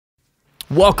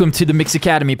Welcome to the Mix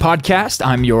Academy podcast.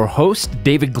 I'm your host,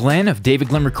 David Glenn of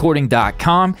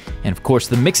davidglennrecording.com and of course,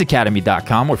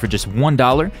 themixacademy.com, where for just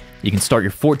 $1, you can start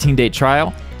your 14-day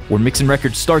trial. We're mixing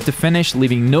records start to finish,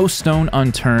 leaving no stone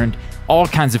unturned, all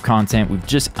kinds of content. We've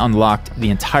just unlocked the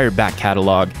entire back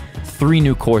catalog. 3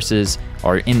 new courses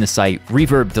are in the site: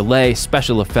 reverb, delay,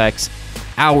 special effects,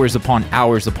 hours upon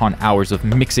hours upon hours of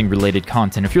mixing related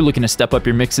content. If you're looking to step up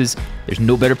your mixes, there's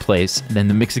no better place than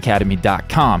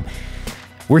themixacademy.com.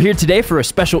 We're here today for a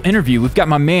special interview. We've got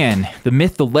my man, the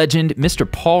myth, the legend, Mr.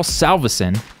 Paul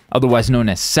Salveson, otherwise known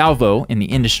as Salvo in the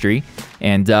industry.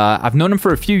 And I've known him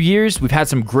for a few years. We've had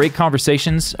some great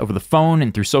conversations over the phone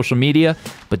and through social media,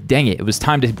 but dang it was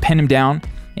time to pin him down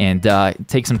and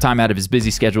take some time out of his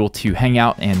busy schedule to hang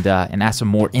out and ask some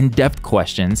more in-depth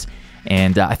questions.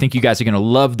 And I think you guys are going to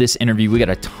love this interview. We got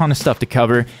a ton of stuff to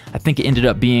cover. I think it ended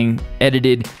up being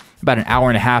edited about an hour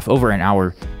and a half, over an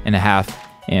hour and a half.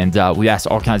 And we asked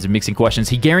all kinds of mixing questions.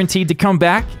 He guaranteed to come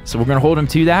back, so we're going to hold him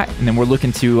to that. And then we're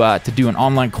looking to do an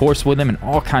online course with him and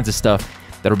all kinds of stuff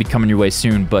that'll be coming your way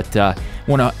soon. But I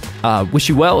want to wish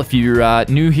you well. If you're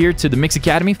new here to the Mix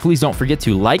Academy, please don't forget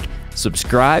to like,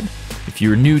 subscribe. If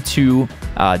you're new to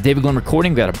David Glenn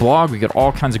Recording, we've got a blog. We've got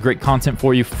all kinds of great content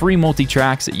for you, free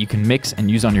multi-tracks that you can mix and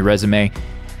use on your resume.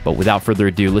 But without further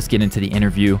ado, let's get into the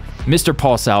interview. Mr.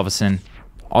 Paul Salveson,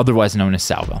 otherwise known as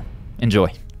Salvo.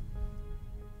 Enjoy.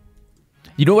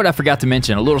 You know what I forgot to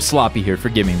mention? A little sloppy here.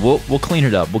 Forgive me. We'll clean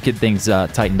it up. We'll get things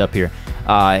tightened up here.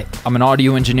 I'm an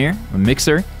audio engineer, a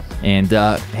mixer, and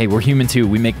hey, we're human too.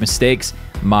 We make mistakes.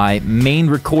 My main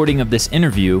recording of this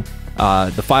interview,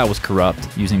 the file was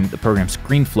corrupt using the program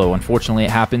ScreenFlow. Unfortunately,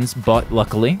 it happens, but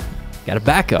luckily, got a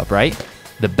backup, right?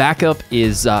 The backup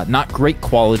is not great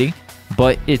quality,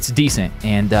 but it's decent.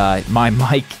 And my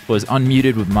mic was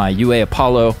unmuted with my UA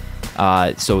Apollo.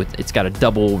 So it's got a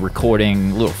double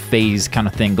recording, little phase kind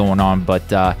of thing going on. But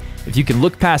if you can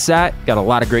look past that, got a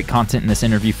lot of great content in this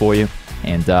interview for you.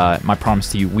 And my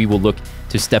promise to you, we will look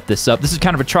to step this up. This is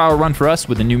kind of a trial run for us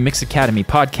with the new Mix Academy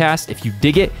podcast. If you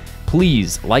dig it,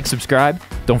 please like, subscribe.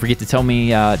 Don't forget to tell me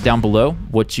down below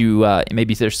what you,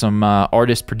 maybe there's some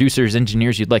artists, producers,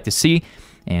 engineers you'd like to see.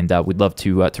 And we'd love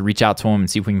to reach out to them and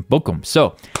see if we can book them.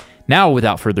 So now,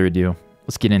 without further ado,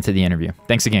 let's get into the interview.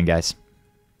 Thanks again, guys.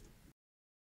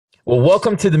 Well,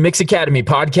 welcome to the Mix Academy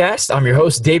podcast. I'm your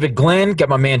host, David Glenn. Got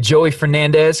my man, Joey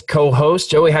Fernandez,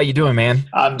 co-host. Joey, how you doing, man?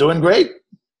 I'm doing great.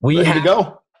 Ready to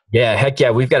go. Yeah, heck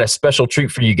yeah. We've got a special treat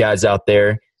for you guys out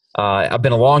there. I've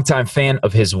been a longtime fan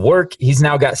of his work. He's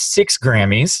now got 6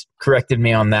 Grammys. Corrected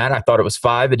me on that. I thought it was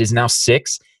 5. It is now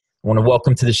 6. I want to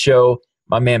welcome to the show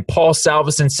my man, Paul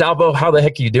Salveson. Salvo, how the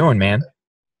heck are you doing, man?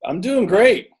 I'm doing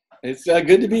great. It's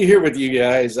good to be here with you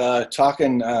guys,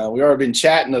 talking. We already been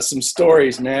chatting of some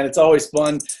stories, man. It's always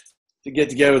fun to get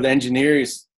together with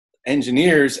engineers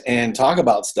and talk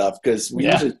about stuff, because we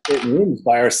usually sit in rooms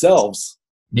by ourselves.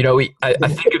 You know, I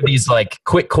think of these like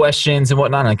quick questions and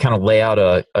whatnot, and I kind of lay out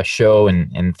a show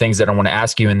and things that I want to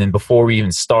ask you. And then before we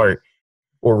even start,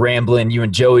 we're rambling. You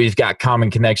and Joey've got common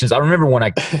connections. I remember when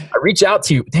I reached out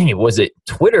to you, dang it, was it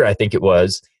Twitter? I think it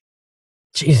was.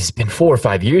 Jeez, it's been 4 or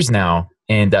 5 years now.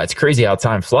 And it's crazy how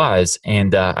time flies.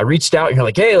 And I reached out and you're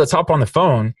like, hey, let's hop on the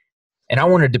phone. And I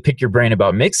wanted to pick your brain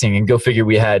about mixing, and go figure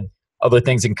we had other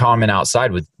things in common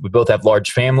outside. We both have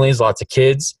large families, lots of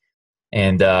kids,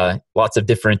 and lots of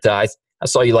different I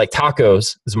saw you like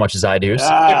tacos as much as I do. So.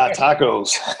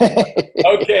 Tacos.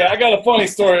 Okay, I got a funny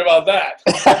story about that.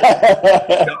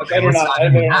 I better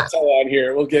not tell on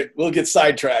here. We'll get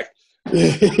sidetracked. You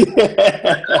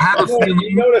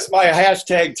notice my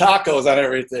hashtag tacos on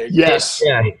everything. Yes.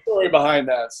 Yeah. Story behind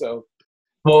that. So,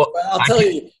 well, I'll tell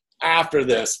you after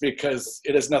this, because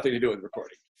it has nothing to do with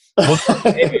recording. Well,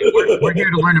 we're here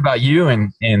to learn about you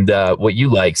and what you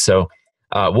like. So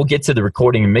we'll get to the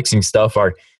recording and mixing stuff.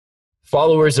 Our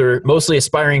followers are mostly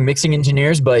aspiring mixing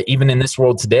engineers, but even in this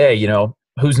world today, you know,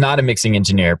 who's not a mixing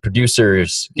engineer?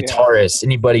 Producers, guitarists,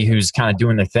 anybody who's kind of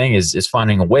doing their thing is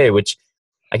finding a way, which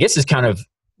I guess is kind of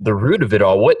the root of it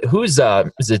all. Who's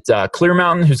is it Clear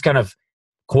Mountain, who's kind of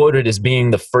quoted as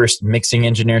being the first mixing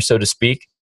engineer, so to speak?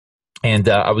 And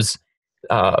I was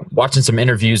watching some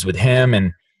interviews with him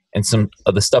and some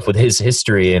of the stuff with his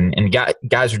history, and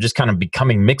guys were just kind of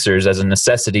becoming mixers as a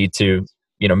necessity to,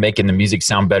 you know, making the music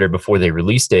sound better before they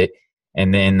released it.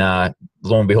 And then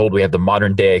lo and behold, we have the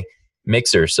modern day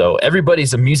mixer. So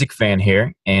everybody's a music fan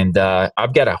here, and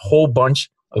I've got a whole bunch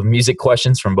of music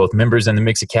questions from both members in the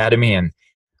Mix Academy and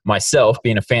myself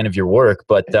being a fan of your work.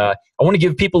 But I want to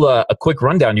give people a quick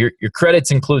rundown. Your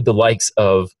credits include the likes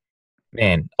of,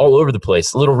 man, all over the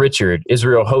place. Little Richard,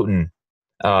 Israel Houghton,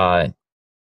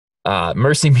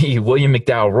 Mercy Me, William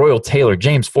McDowell, Royal Tailor,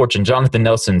 James Fortune, Jonathan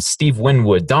Nelson, Steve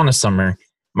Winwood, Donna Summer,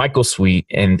 Michael Sweet,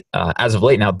 and as of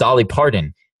late now, Dolly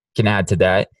Parton can add to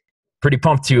that. Pretty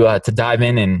pumped to dive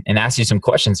in and ask you some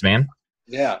questions, man.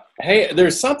 Yeah. Hey,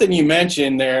 there's something you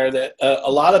mentioned there that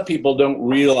a lot of people don't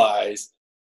realize,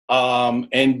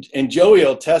 and Joey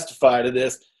will testify to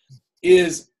this,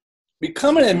 is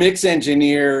becoming a mix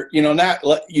engineer, not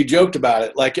you joked about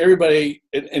it, like everybody,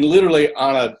 and literally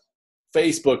on a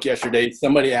Facebook yesterday,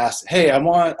 somebody asked, hey, I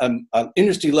want an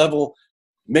industry level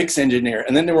mix engineer.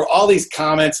 And then there were all these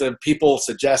comments of people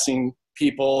suggesting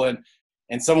people, and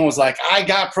someone was like, I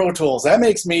got Pro Tools. That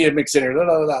makes me a mix engineer.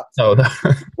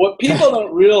 What people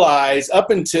don't realize, up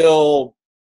until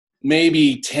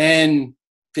maybe 10,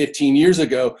 15 years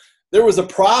ago, there was a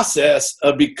process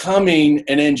of becoming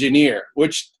an engineer,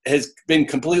 which has been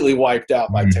completely wiped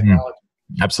out by technology.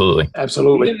 Absolutely.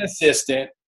 You'd be an assistant,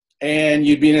 and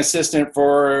you'd be an assistant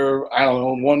for, I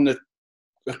don't know,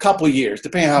 a couple of years,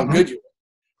 depending on how good you were.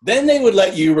 Then they would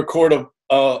let you record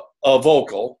a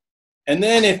vocal. And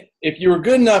then if you were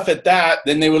good enough at that,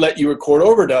 then they would let you record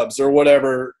overdubs or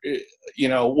whatever,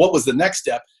 what was the next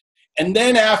step. And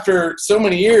then after so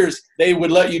many years, they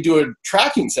would let you do a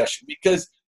tracking session, because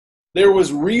there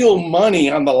was real money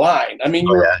on the line. I mean,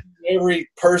 every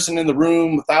person in the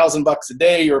room, $1,000 a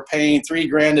day, you're paying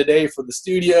 $3,000 a day for the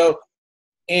studio.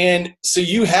 And so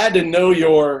you had to know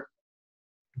your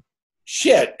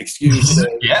shit, excuse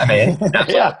me. Yeah, man.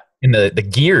 Yeah. And the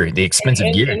gear, the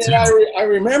expensive gear, and too. I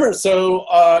remember, so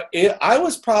I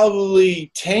was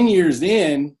probably 10 years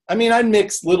in. I mean, I'd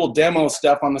mix little demo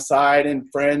stuff on the side and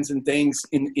friends and things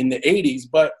in the 80s,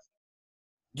 but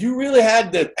you really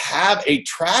had to have a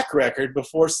track record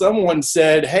before someone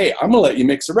said, hey, I'm going to let you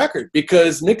mix a record,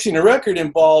 because mixing a record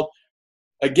involved,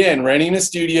 again, renting a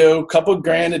studio, a couple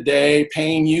grand a day,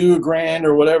 paying you $1,000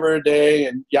 or whatever a day,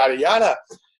 and yada, yada.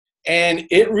 And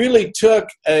it really took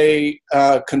a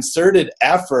concerted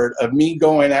effort of me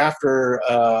going after,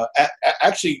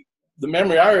 actually, the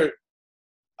memory, I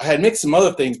had mixed some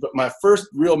other things, but my first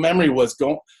real memory was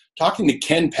talking to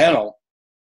Ken Pennell,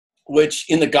 which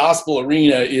in the gospel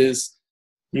arena is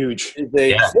huge, is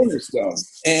a cornerstone.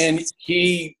 And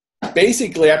he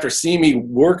basically, after seeing me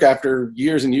work after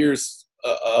years and years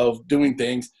of doing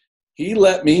things, he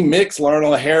let me mix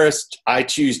Larnell Harris I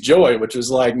Choose Joy, which was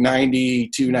like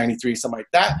 92, 93, something like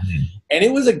that. And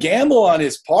it was a gamble on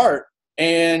his part.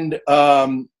 And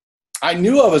I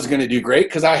knew I was going to do great,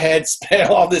 because I had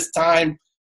spent all this time,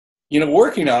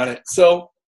 working on it. So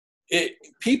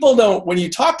people don't, when you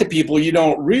talk to people, they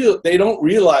don't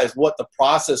realize what the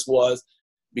process was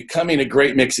becoming a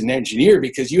great mixing engineer,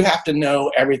 because you have to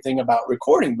know everything about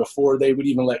recording before they would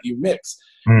even let you mix.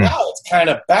 Now it's kind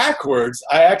of backwards.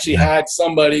 I actually had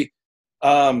somebody,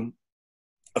 a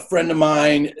friend of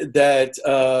mine that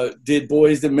did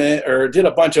Boys to Men, or did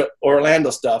a bunch of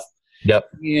Orlando stuff. Yep.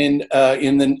 In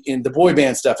the boy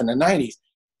band stuff in the 90s,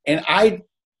 and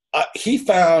he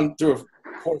found through a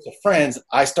course of friends,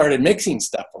 I started mixing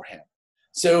stuff for him.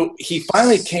 So he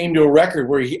finally came to a record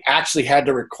where he actually had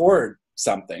to record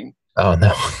something. Oh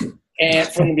no! And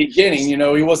from the beginning, he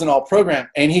wasn't all programmed.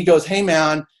 And he goes, "Hey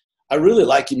man, I really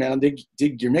like you, man. I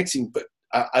dig your mixing, but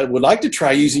I would like to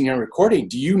try using your recording.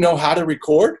 Do you know how to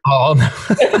record?" Oh no!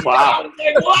 Wow!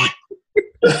 Like, what?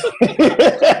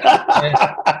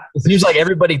 It seems like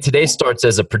everybody today starts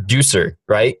as a producer,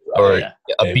 right? Or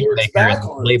a beat maker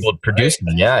and labeled producer.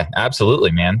 Right? Yeah,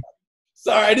 absolutely, man.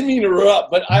 Sorry, I didn't mean to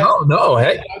interrupt, but hey. I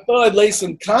thought I'd lay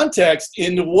some context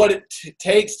into what it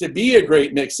takes to be a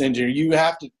great mix engineer.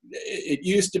 It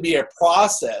used to be a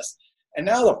process, and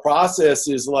now the process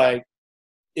is like,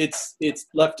 it's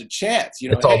left to chance.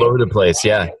 It's all over the place,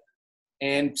 yeah.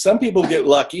 And some people get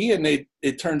lucky, and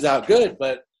it turns out good,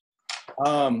 but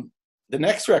the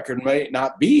next record may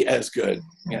not be as good,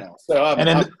 So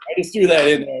I just threw that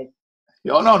in there.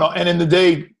 Oh, no. And in the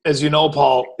day, as you know,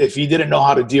 Paul, if you didn't know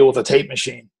how to deal with a tape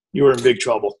machine, you were in big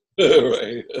trouble.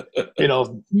 Right.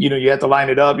 You had to line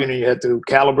it up, you had to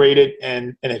calibrate it.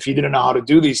 And if you didn't know how to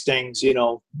do these things, there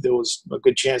was a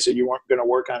good chance that you weren't going to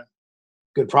work on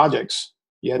good projects.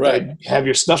 You had to have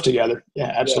your stuff together.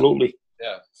 Yeah, absolutely.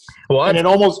 Yeah. Well,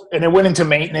 and it went into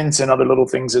maintenance and other little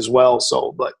things as well.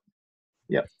 So, but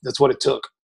yeah, that's what it took.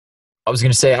 I was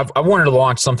going to say, I wanted to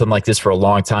launch something like this for a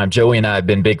long time. Joey and I have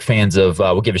been big fans of,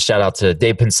 we'll give a shout out to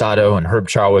Dave Pensato and Herb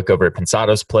Charwick over at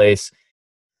Pensato's Place.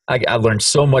 I learned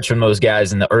so much from those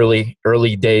guys in the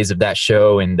early days of that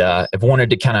show, and I've wanted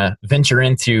to kind of venture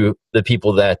into the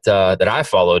people that I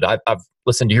followed. I've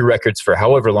listened to your records for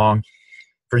however long.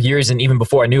 for years, and even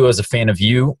before I knew I was a fan of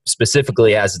you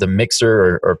specifically as the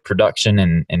mixer or production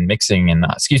and mixing and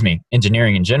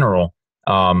engineering in general.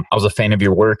 I was a fan of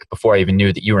your work before I even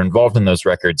knew that you were involved in those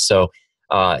records. So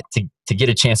to get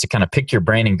a chance to kind of pick your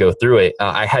brain and go through it,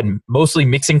 I had mostly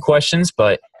mixing questions,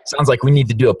 but sounds like we need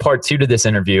to do a part 2 to this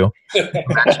interview,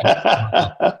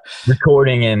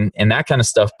 recording and that kind of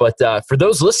stuff. But for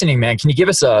those listening, man, can you give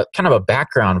us a kind of a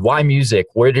background? Why music?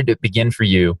 Where did it begin for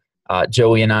you?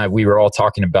 Joey and I, we were all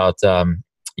talking about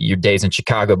your days in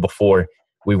Chicago before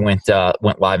we went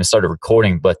live and started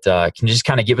recording. But can you just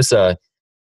kind of give us a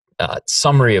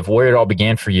summary of where it all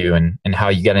began for you and how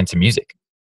you got into music?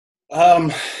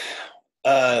 Boy,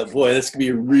 this could be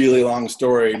a really long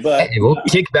story, but hey, we'll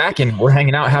kick back and we're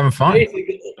hanging out having fun.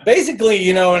 Basically,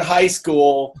 you know, in high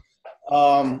school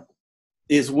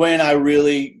is when I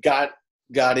really got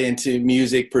into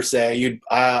music per se.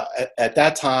 At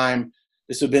that time,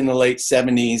 this would have been the late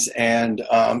 70s, and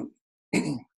I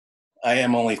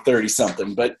am only 30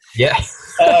 something, but yeah.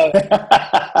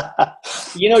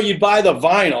 You know, you'd buy the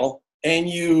vinyl and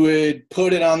you would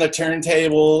put it on the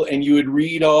turntable and you would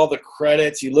read all the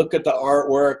credits. You look at the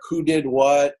artwork, who did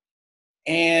what.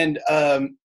 And I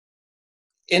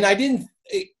didn't,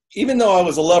 even though I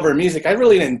was a lover of music, I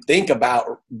really didn't think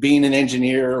about being an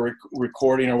engineer or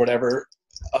recording or whatever.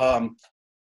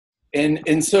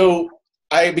 And so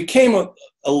I became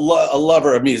a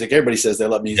lover of music. Everybody says they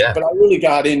love music, but I really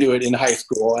got into it in high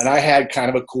school, and I had kind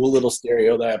of a cool little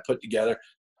stereo that I put together.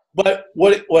 But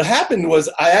what happened was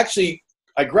I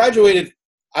graduated.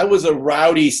 I was a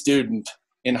rowdy student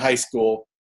in high school,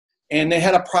 and they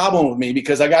had a problem with me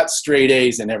because I got straight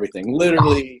A's and everything,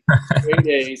 literally straight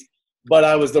A's. But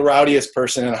I was the rowdiest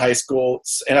person in high school,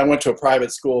 and I went to a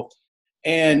private school.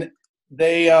 And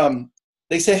they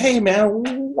said, "Hey, man,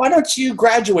 why don't you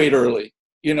graduate early?"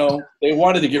 You know, they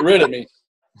wanted to get rid of me.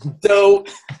 So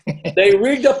they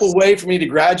rigged up a way for me to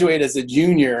graduate as a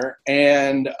junior,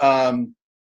 and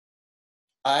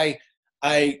I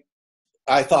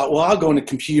thought, well, I'll go into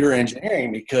computer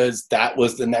engineering because that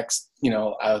was the next, you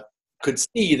know, I could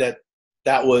see that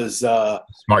was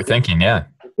smart thinking, yeah,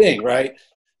 thing, right?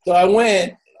 So I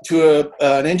went to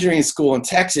an engineering school in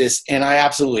Texas, and I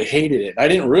absolutely hated it. I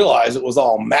didn't realize it was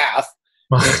all math.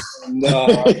 And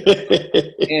I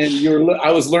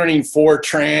was learning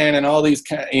Fortran and all these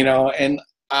kind, you know, and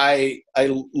I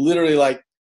literally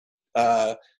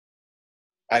I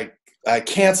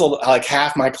canceled like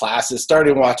half my classes,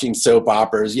 started watching soap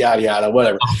operas, yada yada,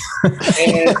 whatever.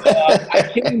 And I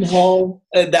came home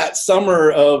that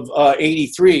summer of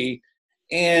 '83,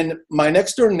 and my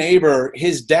next door neighbor,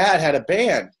 his dad had a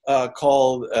band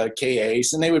called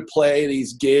K-Ace, and they would play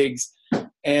these gigs,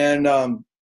 and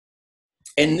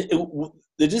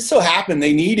it just so happened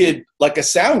they needed like a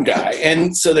sound guy.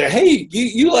 And so they're, hey,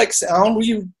 you like sound? Will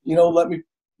you want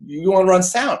to run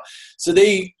sound? So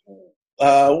they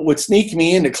would sneak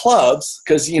me into clubs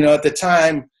because, you know, at the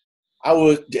time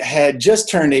I had just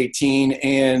turned 18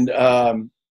 and,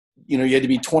 you know, you had to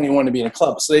be 21 to be in a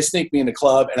club. So they sneaked me in the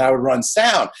club and I would run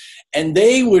sound. And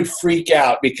they would freak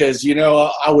out because, you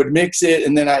know, I would mix it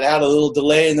and then I'd add a little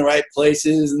delay in the right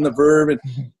places and the verb.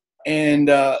 And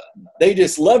they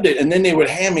just loved it. And then they would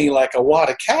hand me like a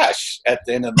wad of cash at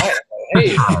the end of the night.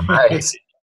 Hey, nice.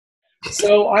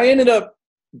 So I ended up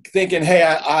thinking, hey,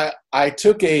 I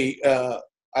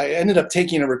ended up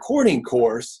taking a recording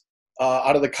course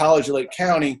out of the College of Lake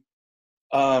County.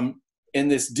 And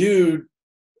this dude,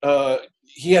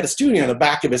 he had a studio in the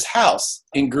back of his house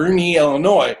in Gurnee,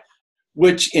 Illinois,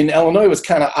 which in Illinois was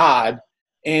kind of odd.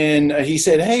 And he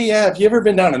said, hey, yeah, have you ever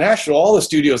been down to Nashville? All the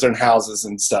studios are in houses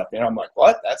and stuff. And I'm like,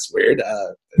 what? That's weird.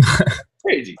 That's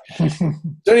crazy.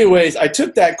 So anyways, I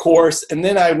took that course, and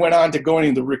then I went on to going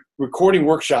into the recording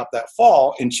workshop that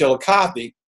fall in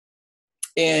Chillicothe.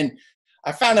 And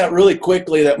I found out really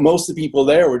quickly that most of the people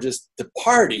there were just to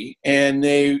party. And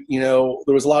they, you know,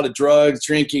 there was a lot of drugs,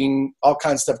 drinking, all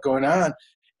kinds of stuff going on.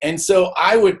 And so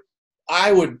I would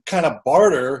kind of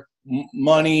barter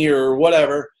money or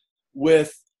whatever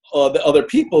with the other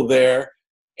people there,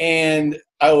 and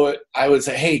I would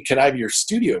say, hey, could I have your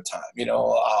studio time? You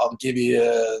know, I'll give you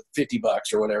 $50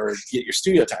 or whatever to get your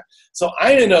studio time. So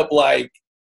I ended up like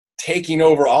taking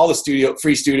over all the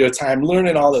free studio time,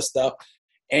 learning all this stuff.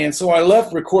 And so I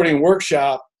left recording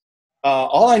workshop.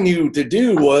 All I knew to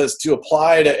do was to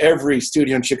apply to every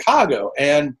studio in Chicago,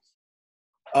 and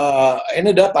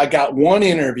ended up I got one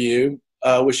interview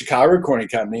with Chicago Recording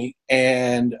Company,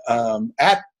 and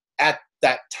at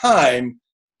that time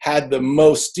had the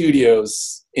most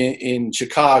studios in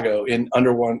Chicago in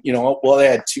under one, you know, well, they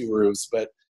had two roofs, but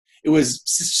it was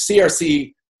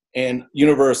CRC and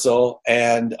Universal,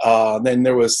 and then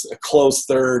there was a close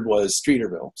third was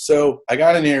Streeterville. So I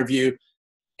got an interview,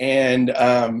 and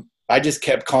I just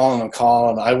kept calling and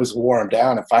calling. I was worn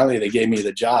down, and finally they gave me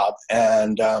the job.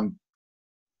 And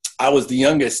I was the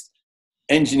youngest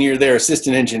engineer there,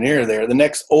 assistant engineer there. The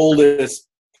next oldest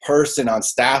person on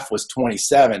staff was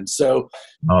 27. So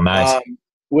nice.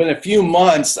 Within a few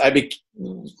months,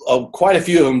 quite a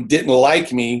few of them didn't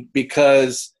like me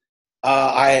because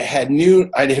I had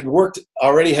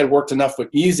already worked enough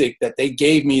with music that they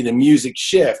gave me the music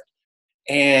shift.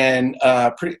 And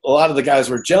a lot of the guys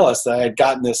were jealous that I had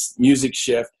gotten this music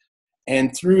shift.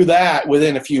 And through that,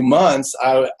 within a few months,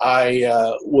 I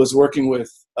was working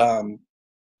with,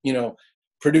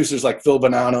 producers like Phil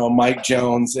Bonanno, Mike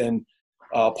Jones, and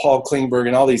Paul Klingberg,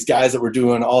 and all these guys that were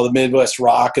doing all the Midwest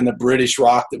rock and the British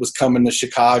rock that was coming to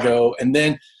Chicago. And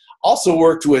then also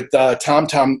worked with Tom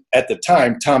at the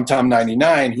time, Tom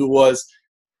 99, who was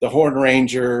the horn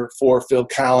ranger for Phil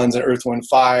Collins and Earth, Wind,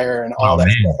 Fire, and all that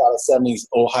stuff out of 70s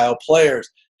Ohio players.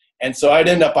 And so I'd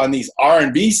end up on these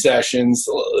R&B sessions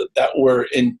that were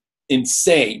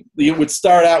insane. It would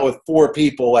start out with 4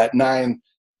 people at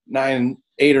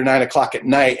 8 or 9 o'clock at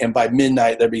night, and by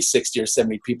midnight there'd be 60 or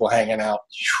 70 people hanging out.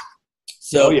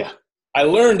 So I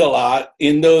learned a lot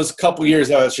in those couple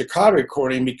years I was Chicago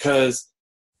recording because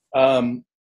I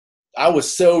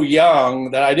was so young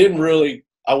that I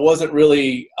wasn't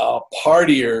really a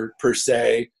partier per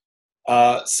se.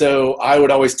 So I would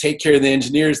always take care of the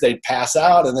engineers. They'd pass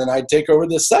out, and then I'd take over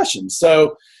the session.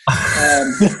 So I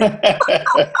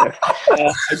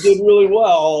did really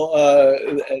well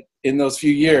in those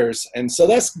few years. And so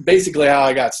that's basically how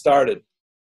I got started.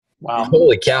 Wow.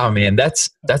 Holy cow, man.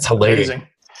 That's hilarious. Amazing.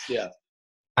 Yeah.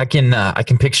 I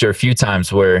can picture a few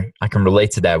times where I can relate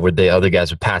to that, where the other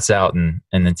guys would pass out and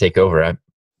then take over.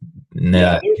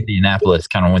 Indianapolis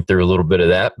kind of went through a little bit of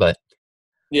that, but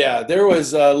yeah, there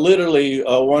was literally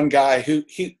one guy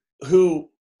who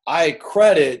I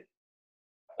credit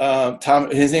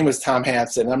Tom. His name was Tom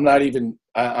Hansen. I'm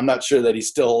not sure that he's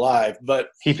still alive, but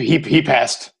he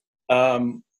passed.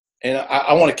 And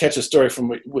I want to catch a story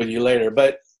with you later,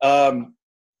 but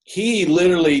he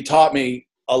literally taught me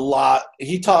a lot.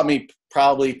 He taught me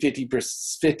probably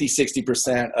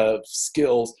 60% of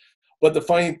skills. But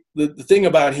the thing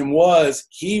about him was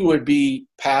he would be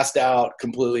passed out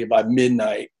completely by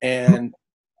midnight. And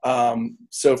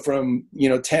so from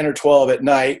 10 or 12 at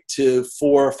night to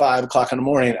 4 or 5 o'clock in the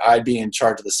morning, I'd be in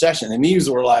charge of the session. And these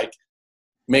were like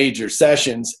major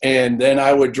sessions. And then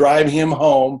I would drive him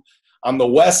home on the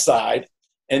west side.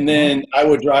 And then I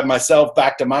would drive myself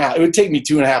back to my house. It would take me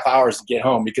 2.5 hours to get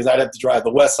home because I'd have to drive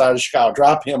the west side of Chicago,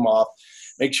 drop him off,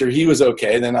 make sure he was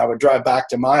okay. Then I would drive back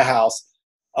to my house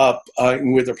up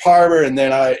in Winthrop Harbor. And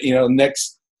then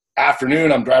next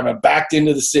afternoon, I'm driving back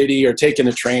into the city or taking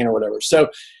a train or whatever. So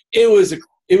it was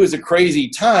a crazy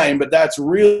time, but that's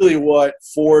really what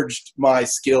forged my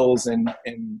skills and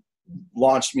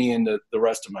launched me into the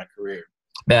rest of my career.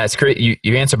 Man, that's great.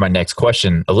 You answered my next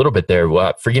question a little bit there.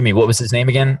 Forgive me, what was his name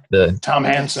again? Tom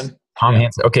Hansen. Tom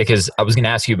Hansen. Okay, because I was going to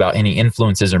ask you about any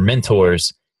influences or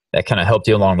mentors that kind of helped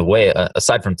you along the way.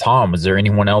 Aside from Tom, was there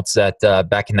anyone else that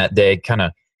back in that day kind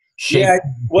of shaped? Yeah,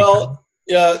 well,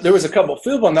 there was a couple.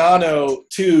 Phil Bonanno,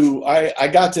 too. I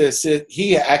got to assist.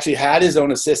 He actually had his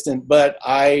own assistant, but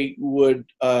I would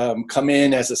come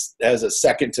in as a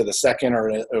second to the second or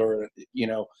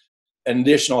an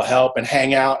additional help and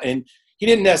hang out. And he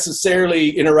didn't necessarily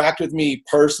interact with me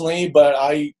personally, but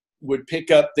I would pick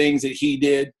up things that he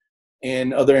did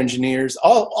and other engineers.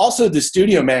 Also, the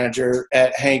studio manager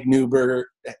at Hank Newberger,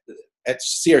 at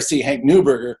CRC, Hank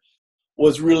Newberger,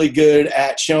 was really good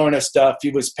at showing us stuff.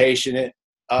 He was patient.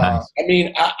 Nice. I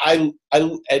mean, I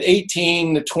at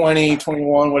 18 to 20,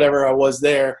 21, whatever I was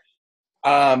there,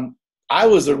 I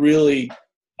was a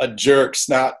jerk,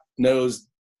 snot-nosed,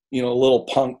 little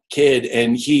punk kid,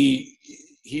 and he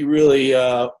really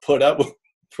put up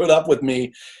with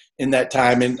me in that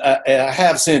time. And I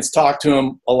have since talked to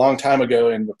him a long time ago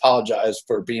and apologized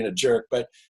for being a jerk. But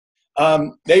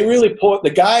they really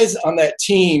the guys on that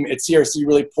team at CRC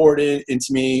really poured it into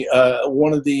me.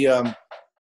 One of the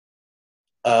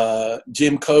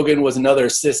Jim Cogan was another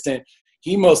assistant.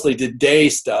 He mostly did day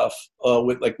stuff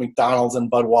with like McDonald's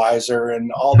and Budweiser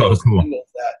and all those things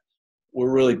that were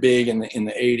really big in the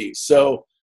 80s. So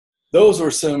those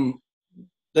were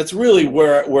that's really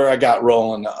where I got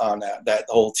rolling on that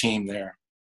whole team there.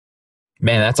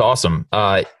 Man, that's awesome.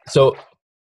 So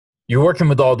you're working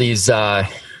with all these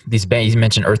bands. You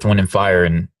mentioned Earth, Wind, and Fire,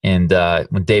 and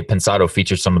when Dave Pensado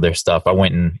featured some of their stuff, I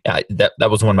went and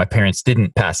that was one my parents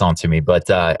didn't pass on to me,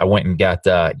 but I went and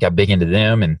got big into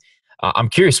them. And I'm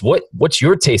curious, what's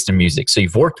your taste in music? So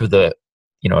you've worked with a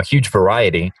huge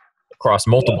variety across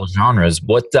multiple genres.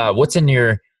 What's in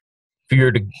your, if you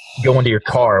were to go into your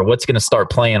car, what's going to start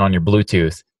playing on your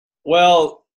Bluetooth?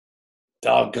 Well,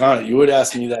 doggone it, you would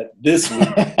ask me that this week.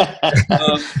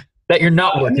 That you're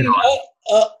not working on.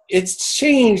 It's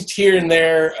changed here and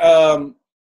there.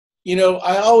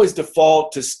 I always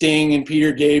default to Sting and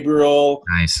Peter Gabriel.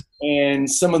 Nice. And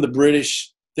some of the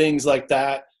British things like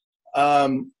that.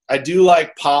 I do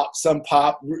like pop, some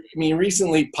pop. I mean,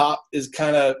 recently pop is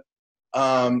kind of,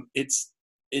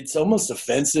 it's almost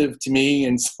offensive to me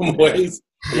in some ways.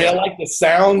 I mean, I like the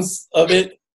sounds of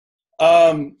it.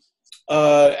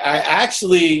 I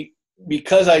actually,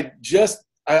 because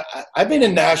I've been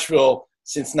in Nashville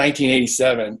since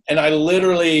 1987, and I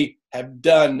literally have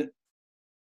done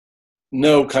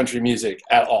no country music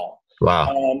at all.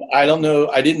 Wow. I don't know.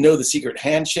 I didn't know the secret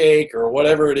handshake or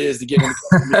whatever it is to get into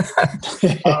country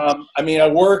music. I mean, I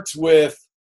worked with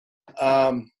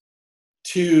I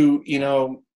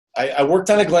worked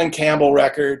on a Glenn Campbell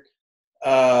record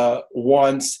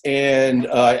once, and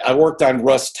I worked on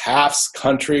Russ Taff's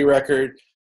country record.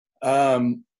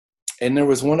 And there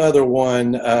was one other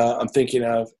one I'm thinking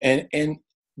of.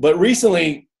 But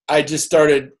recently I just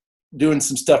started doing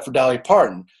some stuff for Dolly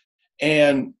Parton.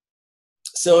 And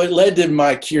so it led to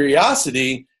my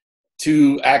curiosity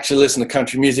to actually listen to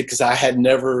country music, because I had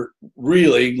never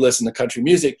really listened to country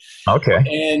music.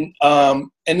 Okay.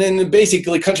 And then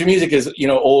basically country music is,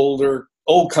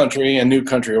 old country and new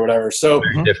country or whatever. So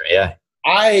very different, yeah.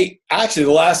 I actually,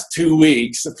 the last 2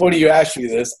 weeks, funny you asked me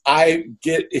this,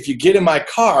 if you get in my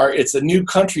car, it's a new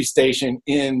country station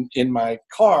in my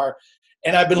car.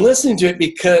 And I've been listening to it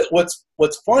because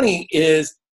what's funny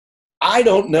is I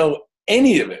don't know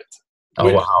any of it.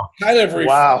 Oh, wow. Kind of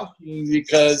refreshing,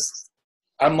 because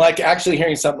I'm like actually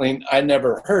hearing something I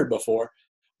never heard before.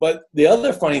 But the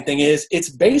other funny thing is it's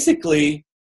basically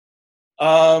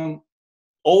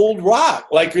old rock.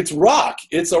 Like, it's rock.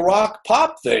 It's a rock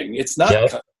pop thing. It's not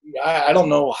country. I don't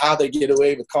know how they get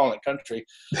away with calling it country.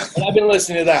 And I've been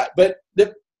listening to that. But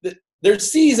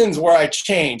there's seasons where I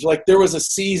change. Like, there was a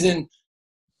season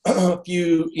a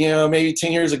few, maybe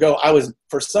 10 years ago,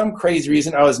 for some crazy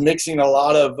reason, I was mixing a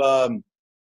lot of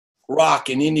rock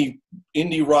and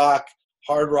indie rock,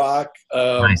 hard rock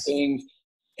nice. things.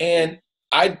 And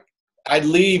I'd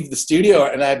leave the studio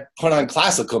and I'd put on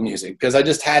classical music, because I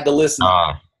just had to listen.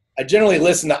 I generally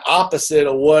listen to opposite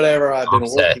of whatever I've been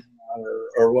working on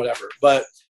or whatever. But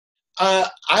I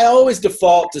always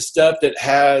default to stuff that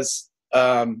has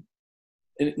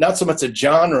not so much a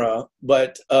genre,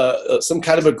 but some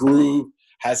kind of a groove,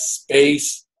 has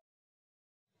space.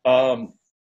 Like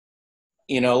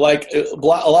a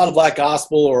lot of black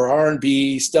gospel or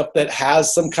R&B stuff that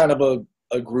has some kind of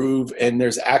a groove, and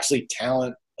there's actually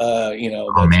talent.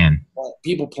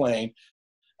 People playing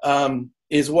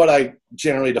is what I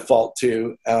generally default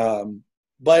to.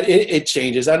 But it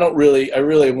changes. I really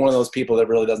am one of those people that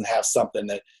really doesn't have something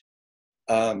that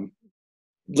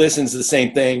listens to the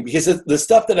same thing, because the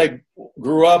stuff that I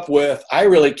grew up with, I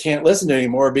really can't listen to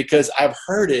anymore, because I've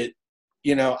heard it.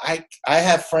 I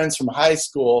have friends from high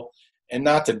school, and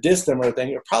not to diss them or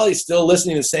anything, are probably still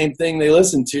listening to the same thing they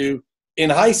listened to in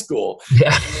high school.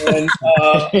 Yeah. And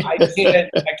I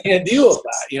can't deal with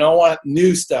that. I want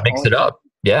new stuff. Mix it up.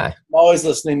 Yeah. I'm always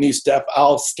listening to new stuff.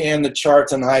 I'll scan the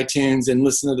charts on iTunes and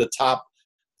listen to the top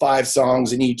 5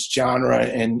 songs in each genre,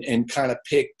 and kind of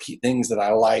pick things that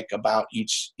I like about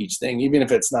each thing, even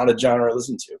if it's not a genre I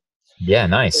listen to. Yeah,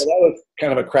 nice. So that was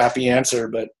kind of a crappy answer,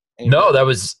 but anyway. No, that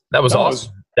was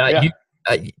awesome.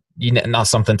 Not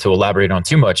something to elaborate on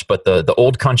too much, but the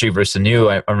old country versus the new.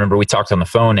 I remember we talked on the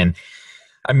phone, and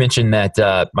I mentioned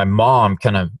that my mom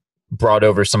kind of brought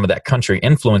over some of that country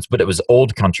influence, but it was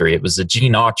old country. It was the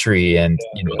Gene Autry and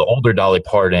the older Dolly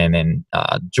Parton and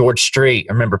George Strait.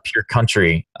 I remember Pure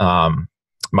Country.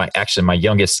 My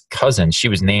youngest cousin, she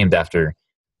was named after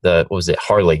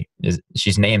Harley?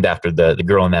 She's named after the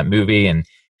girl in that movie. And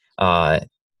I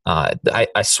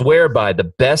swear by the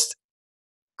best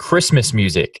Christmas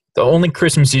music, the only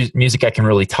Christmas music I can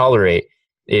really tolerate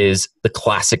is the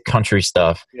classic country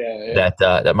stuff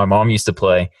that my mom used to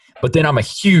play. But then I'm a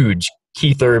huge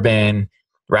Keith Urban,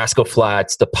 Rascal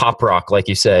Flatts, the pop rock, like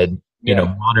you said,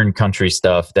 modern country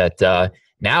stuff that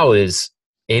now is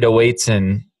 808s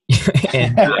and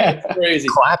crazy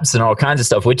claps and all kinds of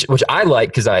stuff, which I like,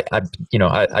 because I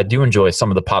do enjoy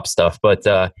some of the pop stuff. But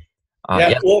well,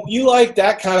 if you like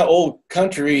that kind of old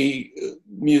country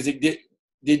music,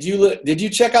 did you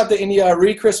check out the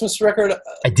India.Arie Christmas record?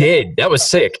 I did. That was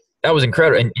sick. That was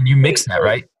incredible. And you mixed that,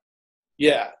 right?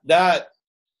 Yeah, that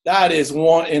that is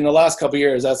one in the last couple of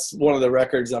years. That's one of the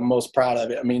records I'm most proud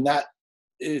of. I mean,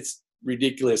 it's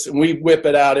ridiculous, and we whip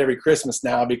it out every Christmas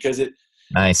now because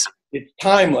Nice. It's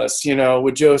timeless, you know,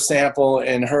 with Joe Sample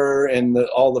and her and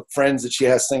all the friends that she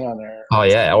has sing on there. Oh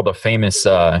yeah, all the famous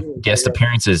guest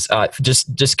appearances.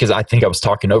 Just because I think I was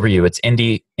talking over you, it's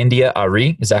India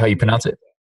Ari. Is that how you pronounce it?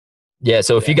 Yeah.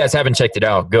 So if you guys haven't checked it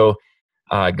out, go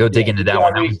dig into that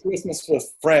one. Christmas with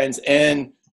Friends,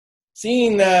 and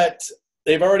seeing that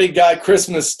they've already got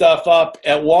Christmas stuff up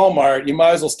at Walmart, you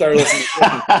might as well start listening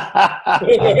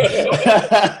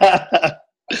to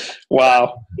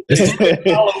Wow.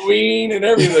 Halloween and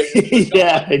everything.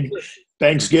 Yeah.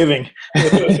 Thanksgiving.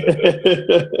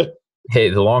 Hey,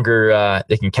 the longer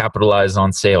they can capitalize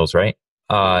on sales, right?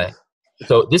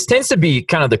 So this tends to be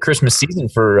kind of the Christmas season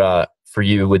for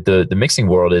you with the mixing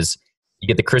world. Is you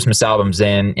get the Christmas albums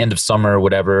in end of summer or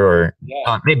whatever, or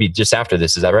maybe just after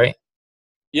this. Is that right?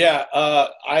 Yeah,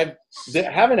 I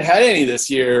haven't had any this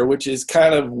year, which is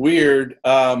kind of weird.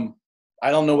 I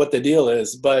don't know what the deal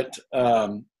is, but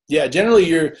yeah, generally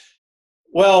you'd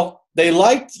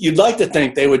like to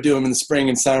think they would do them in the spring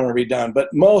and summer and be done, but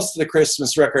most of the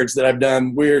Christmas records that I've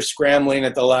done, we're scrambling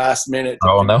at the last minute.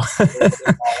 Oh no.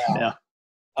 Yeah.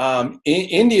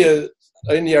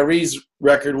 India Ree's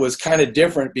record was kind of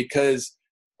different because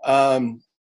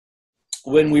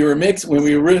when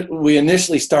we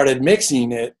initially started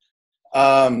mixing it,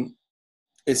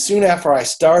 as soon after I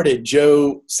started,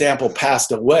 Joe Sample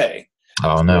passed away.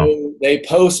 Oh no! So they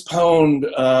postponed.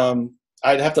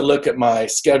 I'd have to look at my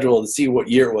schedule to see what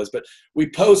year it was, but we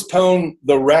postponed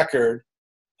the record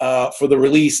for the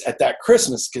release at that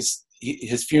Christmas because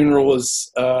his funeral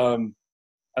was. I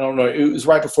don't know. It was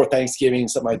right before Thanksgiving,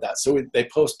 something like that. So they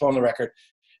postponed the record,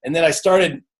 and then I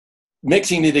started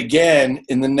mixing it again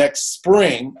in the next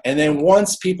spring. And then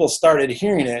once people started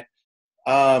hearing it,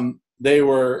 they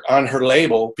were on her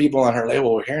label. People on her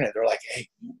label were hearing it. They're like, "Hey,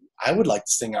 I would like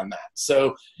to sing on that."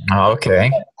 So okay.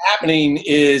 what's happening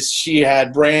is she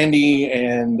had Brandy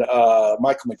and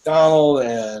Michael McDowell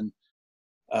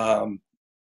and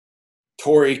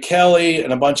Tori Kelly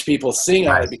and a bunch of people sing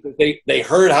on it because they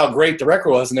heard how great the record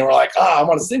was and they were like, I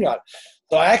want to sing on it.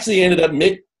 So I actually ended up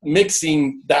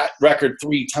mixing that record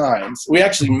 3 times. We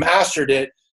actually mastered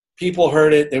it. People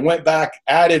heard it. They went back,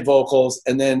 added vocals,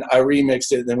 and then I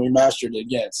remixed it, and then we mastered it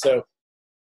again. So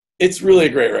it's really a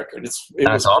great record.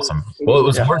 That's awesome. It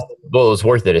was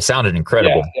worth it. It sounded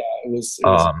incredible. Yeah, it was.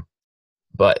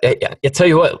 But I tell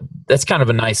you what, that's kind of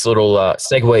a nice little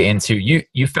segue into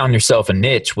you found yourself a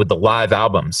niche with the live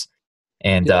albums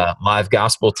and live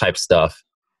gospel type stuff.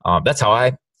 That's how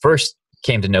I first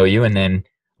came to know you, and then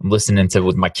I'm listening to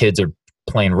with my kids are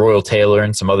playing Royal Tailor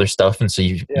and some other stuff, and so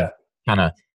you kind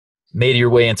of made your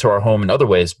way into our home in other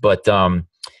ways. But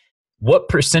what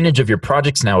percentage of your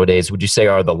projects nowadays would you say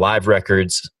are the live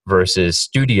records versus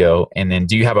studio? And then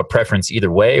do you have a preference either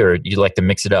way, or do you like to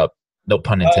mix it up? No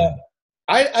pun intended.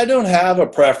 I don't have a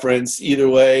preference either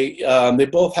way. They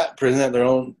both present their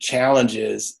own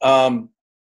challenges.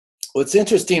 What's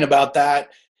interesting about that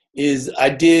is I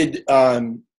did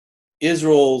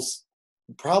Israel's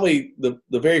probably the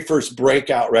very first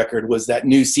breakout record was that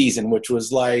New Season, which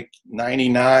was like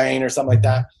 99 or something like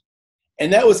that.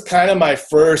 And that was kind of my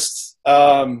first,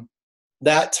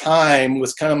 that time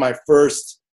was kind of my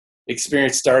first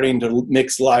experience starting to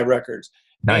mix live records.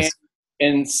 Nice.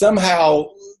 And somehow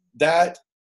that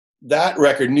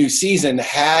record, New Season,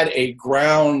 had a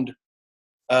ground,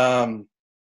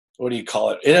 what do you call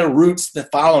it? It had roots the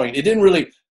following. It didn't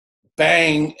really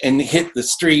bang and hit the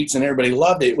streets and everybody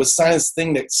loved it. It was kind of this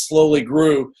thing that slowly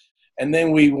grew. And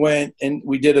then we went and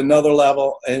we did another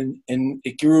level and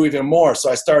it grew even more. So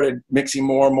I started mixing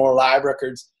more and more live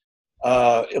records.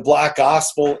 Black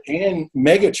gospel and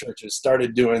mega churches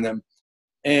started doing them.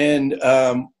 And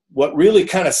what really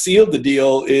kind of sealed the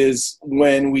deal is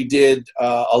when we did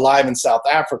Alive in South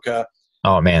Africa.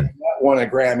 Oh, man. That won a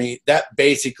Grammy. That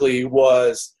basically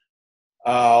was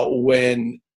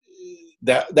when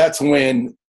that's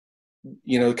when,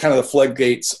 you know, kind of the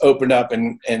floodgates opened up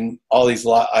and all these,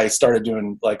 I started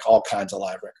doing like all kinds of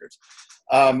live records.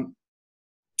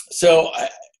 So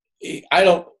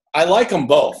I like them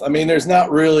both. I mean, there's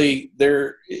not really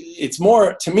it's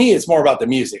more, to me, it's more about the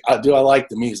music. I like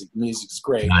the music. The music's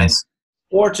great. Nice.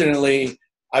 And fortunately,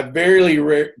 I very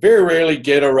rarely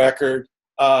get a record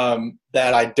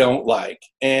that I don't like.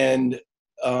 And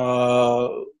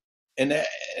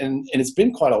it's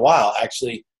been quite a while,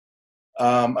 actually.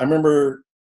 I remember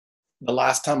the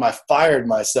last time I fired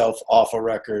myself off a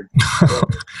record,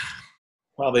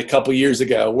 probably a couple years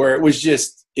ago, where it was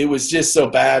just so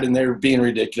bad and they were being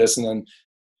ridiculous.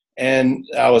 And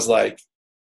I was like,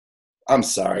 I'm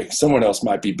sorry, someone else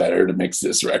might be better to mix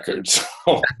this record.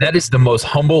 So. That is the most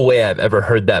humble way I've ever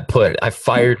heard that put. I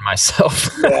fired myself.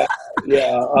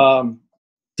 Yeah.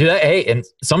 Dude, hey, and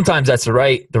sometimes that's the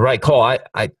right call.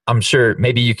 I'm sure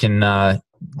maybe you can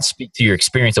speak to your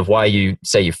experience of why you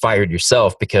say you fired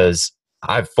yourself, because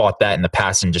I've fought that in the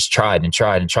past and just tried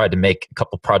to make a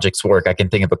couple projects work. I can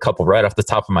think of a couple right off the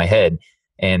top of my head,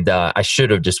 and I should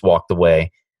have just walked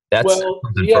away. That's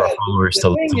something for our followers to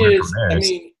learn from theirs. I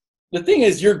mean, the thing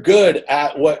is, you're good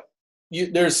at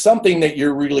there's something that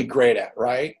you're really great at,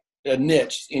 right? A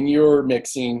niche in your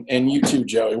mixing, and you too,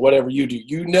 Joey, whatever you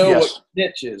do, what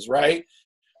niche is, right?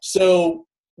 So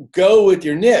go with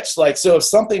your niche. Like, so if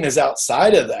something is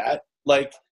outside of that,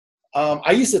 like,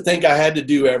 I used to think I had to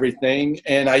do everything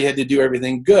and I had to do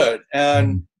everything good.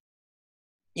 And,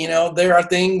 there are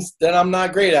things that I'm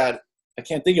not great at. I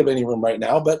can't think of any of them right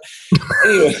now, but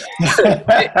anyway.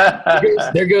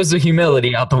 There goes the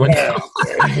humility out the window.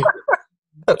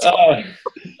 That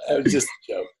was just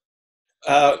a joke.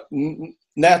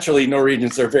 Naturally,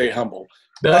 Norwegians are very humble.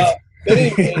 But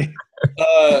anyway,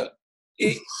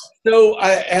 so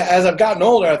as I've gotten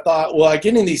older, I thought, well, I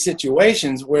get in these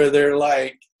situations where they're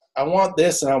like, I want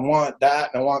this and I want that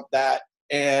and I want that.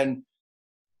 And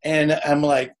I'm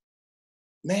like,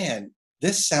 man,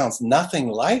 this sounds nothing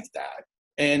like that.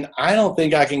 And I don't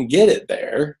think I can get it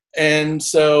there. And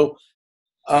so,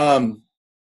 so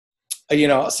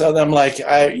then I'm like,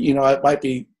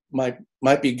 it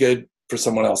might be good for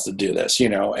someone else to do this,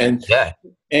 and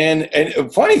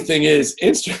and funny thing is,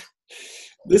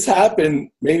 this happened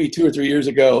maybe 2 or 3 years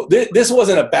ago. This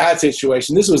wasn't a bad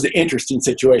situation. This was the interesting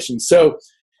situation. So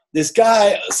this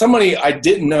guy, somebody I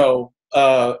didn't know,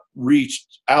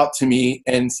 reached out to me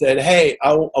and said, hey,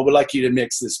 I would like you to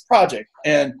mix this project.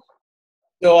 And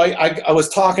so I was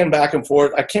talking back and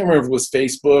forth. I can't remember if it was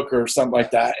Facebook or something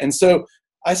like that. And so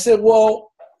I said,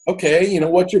 well, okay,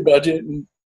 what's your budget? And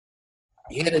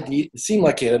it seemed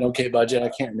like he had an okay budget. I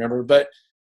can't remember. But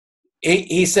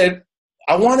he said,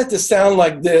 I want it to sound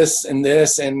like this, and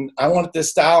I want it this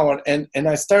style. And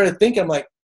I started thinking, I'm like,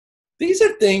 these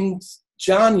are things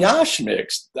John Yash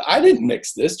mixed. I didn't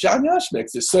mix this. John Yash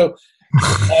mixed this. So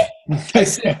I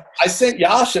sent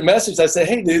Yash a message. I said,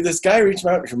 hey, dude, this guy reached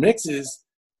out for mixes,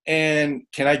 and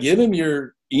can I give him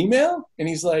your email? And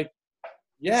he's like,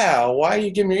 yeah, why do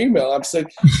you give me your email? I'm saying,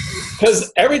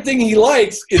 because everything he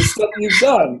likes is stuff you've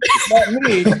done. It's not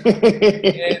me.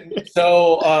 And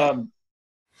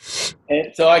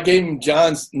so I gave him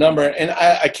John's number, and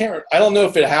I don't know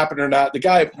if it happened or not. The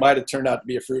guy might have turned out to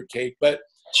be a fruitcake, but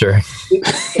sure.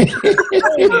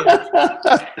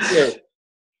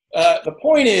 The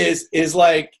point is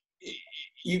like,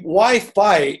 why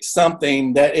fight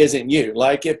something that isn't you?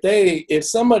 Like, if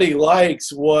somebody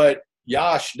likes what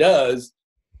Yash does,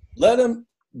 let them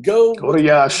go to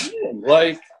Yash.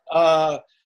 Like,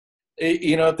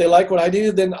 if they like what I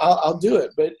do, then I'll do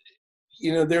it. But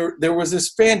there was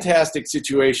this fantastic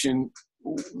situation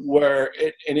where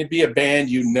it'd be a band,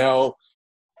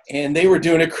 and they were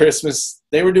doing a Christmas.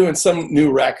 They were doing some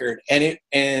new record, and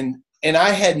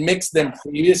I had mixed them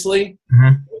previously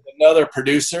with another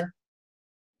producer,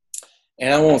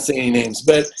 and I won't say any names,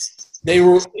 but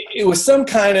it was some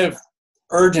kind of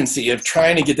urgency of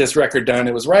trying to get this record done.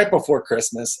 It was right before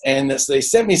Christmas, and they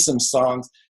sent me some songs,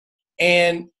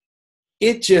 and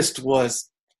it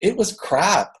was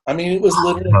crap. I mean, it was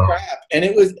literally crap. And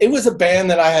it was a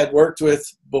band that I had worked with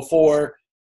before,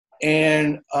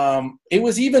 and it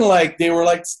was even like they were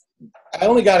like, I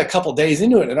only got a couple days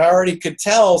into it, and I already could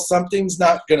tell something's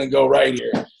not going to go right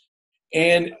here.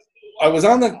 And I was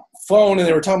on the phone, and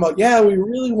they were talking about, yeah, we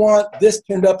really want this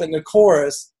turned up in the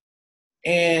chorus,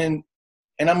 and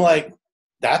I'm like,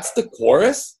 that's the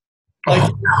chorus?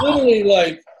 Like, literally,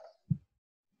 like,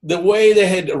 the way they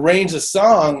had arranged the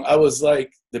song, I was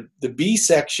like, the B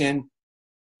section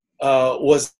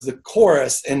was the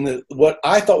chorus, and what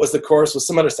I thought was the chorus was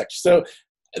some other section. So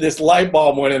this light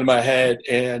bulb went into my head,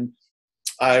 and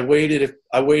I waited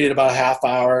about a half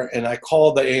hour, and I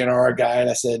called the A&R guy,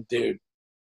 and I said, dude,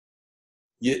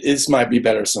 this might be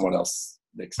better if someone else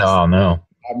mixes. Oh, no.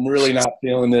 I'm really not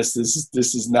feeling this.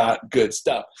 This is not good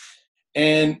stuff.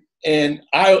 And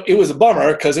it was a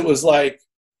bummer, because it was like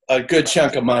a good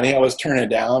chunk of money I was turning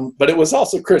down, but it was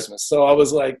also Christmas. So I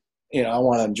was like, I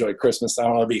want to enjoy Christmas. I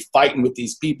don't want to be fighting with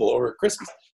these people over Christmas.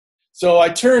 So I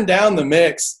turned down the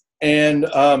mix, and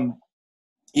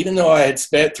even though I had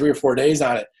spent 3 or 4 days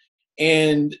on it,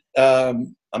 and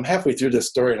I'm halfway through this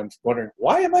story, and I'm wondering,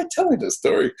 why am I telling this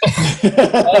story?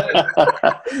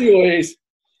 Anyways,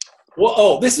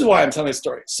 this is why I'm telling this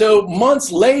story. So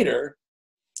months later,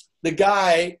 the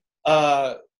guy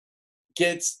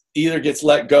either gets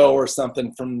let go or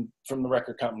something from the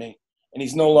record company, and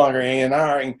he's no longer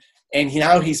A&Ring, and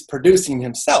now he's producing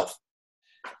himself.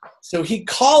 So he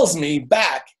calls me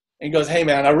back and goes, "Hey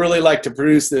man, I really like to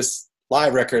produce this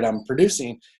live record I'm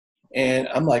producing." And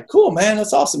I'm like, "Cool, man,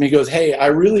 that's awesome." He goes, "Hey, I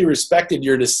really respected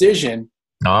your decision.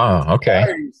 Oh, okay. To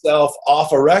fire yourself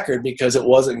off a record because it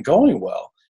wasn't going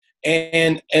well."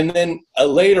 And then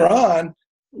later on,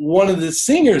 one of the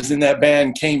singers in that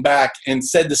band came back and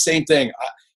said the same thing.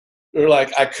 They're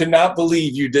like, "I could not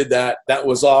believe you did that. That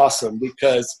was awesome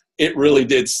because it really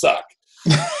did suck."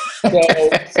 So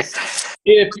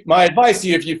my advice to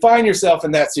you, if you find yourself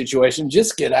in that situation,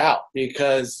 just get out,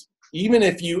 because even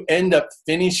if you end up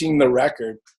finishing the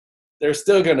record, they're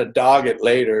still going to dog it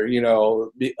later,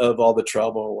 of all the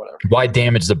trouble or whatever. Why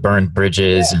damage the burned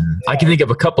bridges? And I can think of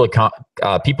a couple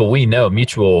of people we know,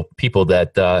 mutual people,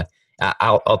 that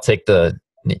I'll take the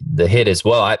hit as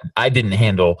well. I didn't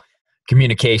handle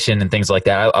communication and things like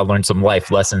that. I learned some life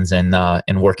lessons in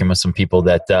working with some people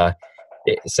that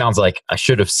it sounds like I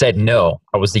should have said no.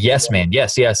 I was the yes man.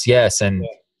 Yes, yes, yes. And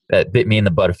that bit me in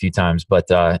the butt a few times, but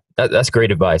that's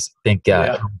great advice. I think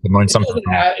I can learn something.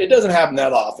 It doesn't happen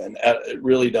that often. It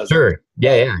really doesn't. Sure.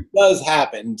 Yeah. It does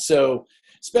happen. So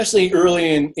especially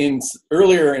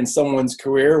earlier in someone's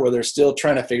career where they're still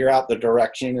trying to figure out the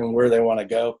direction and where they want to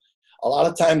go. A lot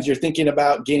of times you're thinking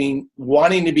about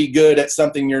wanting to be good at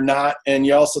something you're not, and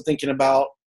you're also thinking about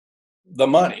the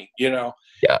money,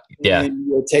 Yeah. And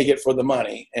you'll take it for the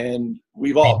money. And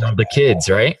we've all done the kids,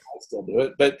 right? I still do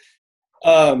it. But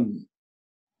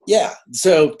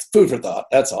so food for thought.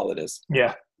 That's all it is.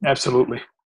 Yeah, absolutely.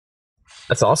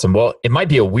 That's awesome. Well, it might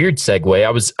be a weird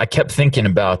segue. I kept thinking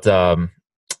about,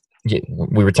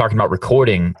 we were talking about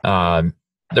recording.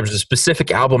 There was a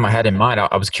specific album I had in mind.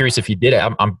 I was curious if you did it.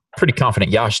 I'm pretty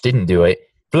confident Yash didn't do it.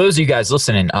 For those of you guys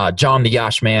listening, John the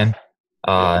Yash Man,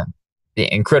 the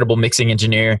incredible mixing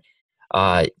engineer.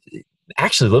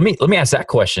 Actually, let me ask that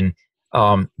question.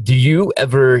 Do you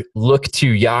ever look to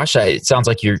Yash? It sounds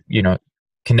like you're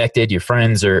connected, your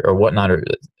friends or whatnot, or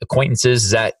acquaintances.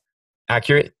 Is that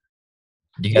accurate?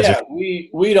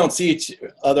 We don't see each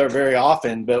other very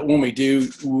often, but when we do,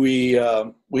 we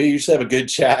usually have a good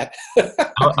chat.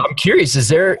 I'm curious, is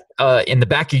there in the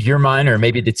back of your mind, or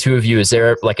maybe the two of you, is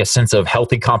there like a sense of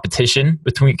healthy competition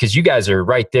between, because you guys are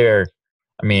right there?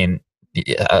 I mean,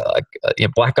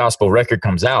 Black Gospel record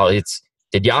comes out.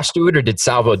 Did Yash do it or did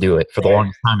Salvo do it for the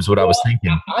longest time is what I was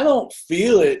thinking. I don't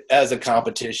feel it as a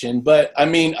competition, but I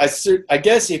mean, I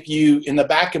guess if you, in the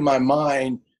back of my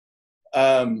mind,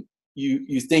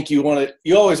 you think you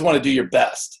always want to do your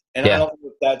best. And I don't know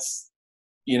if that's,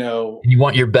 you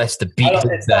want your best to beat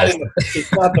his best.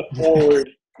 It's not the forward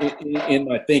in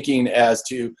my thinking as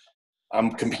to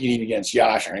I'm competing against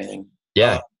Yash or anything.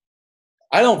 Yeah.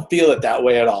 I don't feel it that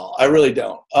way at all. I really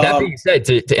don't. That being said,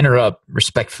 to interrupt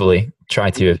respectfully,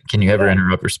 can you ever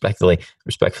interrupt respectfully?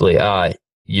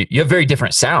 You have very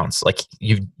different sounds. Like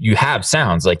you have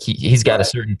sounds. Like he's got a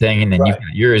certain thing, and then you've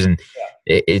got yours, and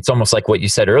it's almost like what you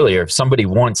said earlier. If somebody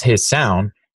wants his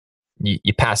sound,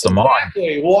 you pass them on.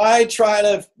 Why try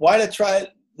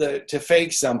to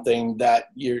fake something that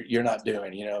you're not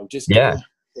doing? Just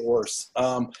force.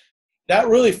 That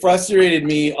really frustrated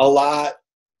me a lot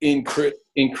in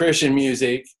Christian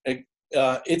music.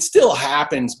 It still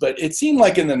happens, but it seemed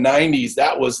like in the 90s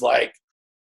that was like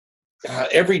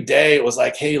every day it was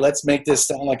like, hey, let's make this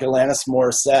sound like Alanis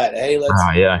Morissette. Hey, let's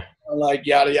like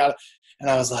yada yada. And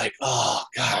I was like, oh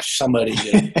gosh, somebody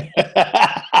did.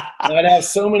 I'd have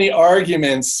so many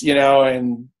arguments,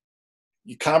 and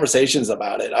conversations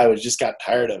about it. I just got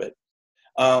tired of it.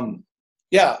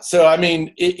 So I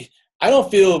mean, I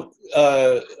don't feel.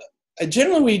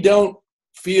 Generally, we don't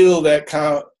feel that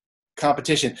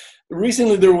competition.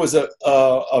 Recently, there was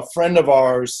a friend of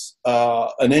ours,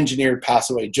 an engineer,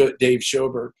 passed away, Dave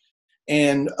Schober,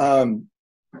 and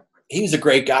he was a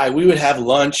great guy. We would have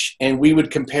lunch and we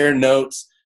would compare notes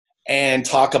and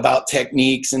talk about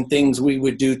techniques and things. We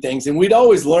would do things, and we'd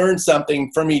always learn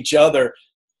something from each other.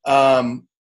 And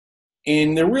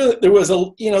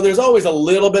there's always a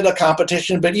little bit of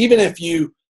competition, but even if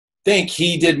you think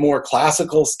he did more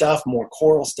classical stuff, more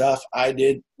choral stuff, I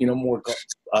did, more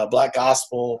Black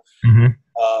Gospel,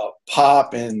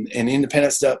 pop and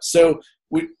independent stuff. So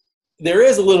there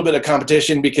is a little bit of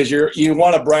competition because you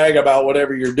want to brag about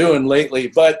whatever you're doing lately,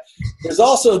 but there's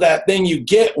also that thing you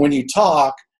get when you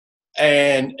talk.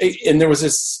 And there was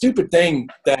this stupid thing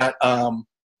that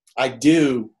I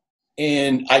do,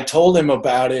 and I told him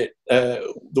about it,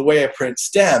 the way I print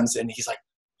stems, and he's like,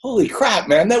 holy crap,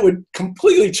 man, that would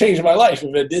completely change my life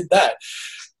if it did that.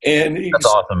 And That's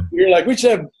awesome. We were like, we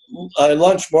should have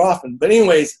lunch more often. But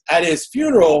anyways, at his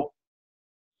funeral,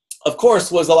 of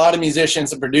course, was a lot of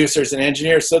musicians and producers and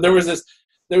engineers. So there was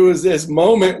this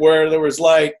moment where there was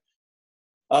like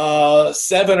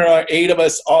 7 or 8 of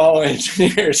us, all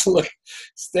engineers,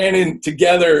 standing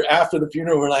together after the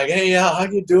funeral. We're like, hey, how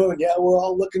you doing? Yeah, we're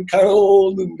all looking kind of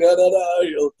old and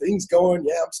things going.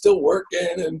 Yeah, I'm still working,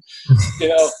 and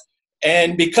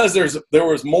and because there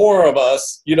was more of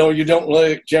us, you don't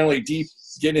really generally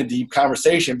get in deep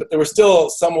conversation, but there was still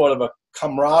somewhat of a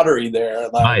camaraderie there.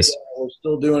 Like, nice. Yeah, we're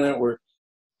still doing it.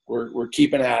 We're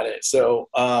keeping at it. So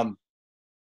I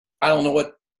don't know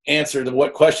what answer to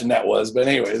what question that was, but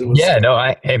anyways, it was. Yeah,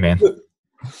 no, hey man,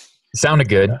 sounded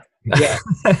good. Yeah.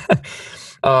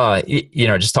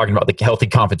 Just talking about the healthy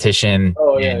competition.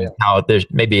 Oh yeah. How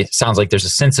it sounds like there's a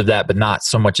sense of that, but not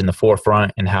so much in the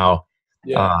forefront, and how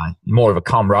more of a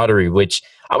camaraderie, which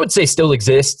I would say still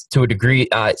exists to a degree.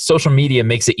 Social media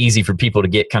makes it easy for people to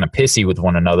get kind of pissy with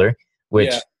one another,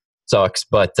 which sucks.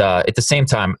 But at the same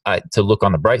time, to look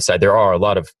on the bright side, there are a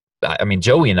lot of,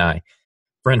 Joey and I,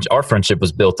 our friendship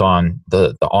was built on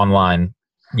the online,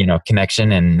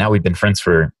 connection. And now we've been friends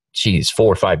for, 4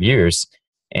 or 5 years.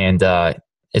 And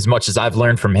as much as I've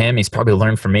learned from him, he's probably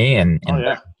learned from me. And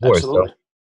absolutely. So,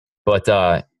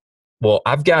 but well,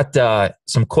 I've got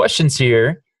some questions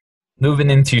here. Moving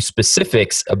into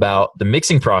specifics about the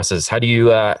mixing process. How do you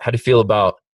feel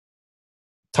about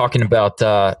talking about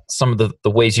some of the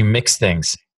ways you mix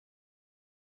things?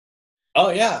 Oh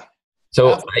yeah.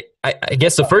 So I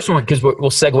guess the first one, because we'll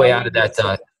segue out of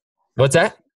that. What's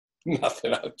that?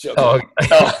 Nothing. I'm joking.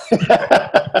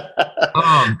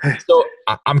 So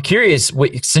I'm curious,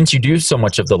 since you do so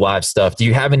much of the live stuff, do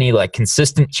you have any like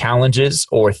consistent challenges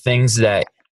or things that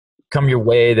come your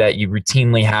way that you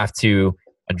routinely have to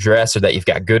address, or that you've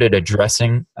got good at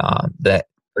addressing, that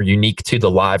are unique to the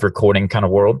live recording kind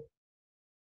of world?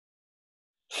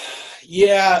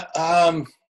 Yeah.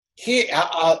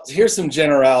 Here's some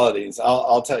generalities.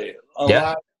 I'll tell you. A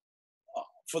lot,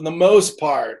 for the most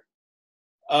part,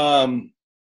 I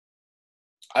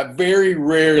very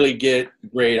rarely get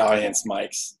great audience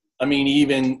mics.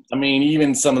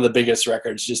 Even some of the biggest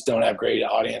records just don't have great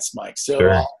audience mics. So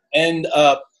I'll end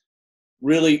up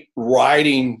really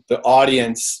riding the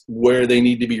audience where they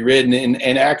need to be ridden,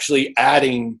 and actually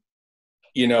adding,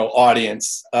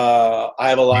 audience. I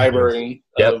have a library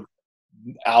of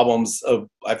albums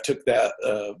I've took that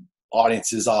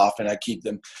audiences off, and I keep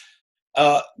them.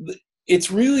 It's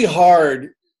really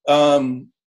hard.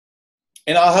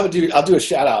 And I'll do a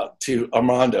shout out to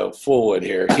Armando Fullwood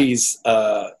here. He's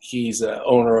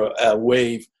owner of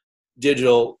Wave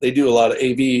Digital. They do a lot of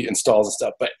AV installs and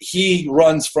stuff, but he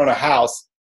runs front of house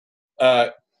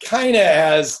kind of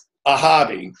as a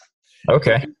hobby.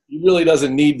 Okay. He really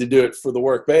doesn't need to do it for the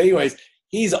work. But anyways,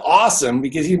 he's awesome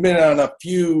because he's been on a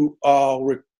few,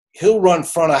 he'll run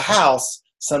front of house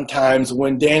sometimes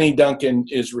when Danny Duncan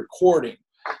is recording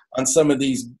on some of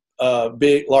these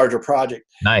big, larger projects.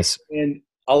 Nice. And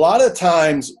a lot of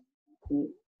times,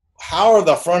 how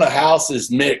the front of house is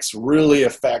mixed really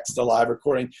affects the live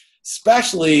recording,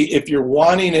 especially if you're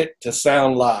wanting it to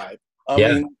sound live. I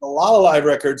mean, a lot of live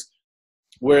records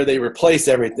where they replace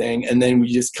everything, and then we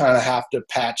just kind of have to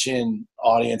patch in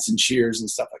audience and cheers and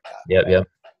stuff like that. Yep.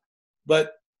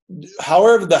 But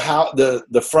however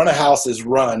the front of house is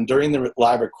run during the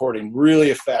live recording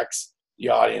really affects the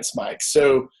audience mic.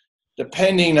 So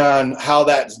depending on how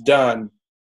that's done,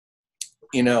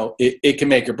 it can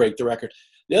make or break the record.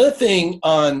 The other thing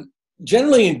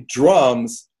generally in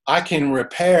drums, I can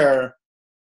repair.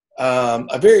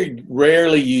 I very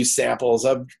rarely use samples.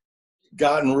 I've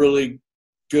gotten really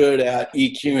good at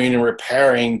EQing and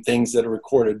repairing things that are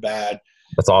recorded bad.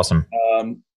 That's awesome.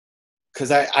 Because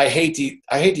I hate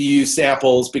to use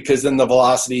samples, because then the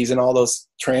velocities and all those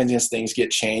transients things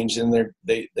get changed, and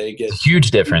they get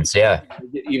huge difference. Yeah,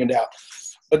 they get evened out.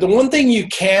 But the one thing you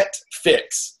can't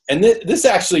fix, and this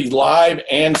actually live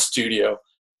and studio,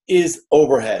 is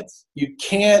overheads. You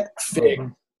can't fix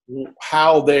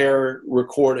how they're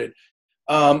recorded.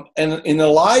 And in the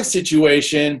live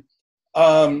situation,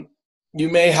 you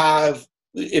may have,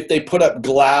 if they put up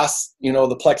glass,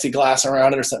 the plexiglass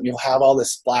around it or something, you'll have all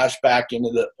this splashback into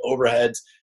the overheads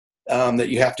that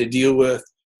you have to deal with,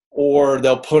 or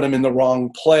they'll put them in the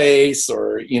wrong place,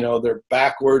 or, they're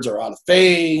backwards or out of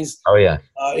phase. Oh yeah.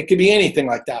 It could be anything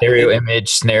like that. Stereo image,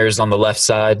 snares on the left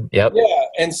side. Yep. Yeah.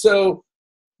 And so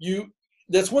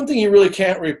that's one thing you really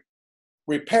can't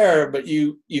repair, but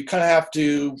you kind of have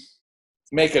to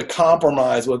make a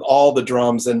compromise with all the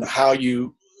drums and how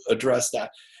you address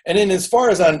that. And then as far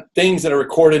as on things that are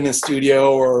recorded in the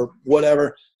studio or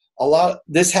whatever,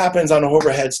 this happens on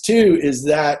overheads too, is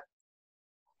that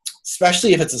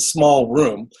especially if it's a small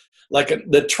room, like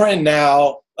the trend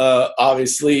now,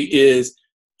 obviously, is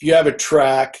if you have a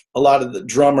track, a lot of the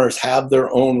drummers have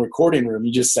their own recording room.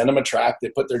 You just send them a track, they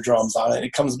put their drums on it, and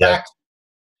it comes back.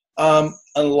 A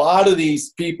lot of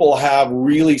these people have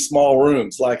really small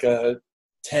rooms, like a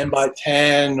 10 by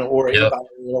 10 or 8 by 8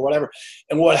 or whatever.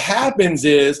 And what happens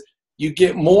is you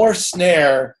get more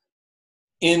snare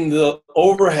in the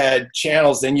overhead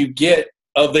channels than you get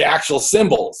of the actual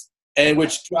cymbals, and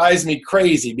which drives me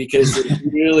crazy because there's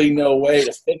really no way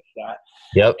to fix that.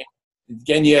 Yep.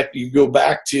 Again, you go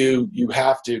back to, you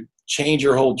have to change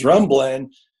your whole drum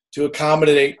blend to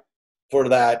accommodate for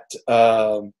that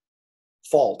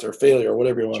fault or failure or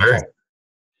whatever you want to call it.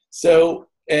 So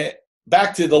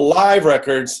back to the live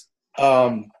records,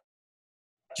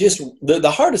 just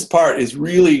the hardest part is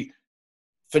really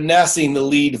finessing the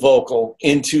lead vocal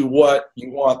into what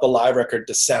you want the live record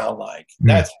to sound like.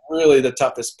 That's really the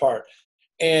toughest part.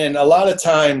 And a lot of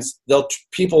times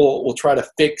people will try to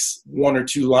fix 1 or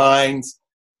 2 lines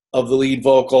of the lead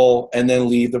vocal and then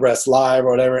leave the rest live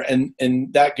or whatever. And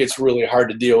that gets really hard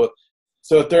to deal with.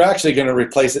 So if they're actually going to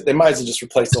replace it, they might as well just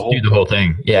replace the whole thing. Do the whole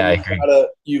thing. Yeah, I agree.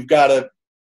 You've got to,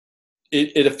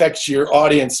 it affects your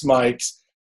audience mics.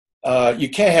 You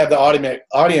can't have the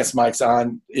audience mics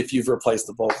on if you've replaced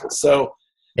the vocals. So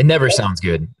it never sounds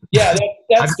good. Yeah,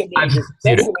 that's the major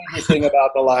thing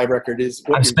about the live record is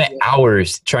I've spent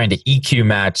hours trying to EQ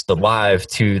match the live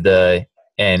to the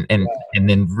and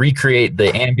then recreate the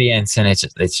ambience, and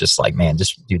it's just like, man,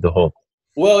 just do the whole.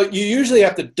 Well, you usually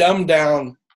have to dumb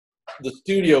down the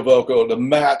studio vocal to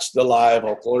match the live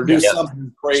vocal or do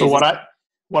something crazy. So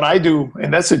what I do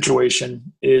in that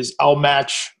situation is I'll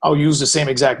use the same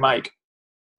exact mic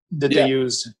that they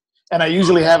use, and I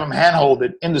usually have them handhold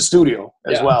it in the studio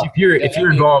as well.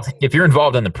 If you're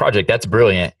involved in the project, that's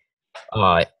brilliant.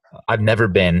 I've never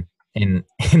been in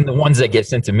the ones that get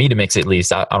sent to me to mix, at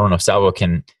least. I don't know if Salvo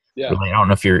can really, I don't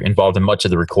know if you're involved in much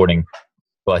of the recording,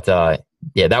 but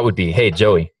that would be, hey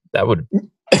Joey, that would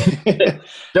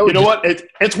you know what,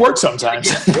 it's worked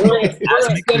sometimes.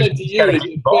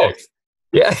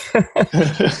 Yeah.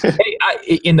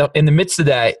 Hey, in the midst of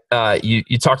that,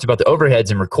 you talked about the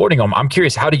overheads and recording them. I'm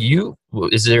curious,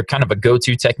 is there kind of a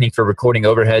go-to technique for recording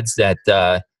overheads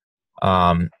that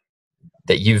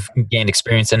you've gained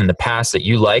experience in the past that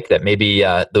you like, that maybe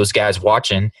those guys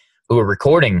watching who are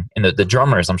recording, and the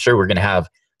drummers, I'm sure we're going to have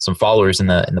some followers in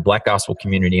the Black Gospel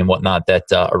community and whatnot that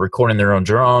are recording their own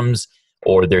drums,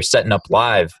 or they're setting up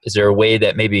live. Is there a way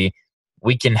that maybe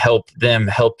we can help them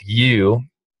help you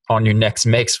on your next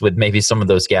mix with maybe some of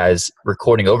those guys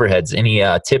recording overheads? Any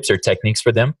tips or techniques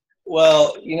for them?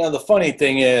 Well, the funny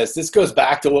thing is, this goes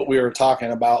back to what we were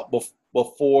talking about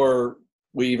before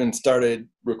we even started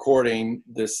recording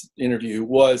this interview,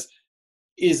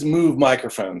 is move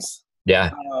microphones. Yeah.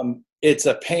 It's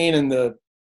a pain in the,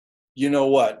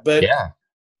 but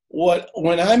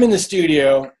when I'm in the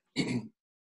studio,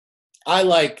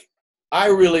 I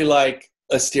really like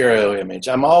a stereo image.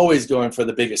 I'm always going for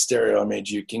the biggest stereo image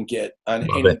you can get on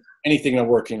anything I'm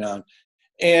working on.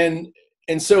 And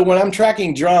so when I'm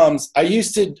tracking drums, I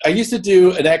used to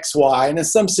do an XY, and in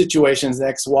some situations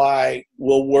an XY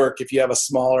will work if you have a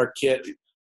smaller kit.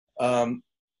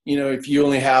 If you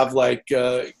only have like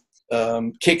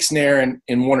kick snare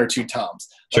and 1 or 2 toms,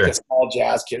 like a small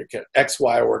jazz kit or kit.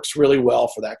 XY works really well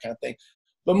for that kind of thing.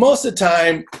 But most of the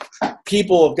time,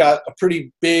 people have got a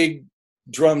pretty big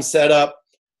drum setup,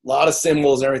 a lot of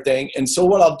cymbals and everything. And so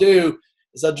what I'll do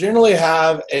is I'll generally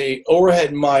have a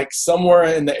overhead mic somewhere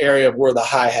in the area of where the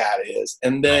hi-hat is,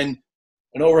 and then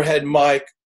an overhead mic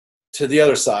to the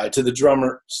other side, to the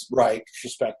drummer's right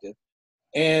perspective.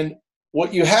 And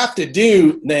what you have to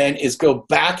do then is go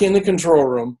back in the control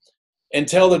room and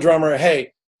tell the drummer,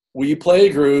 hey, will you play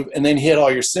a groove, and then hit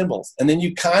all your cymbals. And then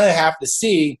you kind of have to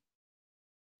see,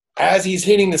 as he's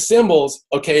hitting the cymbals,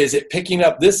 okay, is it picking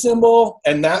up this cymbal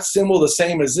and that cymbal the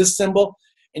same as this cymbal?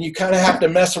 And you kind of have to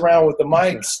mess around with the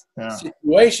mics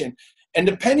situation. And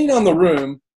depending on the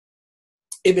room,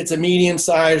 if it's a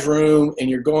medium-sized room and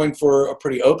you're going for a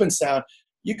pretty open sound,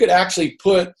 you could actually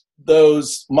put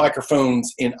those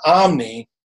microphones in Omni,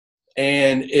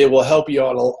 and it will help you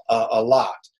out a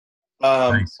lot.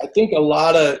 Nice. I think a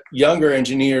lot of younger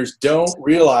engineers don't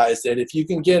realize that if you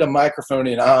can get a microphone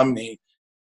in Omni,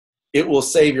 it will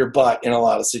save your butt in a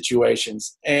lot of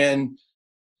situations. And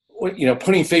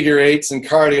putting figure eights and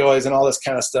cardioids and all this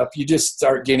kind of stuff, you just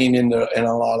start getting into a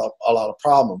lot of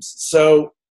problems.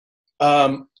 So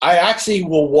I actually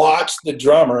will watch the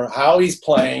drummer, how he's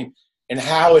playing and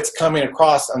how it's coming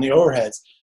across on the overheads.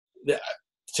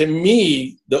 to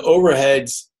me, the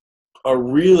overheads are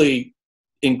really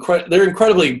they're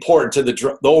incredibly important to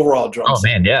the overall drum Oh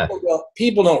set. man, yeah.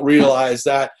 People don't realize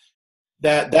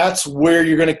that's where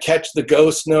you're going to catch the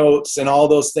ghost notes and all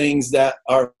those things that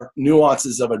are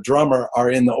nuances of a drummer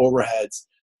are in the overheads.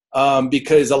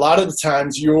 Because a lot of the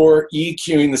times you're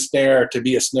EQing the snare to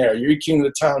be a snare. You're EQing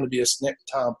the tom to be a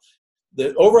tom.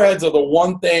 The overheads are the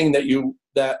one thing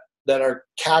that are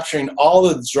capturing all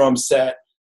of the drum set,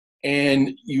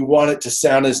 and you want it to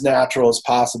sound as natural as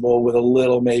possible with a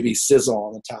little maybe sizzle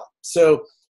on the top. So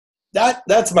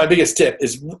that's my biggest tip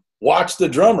is watch the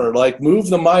drummer, like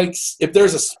move the mics. If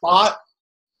there's a spot,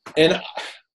 and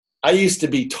I used to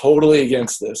be totally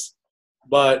against this,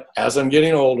 but as I'm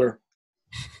getting older,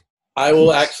 I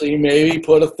will actually maybe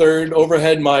put a third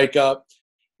overhead mic up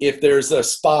if there's a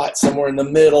spot somewhere in the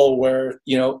middle where,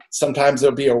 sometimes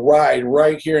there'll be a ride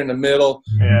right here in the middle,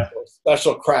 Yeah. or a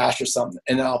special crash or something,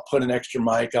 and I'll put an extra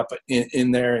mic up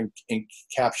in there and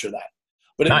capture that.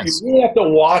 But Nice. you really have to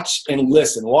watch and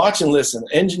listen.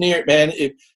 Engineer, man,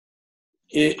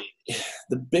 in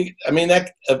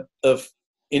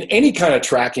any kind of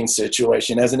tracking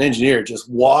situation as an engineer, just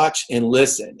watch and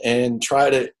listen and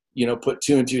try to, put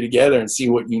two and two together and see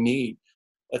what you need.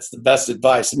 That's the best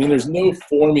advice. I mean, there's no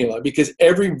formula because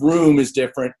every room is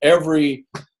different. Every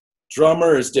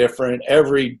drummer is different.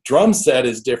 Every drum set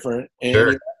is different. And, Sure.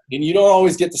 and you don't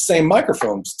always get the same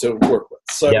microphones to work with.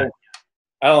 So Yeah.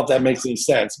 I don't know if that makes any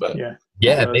sense, but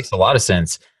Yeah, it makes a lot of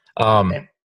sense. And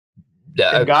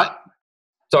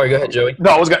Sorry, go ahead, Joey.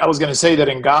 No, I was going to say that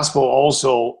in gospel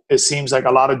also, it seems like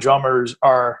a lot of drummers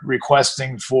are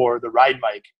requesting for the ride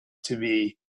mic to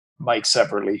be mic'd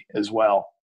separately as well.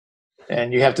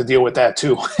 And you have to deal with that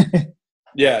too.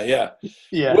 Yeah.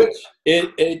 Yeah. Which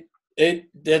it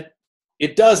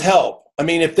does help. I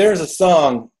mean, if there's a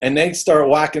song and they start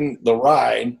whacking the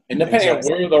ride, and depending on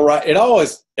where the ride,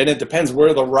 it depends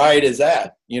where the ride is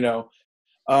at,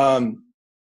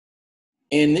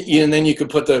 and then you could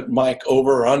put the mic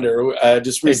over or under.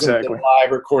 Just recently did a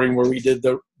live recording where we did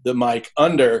the mic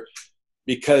under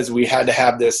because we had to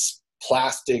have this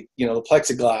plastic, the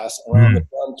plexiglass around the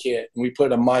drum kit, and we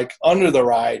put a mic under the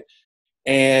ride,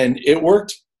 and it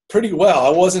worked pretty well. I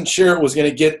wasn't sure it was going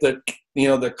to get the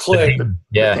click,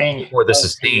 or the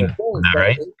sustain,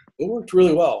 right? It worked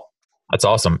really well. That's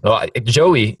awesome.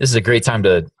 Joey, this is a great time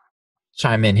to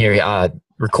chime in here.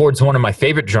 Records one of my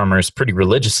favorite drummers pretty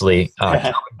religiously,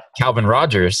 Calvin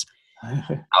Rogers,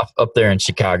 up there in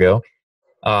Chicago.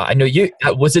 I know you.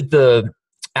 Was it the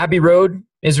Abbey Road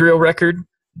Israel record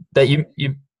that you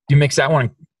mixed that one?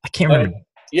 I can't remember.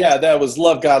 Yeah, that was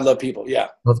Love God, Love People. Yeah.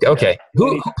 Okay.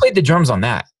 Who played the drums on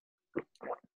that?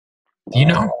 Do you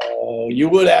know? Oh, you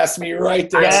would ask me right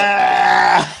there.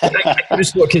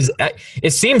 Because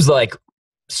it seems like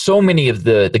so many of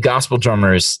the gospel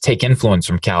drummers take influence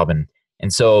from Calvin.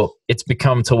 And so it's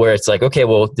become to where it's like, okay,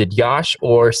 well, did Yash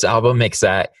or Salvo mix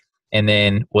that? And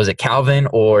then was it Calvin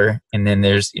and then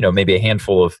there's, maybe a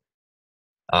handful of,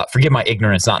 forgive my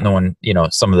ignorance, not knowing,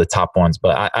 some of the top ones,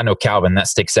 but I know Calvin, that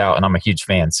sticks out and I'm a huge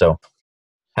fan. So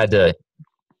had to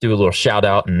do a little shout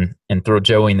out and throw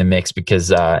Joey in the mix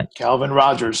because Calvin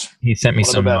Rogers, he sent me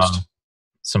some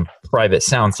private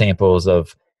sound samples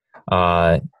of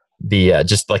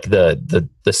just like the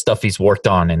stuff he's worked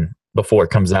on, and before it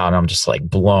comes out, I'm just like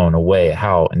blown away at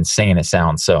how insane it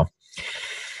sounds. So,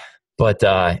 but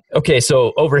okay,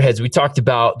 so overheads. We talked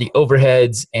about the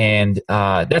overheads, and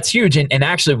that's huge. And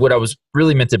actually, what I was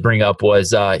really meant to bring up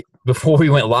was before we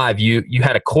went live, you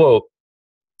had a quote,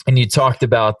 and you talked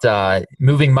about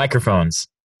moving microphones.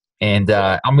 And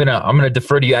I'm gonna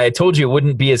defer to you. I told you it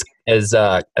wouldn't be as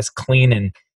clean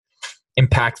and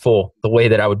impactful the way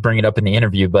that I would bring it up in the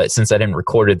interview, but since I didn't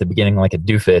record it at the beginning like a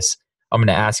doofus, I'm going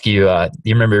to ask you, do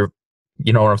you remember,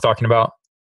 what I'm talking about?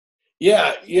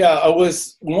 Yeah. I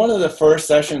was one of the first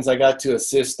sessions I got to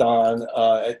assist on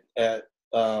at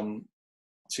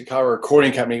Chicago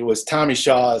Recording Company was Tommy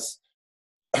Shaw's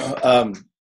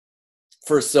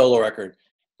first solo record.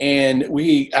 And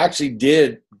we actually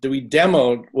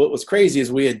demoed, what was crazy is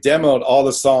we had demoed all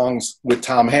the songs with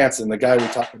Tom Hansen, the guy we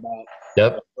talked about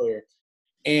earlier.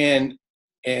 And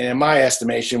in my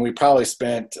estimation, we probably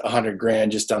spent $100,000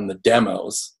 just on the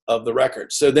demos of the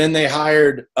record. So then they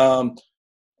hired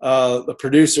the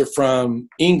producer from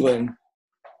England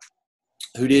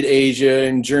who did Asia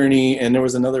and Journey, and there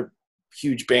was another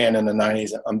huge band in the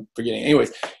 90s. I'm forgetting.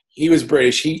 Anyways, he was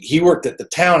British. He worked at the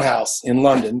Townhouse in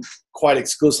London quite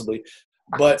exclusively,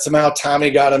 but somehow Tommy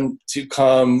got him to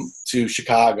come to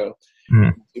Chicago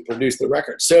to produce the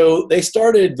record. So they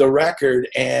started the record,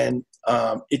 and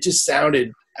it just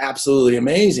sounded absolutely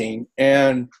amazing.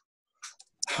 And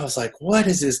I was like, what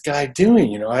is this guy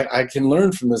doing? You know, I can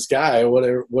learn from this guy,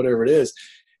 whatever it is.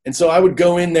 And so I would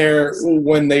go in there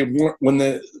when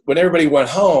everybody went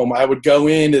home. I would go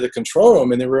into the control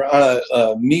room, and they were on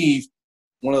a Neve,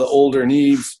 one of the older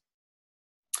Neves,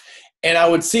 and I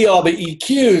would see all the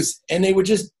EQs, and they would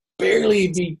just barely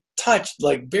be touched,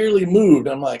 like barely moved.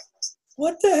 I'm like,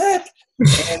 what the heck?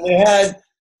 And they had,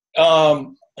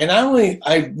 and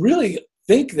I really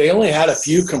think they only had a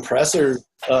few compressors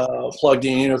plugged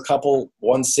in, you know, a couple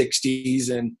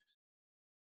 160s and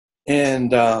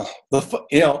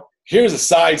you know, here's a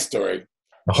side story.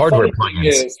 The hardware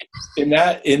plugins in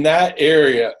that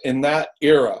era,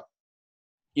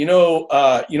 you know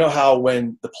how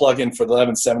when the plugin for the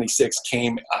 1176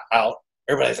 came out,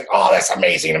 everybody's like, oh, that's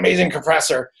amazing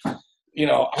compressor. You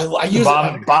know, I use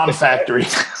bomb factory.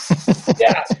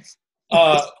 Yeah.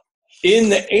 In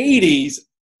the 80s,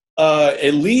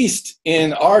 at least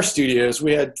in our studios,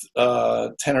 we had 10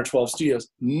 or 12 studios.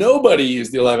 Nobody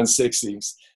used the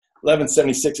 1176s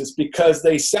because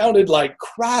they sounded like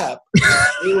crap.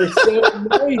 They were so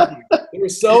noisy. They were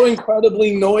so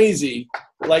incredibly noisy.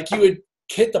 Like you would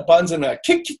hit the buttons and like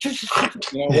kick, you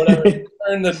know, whatever.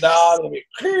 Turn the knob and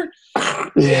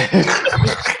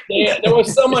there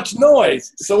was so much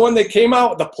noise. So when they came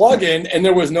out with the plug-in and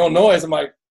there was no noise, I'm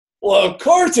like, well, of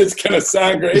course it's going to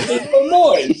sound great. There's no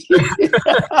noise.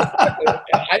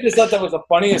 I just thought that was the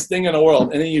funniest thing in the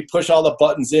world. And then you push all the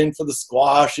buttons in for the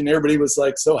squash, and everybody was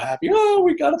like so happy. Oh,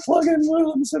 we got a plug-in.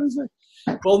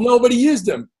 Well, nobody used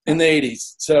them in the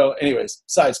 80s. So anyways,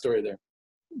 side story there.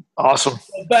 Awesome.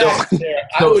 So back there,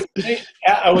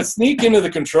 I would sneak into the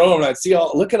control room, and I'd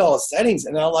look at all the settings,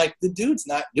 and I'm like, the dude's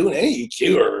not doing any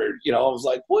EQ, or, you know, I was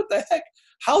like, what the heck?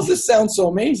 How's this sound so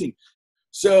amazing?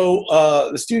 So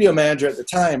the studio manager at the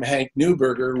time, Hank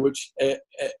Newberger, which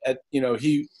you know,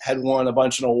 he had won a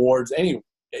bunch of awards. Anyway,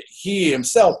 he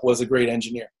himself was a great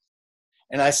engineer.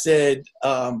 And I said,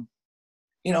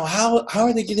 you know, how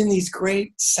are they getting these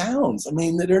great sounds? I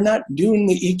mean, they're not doing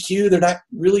the EQ. They're not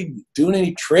really doing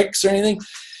any tricks or anything.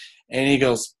 And he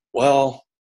goes, well,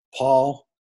 Paul,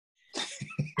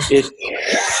 that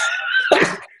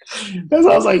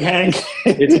sounds like Hank.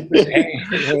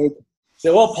 Hank.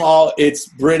 So, well, Paul, it's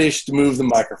British to move the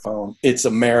microphone. It's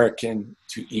American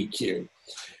to EQ.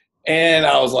 And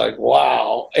I was like,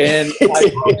 wow. And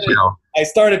I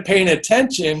started paying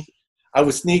attention. I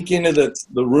would sneak into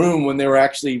the room when they were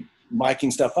actually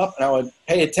miking stuff up, and I would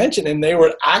pay attention, and they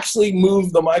would actually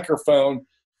move the microphone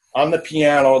on the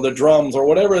piano or the drums or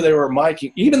whatever they were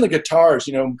miking, even the guitars,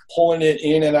 you know, pulling it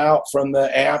in and out from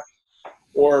the amp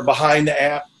or behind the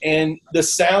amp, and the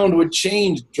sound would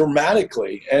change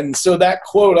dramatically. And so that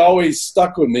quote always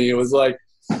stuck with me. It was like,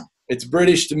 it's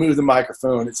British to move the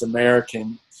microphone, it's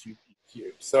American to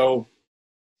EQ. So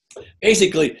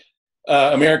basically,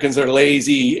 Americans are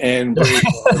lazy and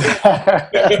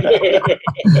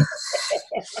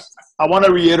I want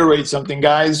to reiterate something,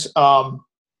 guys.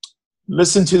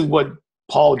 Listen to what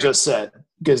Paul just said,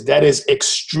 because that is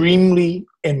extremely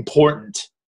important,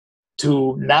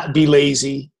 to not be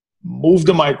lazy, move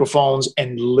the microphones,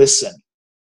 and listen.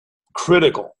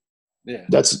 Critical. Yeah.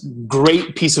 That's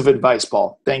great piece of advice,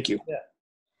 Paul. Thank you. Yeah.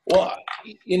 Well,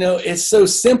 you know, it's so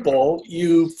simple,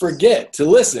 you forget to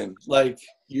listen. Like,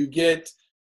 you get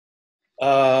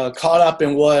caught up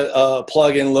in what a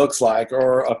plug-in looks like,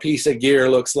 or a piece of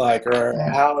gear looks like, or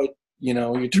how it, you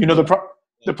know.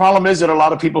 The problem is that a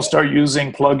lot of people start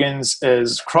using plugins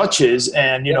as crutches,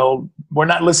 and, you know, we're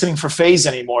not listening for phase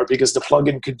anymore because the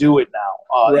plugin could do it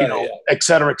now, you know, et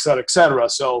cetera, et cetera, et cetera.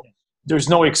 So there's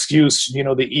no excuse. You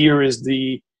know, the ear is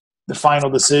the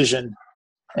final decision.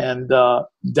 And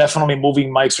definitely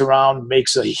moving mics around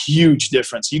makes a huge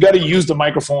difference. You got to use the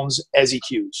microphones as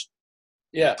EQs.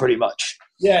 Yeah, pretty much.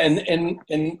 Yeah, and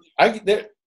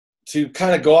to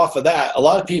kind of go off of that, a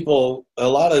lot of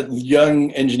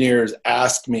young engineers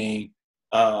ask me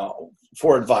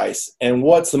for advice. And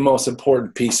what's the most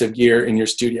important piece of gear in your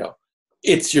studio?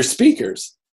 It's your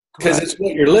speakers, because it's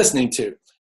what you're listening to.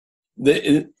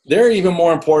 They're even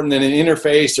more important than an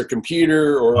interface or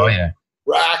computer or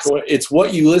rack. It's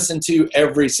what you listen to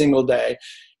every single day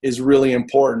is really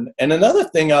important. And another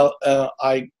thing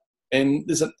and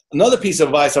this is another piece of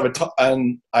advice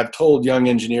I've told young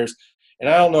engineers, and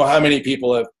I don't know how many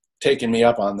people have taken me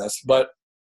up on this, but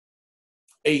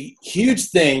a huge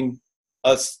thing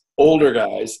us older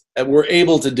guys were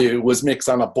able to do was mix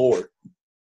on a board.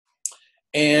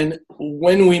 And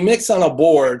when we mix on a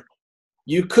board,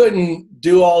 you couldn't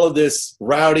do all of this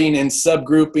routing and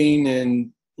subgrouping,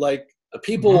 and like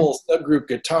people subgroup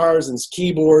guitars and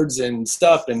keyboards and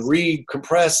stuff, and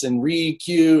re-compress and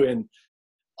re-EQ and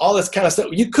all this kind of stuff.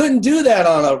 You couldn't do that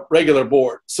on a regular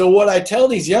board. So what I tell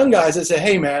these young guys, I say,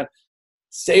 hey man,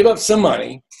 save up some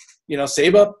money,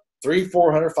 save up $300,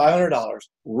 $400, $500,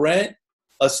 rent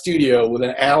a studio with an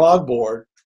analog board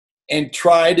and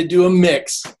try to do a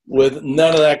mix with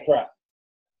none of that crap.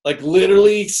 Like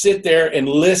literally sit there and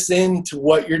listen to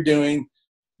what you're doing,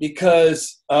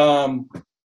 because one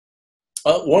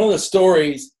of the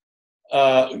stories,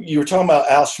 you were talking about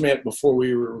Al Schmidt before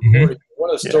we were recording.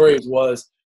 One of the stories was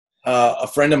a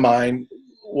friend of mine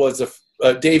was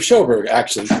Dave Schoberg,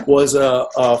 actually, was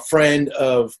a friend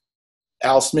of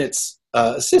Al Schmidt's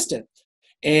assistant.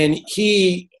 And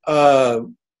he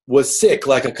was sick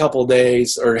like a couple of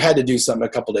days, or had to do something a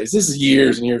couple of days. This is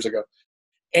years and years ago.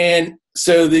 And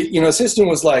so the assistant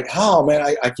was like, oh man,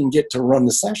 I can get to run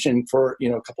the session for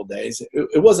a couple of days.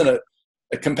 It wasn't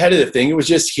a competitive thing. It was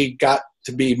just he got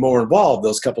to be more involved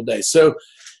those couple of days. So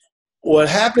what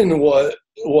happened was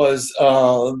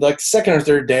like the second or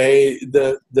third day,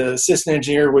 the assistant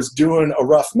engineer was doing a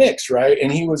rough mix, right?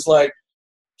 And he was like,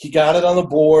 he got it on the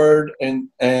board, and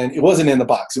it wasn't in the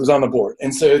box. It was on the board.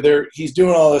 And so he's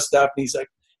doing all this stuff, and he's like,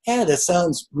 yeah, that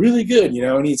sounds really good,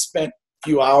 and he spent a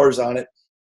few hours on it.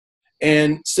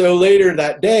 And so later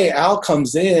that day, Al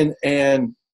comes in,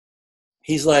 and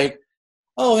he's like,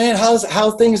 oh man,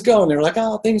 how things going? They're like,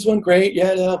 oh, things went great.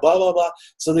 Yeah, blah, blah, blah.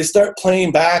 So they start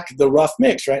playing back the rough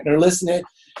mix, right? And they're listening.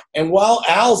 And while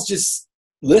Al's just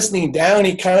listening down,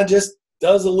 he kind of just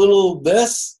does a little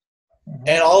this.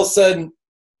 And all of a sudden,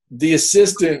 the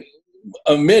assistant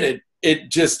admitted it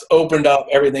just opened up.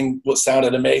 Everything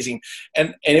sounded amazing.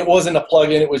 And it wasn't a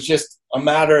plug-in. It was just a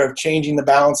matter of changing the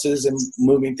balances and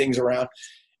moving things around.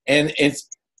 And it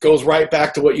goes right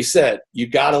back to what you said. You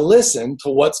got to listen to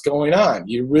what's going on.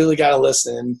 You really got to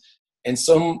listen. And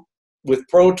with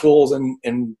Pro Tools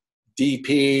and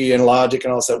DP and Logic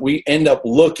and all that, we end up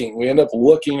looking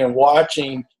and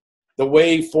watching the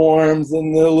waveforms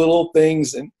and the little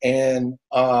things, and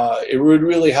it would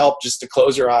really help just to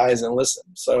close your eyes and listen.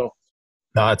 So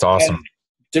no, that's awesome.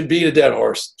 To beat a dead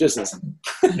horse, just listen.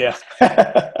 Yeah.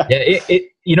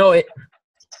 Yeah.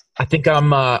 I think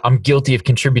I'm guilty of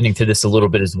contributing to this a little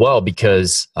bit as well,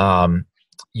 because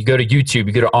you go to YouTube,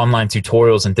 you go to online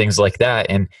tutorials and things like that,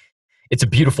 and it's a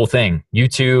beautiful thing,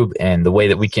 YouTube, and the way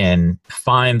that we can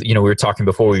find, we were talking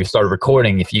before we started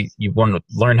recording, if you want to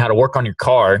learn how to work on your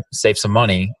car, save some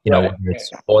money, whether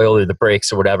it's oil or the brakes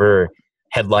or whatever, or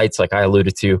headlights like I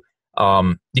alluded to,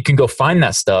 you can go find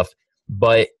that stuff.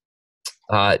 But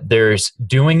there's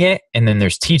doing it, and then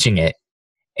there's teaching it.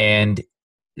 And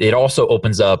it also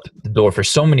opens up the door for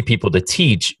so many people to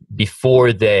teach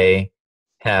before they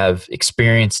have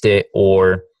experienced it,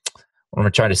 or what am I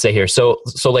trying to say here? So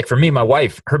like for me, my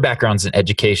wife, her background's in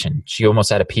education. She almost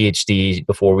had a PhD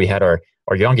before we had our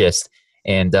youngest.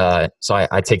 And so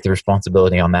I take the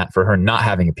responsibility on that for her not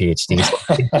having a PhD. So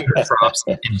I give her props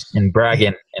and brag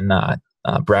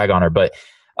on her. But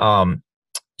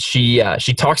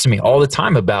she talks to me all the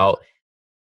time about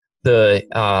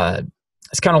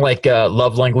it's kind of like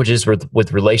love languages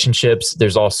with relationships.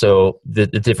 There's also the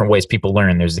different ways people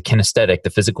learn. There's the kinesthetic, the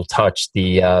physical touch,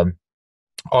 the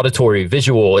auditory,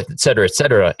 visual, et cetera, et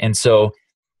cetera. And so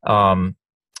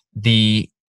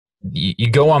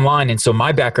you go online. And so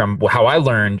my background, how I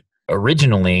learned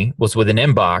originally was with an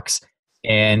inbox,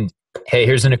 and hey,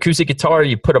 here's an acoustic guitar.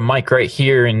 You put a mic right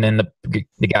here, and then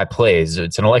the guy plays.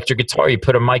 It's an electric guitar. You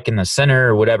put a mic in the center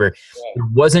or whatever. There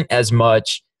wasn't as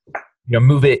much,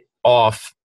 move it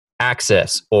off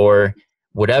access or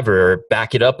whatever, or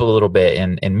back it up a little bit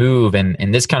and move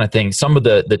and this kind of thing. Some of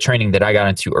the training that I got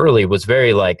into early was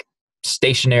very like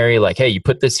stationary, like, hey, you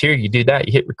put this here, you do that,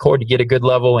 you hit record, you get a good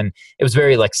level. And it was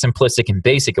very like simplistic and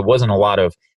basic. It wasn't a lot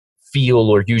of feel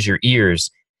or use your ears.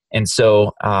 And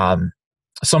so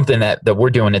something that we're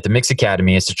doing at the Mix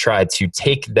Academy is to try to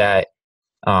take that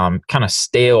kind of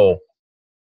stale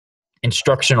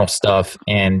instructional stuff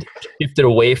and shift it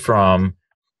away from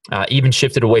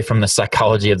the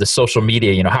psychology of the social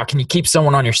media. How can you keep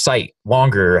someone on your site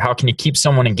longer? How can you keep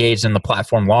someone engaged in the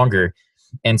platform longer?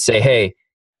 And say, hey,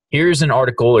 here's an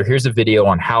article or here's a video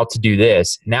on how to do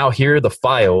this. Now here are the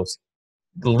files.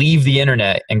 Leave the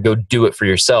internet and go do it for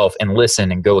yourself and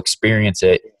listen and go experience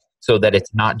it, so that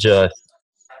it's not just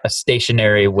a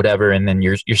stationary whatever, and then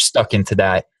you're stuck into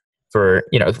that for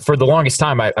the longest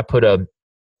time.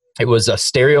 It was a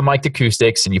stereo mic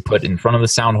acoustics, and you put in front of the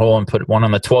sound hole and put one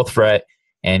on the 12th fret,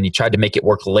 and you tried to make it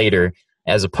work later,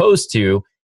 as opposed to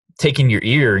taking your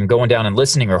ear and going down and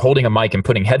listening, or holding a mic and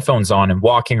putting headphones on and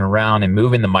walking around and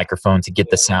moving the microphone to get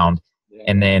the sound,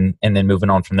 and then moving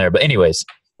on from there. But anyways,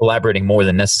 elaborating more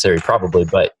than necessary probably,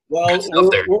 but well,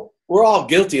 we're all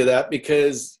guilty of that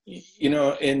because, you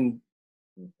know, in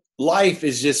life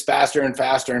is just faster and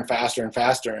faster and faster and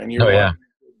faster. And you're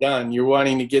done. You're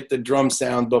wanting to get the drum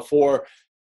sound before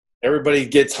everybody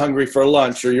gets hungry for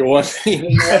lunch, or you want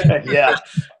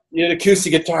an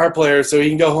acoustic guitar player so he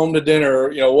can go home to dinner,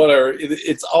 or, you know, whatever.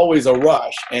 It's always a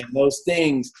rush. And those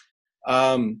things,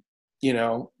 you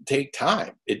know, take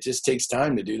time. It just takes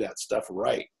time to do that stuff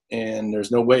right. And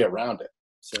there's no way around it.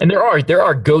 So. And there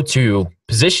are go-to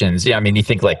positions. Yeah. I mean, you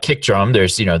think like kick drum,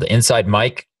 there's, you know, the inside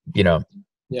mic, you know,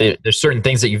 there's certain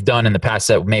things that you've done in the past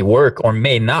that may work or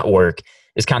may not work,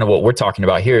 is kind of what we're talking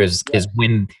about here is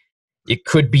when it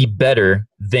could be better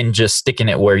than just sticking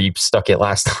it where you stuck it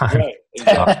last time. Right.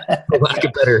 Exactly. For lack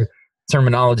of better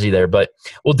terminology there. But,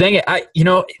 well, dang it.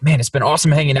 Man, it's been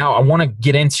awesome hanging out. I want to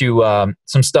get into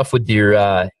some stuff with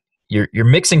your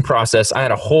mixing process. I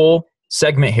had a whole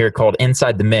segment here called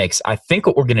Inside the Mix. I think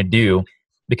what we're going to do,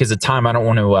 because of time, I don't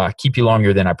want to keep you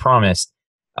longer than I promised.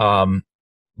 I'm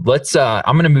going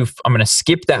to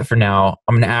skip that for now.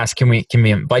 I'm going to ask, can we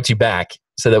invite you back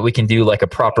so that we can do like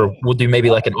we'll do maybe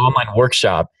like an online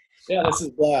workshop. Yeah, this is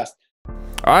a blast.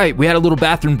 All right, we had a little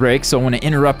bathroom break, so I want to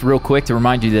interrupt real quick to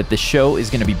remind you that the show is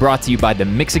going to be brought to you by the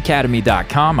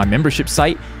MixAcademy.com, my membership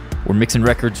site. We're mixing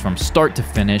records from start to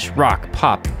finish, rock,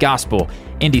 pop, gospel,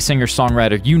 indie singer,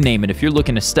 songwriter, you name it. If you're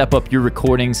looking to step up your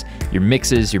recordings, your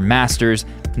mixes, your masters,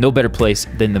 no better place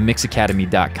than the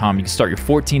MixAcademy.com. You can start your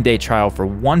 14-day trial for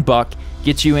 $1,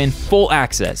 get you in full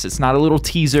access. It's not a little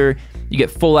teaser. You get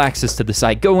full access to the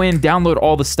site. Go in, download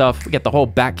all the stuff. We got the whole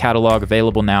back catalog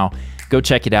available now. Go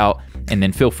check it out, and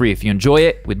then feel free. If you enjoy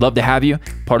it, we'd love to have you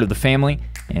part of the family,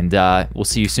 and we'll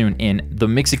see you soon in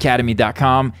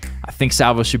themixacademy.com. I think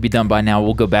Salvo should be done by now.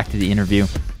 We'll go back to the interview,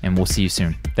 and we'll see you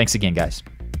soon. Thanks again, guys.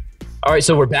 All right,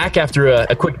 so we're back after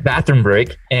a quick bathroom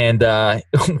break, and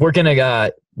we're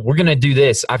gonna do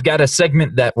this. I've got a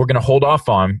segment that we're gonna hold off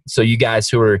on, so you guys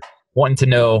who are wanting to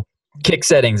know kick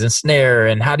settings and snare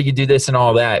and how do you do this and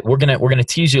all that, we're gonna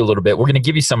tease you a little bit. We're gonna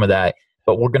give you some of that,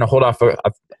 but we're gonna hold off.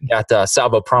 I've got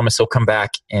Salvo promise he'll come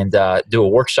back and do a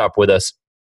workshop with us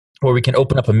where we can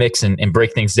open up a mix and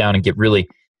break things down and get really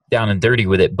down and dirty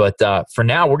with it. But for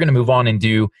now, we're gonna move on and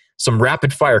do some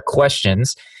rapid fire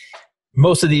questions.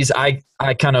 Most of these I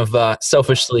kind of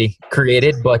selfishly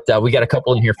created, but we got a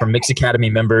couple in here from Mix Academy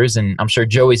members, and I'm sure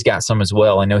Joey's got some as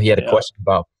well. I know he had a question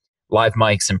about live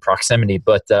mics and proximity,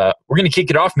 but we're going to kick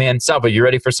it off, man. Salvo, you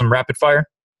ready for some rapid fire?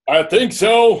 I think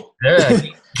so. Yeah,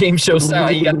 game show style.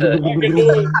 You got the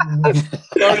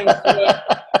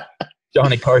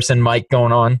Johnny Carson mic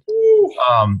going on.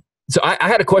 So I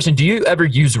had a question. Do you ever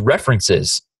use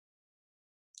references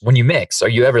when you mix? Are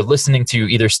you ever listening to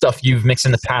either stuff you've mixed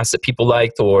in the past that people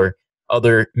liked or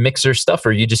other mixer stuff, or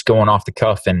are you just going off the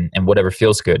cuff and whatever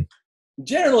feels good?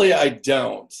 Generally, I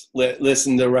don't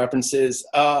listen to references.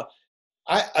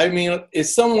 I mean, if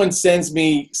someone sends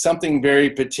me something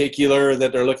very particular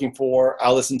that they're looking for,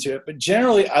 I'll listen to it. But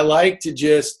generally, I like to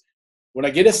just, when I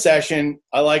get a session,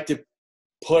 I like to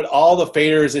put all the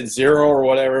faders at 0 or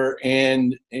whatever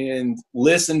and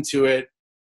listen to it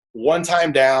one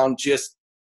time down, just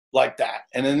like that.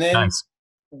 And then nice.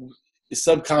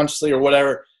 Subconsciously or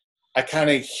whatever, I kind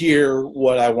of hear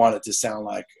what I want it to sound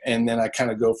like, and then I kind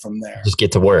of go from there. Just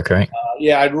get to work, right?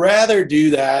 Yeah, I'd rather do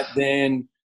that than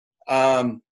I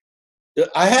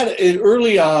had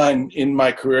early on in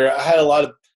my career, I had a lot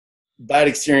of bad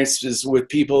experiences with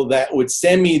people that would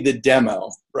send me the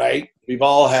demo, right? We've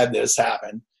all had this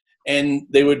happen. And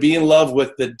they would be in love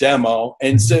with the demo,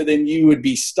 and so then you would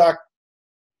be stuck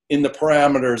in the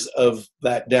parameters of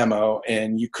that demo,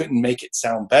 and you couldn't make it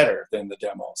sound better than the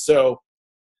demo. So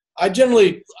I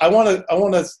want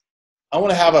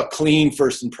to have a clean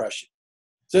first impression.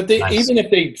 So if they, even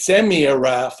if they send me a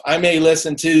ref, I may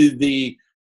listen to the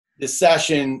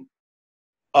session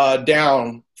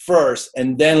down first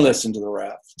and then listen to the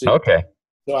ref. Okay.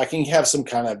 So I can have some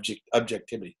kind of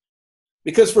objectivity.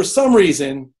 Because for some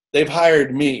reason, they've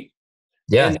hired me.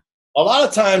 Yeah. And a lot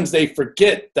of times they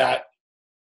forget that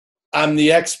I'm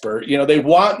the expert. You know, they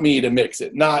want me to mix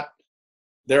it, not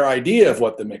their idea of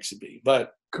what the mix should be.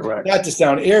 But correct. Not to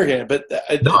sound arrogant, but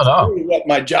that's really what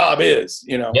my job is,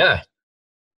 you know. Yeah.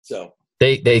 So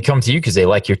they come to you because they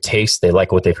like your taste, they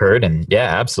like what they've heard, and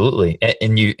yeah, absolutely.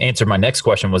 And you answered my next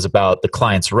question was about the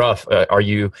client's rough. Are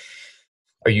you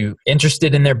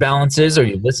interested in their balances? Are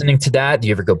you listening to that? Do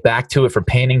you ever go back to it for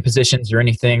painting positions or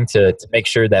anything to make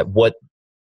sure that what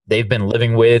they've been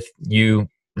living with, you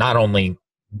not only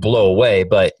blow away,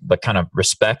 but kind of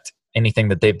respect anything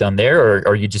that they've done there, or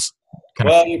are you just kind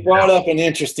of? Well, you brought up an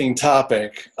interesting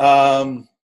topic.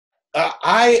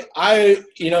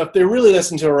 If they really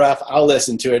listen to a ref, I'll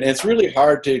listen to it. And it's really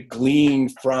hard to glean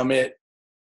from it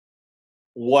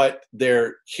what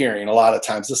they're hearing. A lot of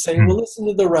times they'll say, well, listen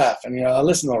to the ref. And, I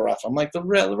listen to the ref. I'm like, the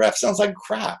ref sounds like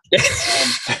crap. About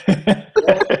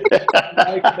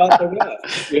the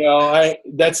ref?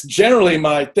 That's generally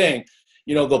my thing.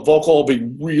 The vocal will be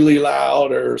really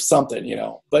loud or something,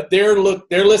 but they're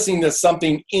listening to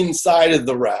something inside of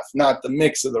the ref, not the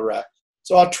mix of the ref.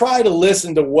 So I'll try to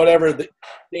listen to whatever the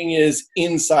thing is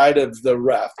inside of the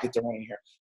ref that they're wanting to hear.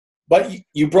 But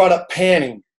you brought up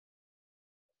panning.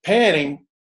 Panning,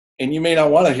 and you may not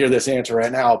want to hear this answer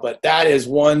right now, but that is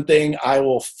one thing I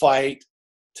will fight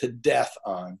to death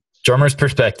on. Drummer's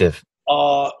perspective.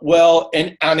 Well,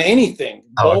 and on anything,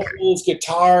 vocals,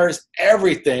 guitars,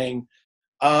 everything.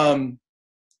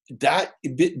 That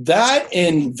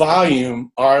and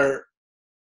volume are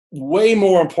way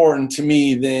more important to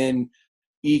me than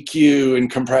EQ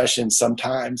and compression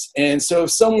sometimes. And so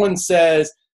if someone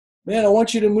says, man, I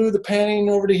want you to move the panning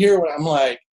over to here,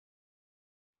 I'm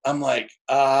like,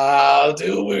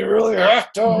 do we really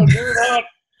have to do that?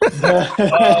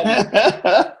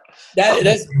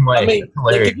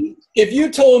 If you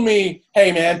told me,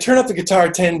 hey man, turn up the guitar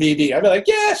 10 dB, I'd be like,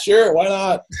 yeah, sure, why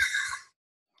not?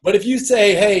 But if you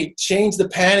say, hey, change the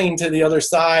panning to the other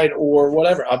side or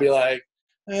whatever, I'll be like,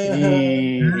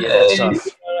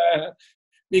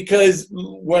 because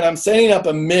when I'm setting up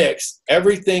a mix,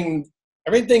 everything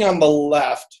on the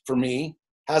left for me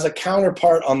has a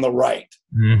counterpart on the right.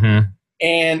 Mm-hmm.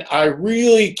 And I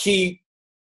really keep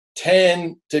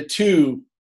 10 to 2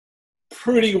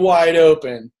 pretty wide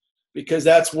open because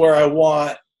that's where I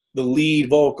want the lead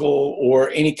vocal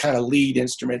or any kind of lead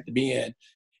instrument to be in.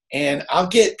 And I'll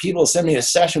get people to send me a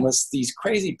session with these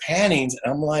crazy pannings,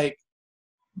 and I'm like,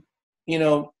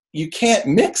 you can't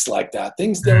mix like that.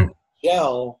 Things don't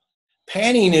gel.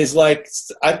 Panning is like,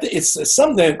 it's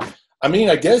something,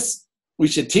 I guess we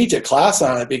should teach a class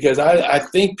on it because I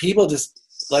think people just,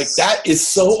 like, that is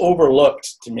so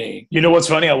overlooked to me. You know what's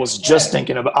funny? I was just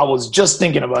thinking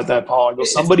about that, Paul. I go,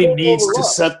 somebody needs to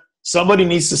set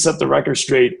the record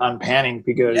straight on panning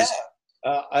because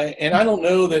I don't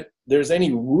know that there's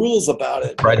any rules about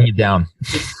it. Writing it down.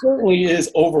 It certainly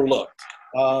is overlooked.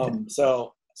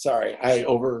 So sorry, I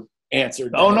over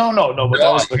answered. Oh no, but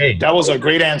that was a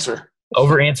great answer.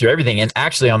 Over answer everything. And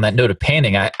actually, on that note of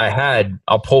panning,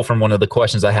 I'll pull from one of the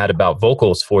questions I had about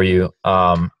vocals for you.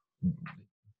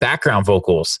 Background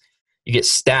vocals, you get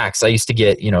stacks. I used to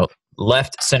get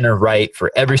left, center, right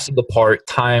for every single part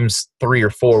times 3 or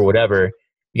 4, whatever.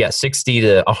 You got 60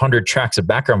 to 100 tracks of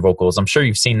background vocals. I'm sure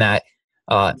you've seen that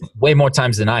way more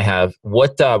times than I have.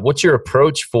 What's your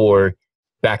approach for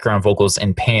background vocals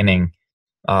and panning?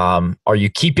 Are you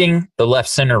keeping the left,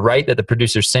 center, right that the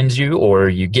producer sends you, or are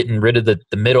you getting rid of the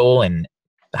middle? And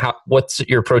what's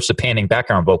your approach to panning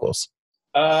background vocals?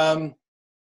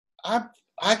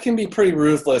 I can be pretty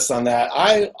ruthless on that.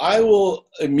 I will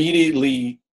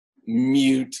immediately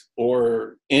mute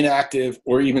or inactive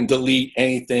or even delete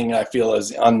anything I feel is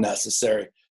unnecessary.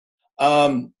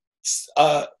 Some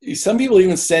people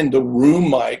even send the room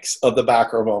mics of the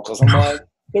background vocals. I'm like,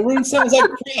 the room sounds like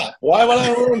crap. Why would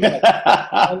I ruin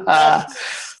that?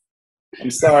 I'm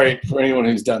sorry for anyone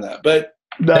who's done that, but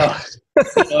no,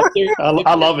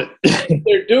 I love it. If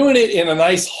they're doing it in a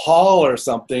nice hall or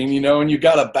something, and you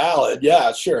got a ballad.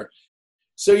 Yeah, sure.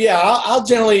 So yeah, I'll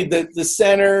generally the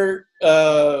center.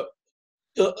 I'm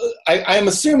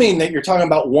assuming that you're talking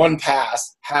about one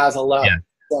pass has a left,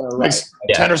 center, right.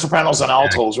 Tenor, sopranos, and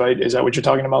altos, right? Is that what you're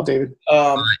talking about, David?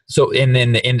 So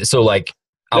like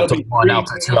alto 1,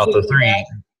 alto 2, alto 3,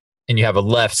 and you have a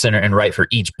left, center, and right for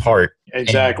each part.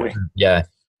 Exactly. Yeah.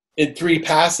 In 3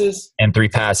 passes. And 3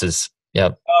 passes.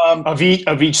 Yep. Of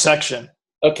each section.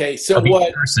 Okay, so of what?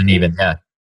 Each person, even. Yeah.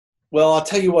 Well, I'll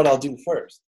tell you what I'll do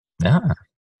first. Yeah.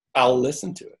 I'll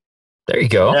listen to it. There you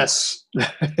go. Yes.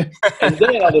 And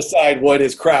then I'll decide what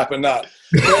is crap and not.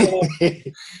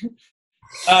 Okay,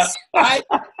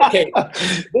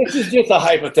 this is just a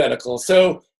hypothetical.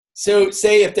 So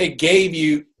say if they gave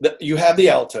you, you have the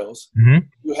altos,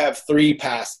 you have 3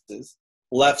 passes,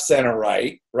 left, center,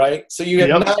 right? So you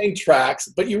have 9 tracks,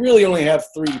 but you really only have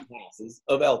 3 passes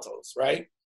of altos, right?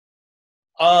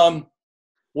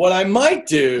 What I might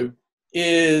do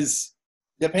is,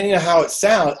 depending on how it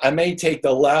sounds, I may take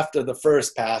the left of the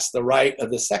first pass, the right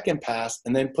of the second pass,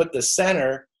 and then put the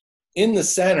center in the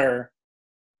center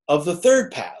of the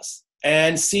third pass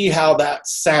and see how that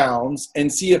sounds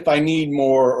and see if I need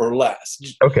more or less.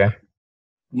 Okay.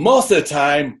 Most of the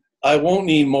time, I won't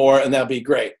need more, and that'll be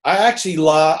great. I actually,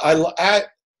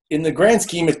 in the grand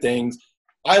scheme of things,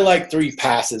 I like 3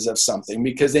 passes of something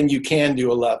because then you can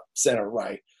do a left, center,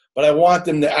 right. But I want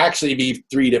them to actually be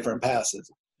 3 different passes.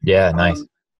 Yeah, nice.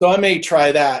 So I may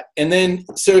try that. And then,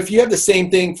 so if you have the same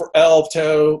thing for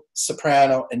alto,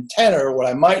 soprano, and tenor, what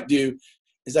I might do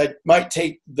is I might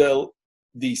take the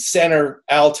center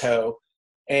alto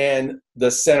and the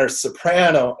center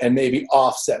soprano and maybe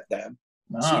offset them.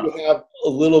 So you have a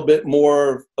little bit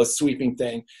more a sweeping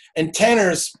thing. And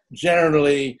tenors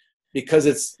generally,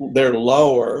 because they're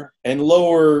lower, and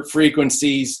lower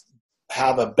frequencies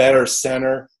have a better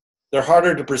center. They're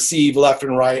harder to perceive left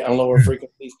and right on lower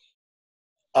frequencies.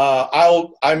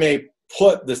 I may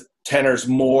put the tenors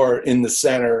more in the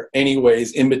center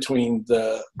anyways, in between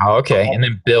the. Oh, okay. And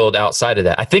then build outside of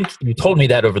that. I think you told me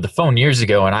that over the phone years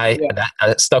ago, and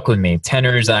that stuck with me.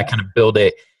 Tenors, and I kind of build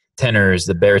it tenors,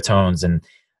 the baritones, and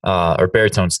or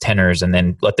baritones, tenors, and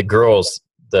then let the girls,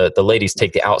 the ladies,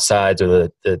 take the outsides or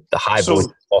the high voice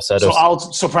falsettos. So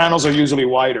sopranos are usually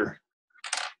wider.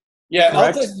 Yeah,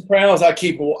 alto sopranos I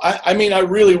keep. I mean, I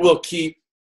really will keep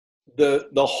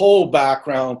the whole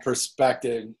background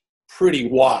perspective pretty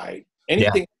wide.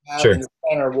 Anything in the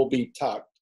center will be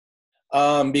tucked,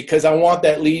 because I want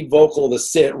that lead vocal to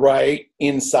sit right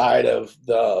inside of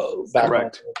the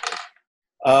background.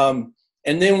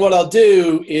 And then what I'll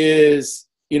do is,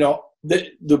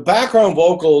 the background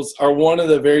vocals are one of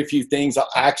the very few things I'll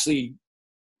actually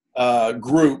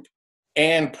group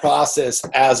and process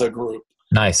as a group.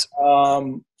 Nice.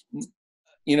 I'll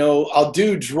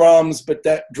do drums, but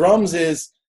that drums is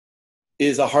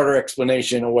a harder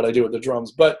explanation of what I do with the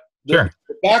drums. But the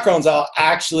backgrounds I'll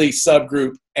actually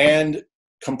subgroup and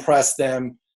compress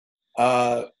them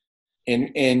and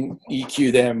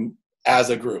EQ them as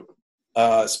a group,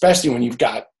 especially when you've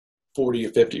got 40 or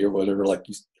 50 or whatever, like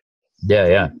you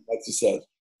said.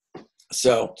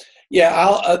 So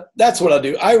that's what I'll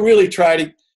do. I really try to.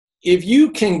 If you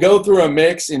can go through a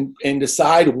mix and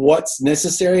decide what's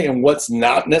necessary and what's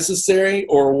not necessary,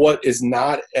 or what is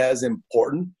not as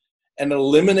important, and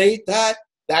eliminate that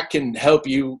can help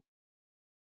you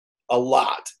a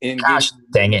lot. Gosh,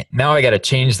 dang it. Now I got to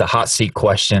change the hot seat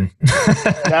question. What's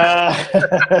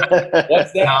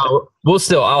that?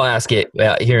 I'll ask it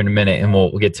here in a minute, and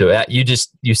we'll get to it.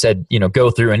 You said,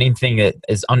 go through anything that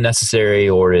is unnecessary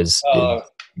or is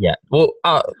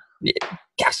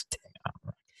gosh,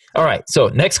 all right. So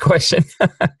next question.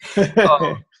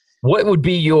 What would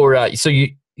be your, I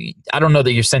don't know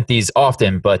that you sent these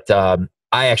often, but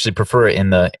I actually prefer it in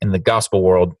the gospel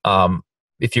world.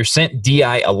 If you're sent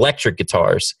DI electric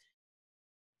guitars,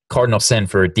 cardinal sin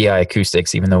for DI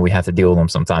acoustics, even though we have to deal with them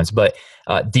sometimes, but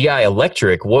DI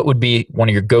electric, what would be one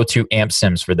of your go-to amp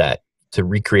sims for that, to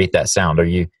recreate that sound? Are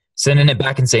you sending it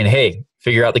back and saying, hey,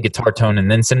 figure out the guitar tone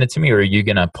and then send it to me, or are you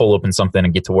going to pull open something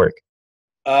and get to work?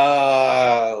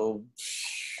 I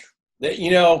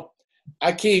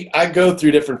go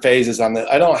through different phases on this.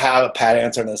 I don't have a pat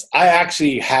answer on this. I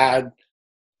actually had,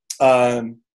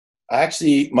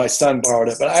 my son borrowed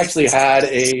it, but I actually had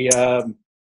a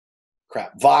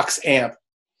Vox amp.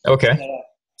 Okay.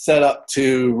 Set up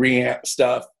to reamp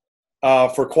stuff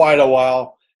for quite a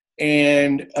while,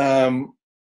 and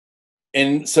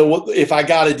so if I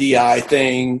got a DI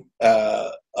thing,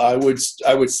 I would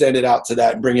send it out to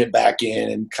that and bring it back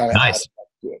in and kind of nice.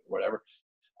 Do it, whatever.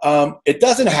 It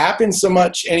doesn't happen so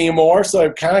much anymore, so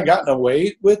I've kind of gotten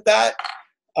away with that.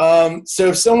 So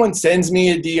if someone sends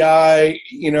me a DI,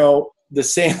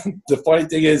 the funny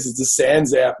thing is the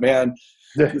Sans app, man.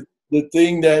 The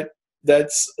thing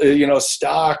that's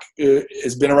stock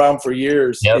has been around for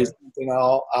years is something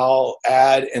I'll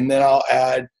add, and then I'll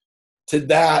add to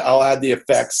that. I'll add the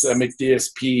effects,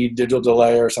 McDSP, digital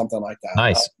delay, or something like that.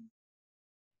 Nice.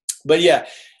 But yeah,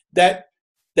 that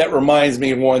reminds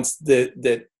me once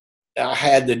that I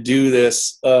had to do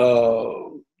this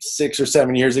 6 or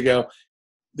 7 years ago.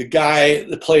 The guy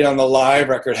that played on the live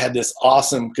record had this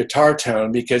awesome guitar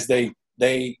tone because they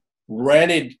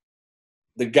rented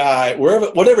the guy,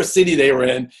 whatever city they were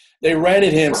in, they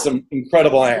rented him some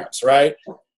incredible amps, right?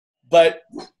 But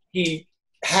he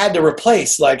had to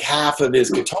replace like half of his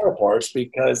guitar parts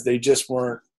because they just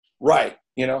weren't right,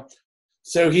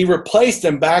 So he replaced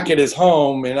them back at his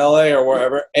home in LA or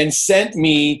wherever and sent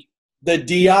me the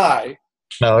DI.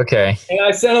 Oh, okay. And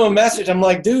I sent him a message. I'm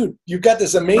like, dude, you've got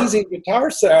this amazing guitar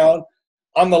sound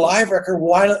on the live record.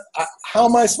 How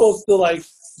am I supposed to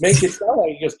make it sound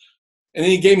like? He goes, and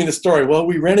then he gave me the story. Well,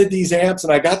 we rented these amps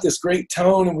and I got this great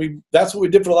tone and that's what we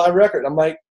did for the live record. I'm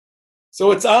like,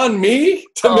 so it's on me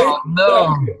to make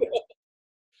no.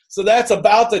 So that's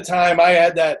about the time I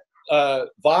had that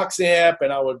Vox amp,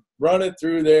 and I would run it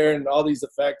through there and all these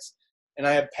effects. And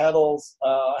I had pedals.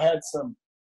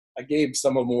 I I gave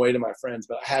some of them away to my friends,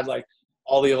 but I had like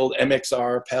all the old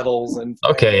MXR pedals and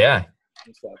stuff.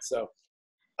 So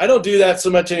I don't do that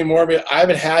so much anymore, but I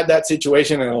haven't had that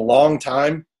situation in a long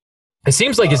time. It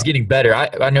seems like it's getting better.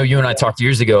 I know you and I talked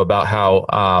years ago about how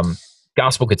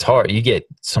gospel guitar, you get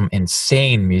some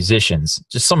insane musicians,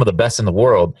 just some of the best in the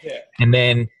world. Yeah. And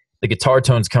then the guitar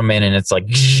tones come in and it's like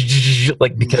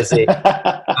because they,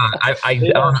 I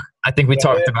think we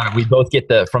talked about it. We both get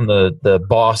from the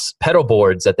Boss pedal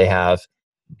boards that they have,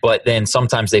 but then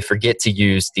sometimes they forget to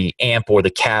use the amp or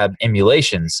the cab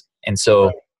emulations. And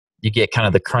so you get kind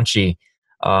of the crunchy.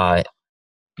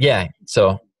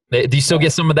 So do you still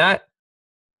get some of that?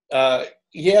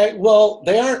 Yeah, well,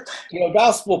 they aren't,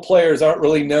 gospel players aren't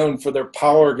really known for their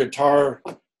power guitar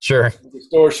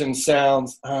distortion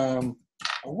sounds.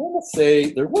 I want to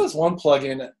say there was one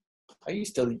plugin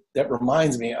that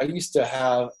reminds me, I used to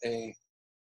have I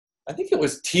think it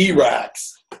was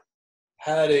T-Rax,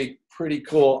 had a pretty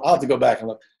cool, I'll have to go back and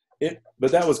look,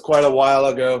 but that was quite a while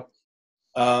ago.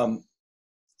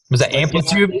 Was that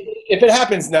Amplitude? If it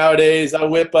happens nowadays, I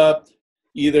whip up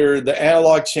either the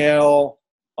analog channel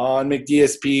on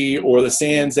McDSP or the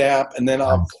Sans app, and then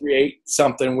I'll create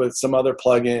something with some other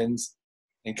plugins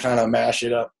and kind of mash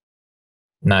it up.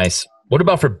 Nice. What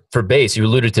about for bass? You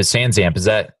alluded to Sans amp. Is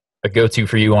that a go-to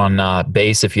for you on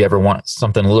bass if you ever want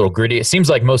something a little gritty? It seems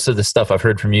like most of the stuff I've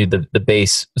heard from you, the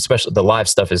bass, especially the live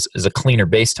stuff, is a cleaner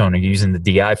bass tone. Are you using the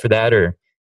DI for that, or?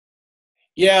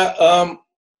 Yeah,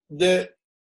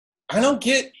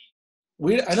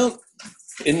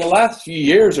 in the last few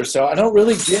years or so, I don't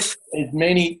really get as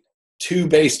many two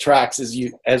bass tracks as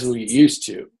we used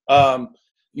to.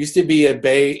 Used to be a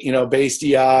bass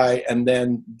DI and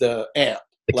then the amp.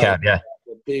 The cab, yeah.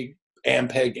 The big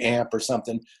Ampeg amp or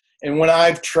something. And when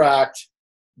I've tracked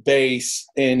bass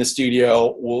in the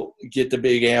studio, we'll get the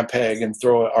big Ampeg and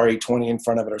throw an RE20 in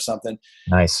front of it or something.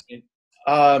 Nice.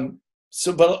 But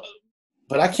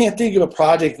I can't think of a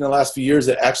project in the last few years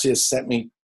that actually has sent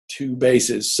me two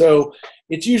basses. So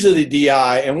it's usually the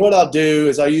DI. And what I'll do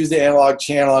is I'll use the analog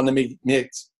channel on the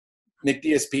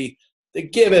McDSP to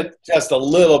give it just a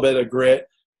little bit of grit.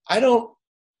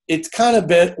 It's kind of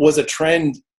was a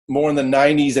trend more in the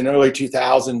 90s and early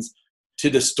 2000s to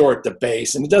distort the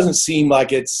bass. And it doesn't seem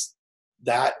like it's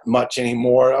that much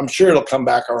anymore. I'm sure it'll come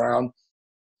back around.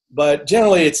 But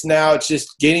generally it's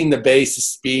just getting the bass to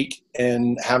speak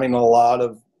and having a lot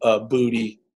of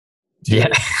booty. Yeah.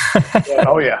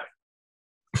 Oh yeah.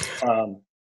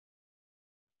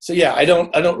 So yeah, I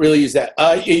don't really use that.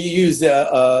 You use an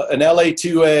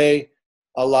LA2A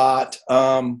a lot.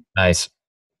 Nice.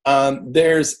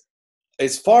 There's,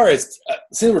 as far as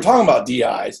since we're talking about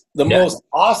DIs, the most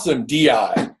awesome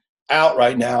DI out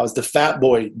right now is the Fat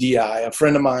Boy DI. A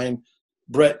friend of mine,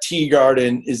 Brett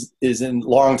Teagarden, is a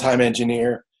longtime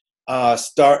engineer.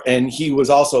 And he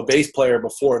was also a bass player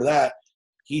before that.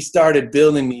 He started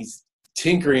building these,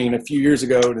 tinkering a few years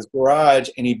ago in his garage,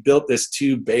 and he built this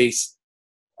two bass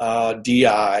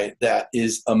DI that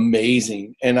is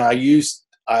amazing. And I used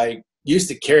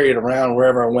to carry it around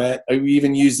wherever I went. I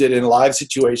even used it in live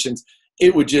situations.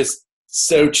 It would just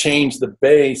so change the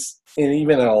bass, and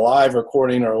even in a live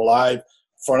recording or a live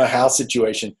front of house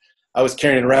situation, I was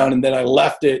carrying it around. And then I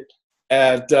left it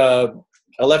at a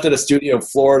studio in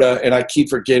Florida, and I keep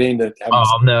forgetting to.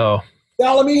 No.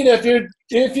 Salamina,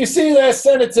 if you see this,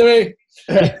 send it to me.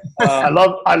 I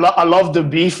love the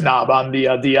beef knob on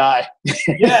the DI.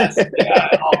 Yes, yeah,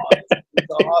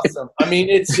 it's awesome. I mean,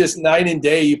 it's just night and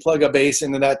day. You plug a bass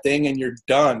into that thing, and you're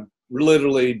done.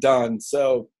 Literally done.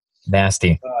 So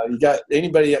nasty. You got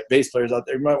anybody bass players out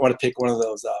there? You might want to pick one of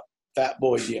those up. Fat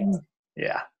Boy DI.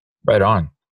 Yeah. Right on.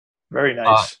 Very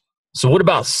nice. So what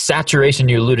about saturation?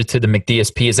 You alluded to the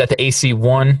McDSP. Is that the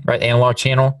AC1, right? Analog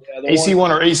channel? Yeah, AC1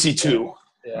 or AC2.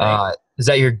 Yeah. Is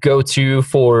that your go-to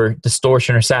for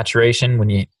distortion or saturation when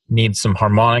you need some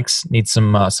harmonics, need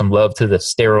some love to the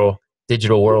sterile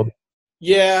digital world?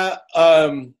 Yeah.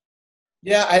 I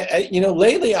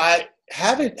lately I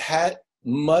haven't had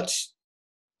much.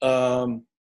 I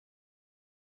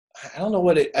don't know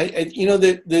what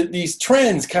these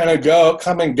trends kind of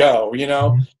come and go,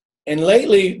 Mm-hmm. and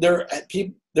lately there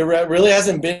really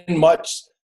hasn't been much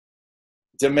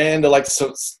demand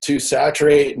to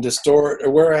saturate and distort,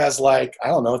 whereas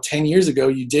 10 years ago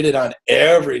you did it on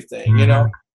everything. Mm-hmm.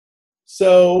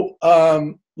 So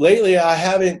lately I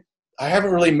haven't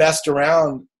really messed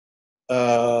around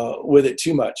with it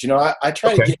too much. I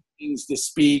try to get things to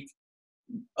speak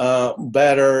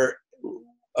better.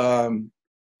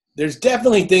 There's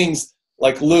definitely things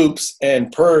like loops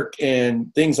and perk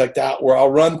and things like that where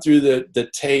I'll run through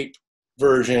the tape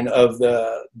version of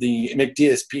the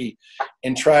McDSP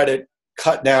and try to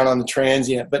cut down on the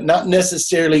transient, but not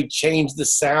necessarily change the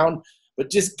sound, but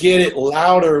just get it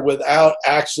louder without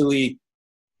actually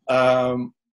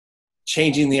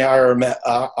changing the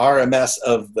RMS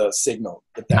of the signal.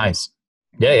 Nice.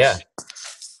 Yeah.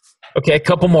 Okay, a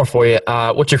couple more for you.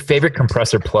 What's your favorite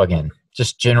compressor plugin?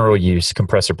 Just general use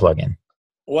compressor plugin.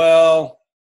 Well,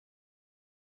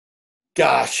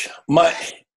 gosh, the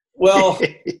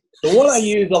one I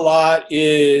use a lot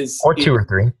is or two or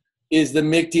three is the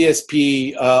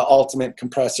McDSP Ultimate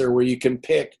compressor, where you can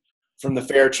pick from the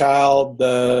Fairchild,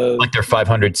 like their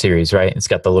 500 series, right? It's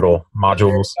got the little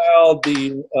modules.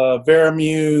 The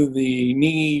Veramu, the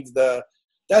Neve,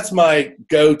 that's my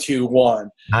go-to one.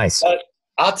 Nice. But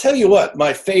I'll tell you what,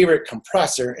 my favorite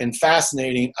compressor, and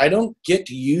fascinating, I don't get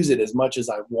to use it as much as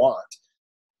I want,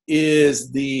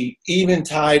 is the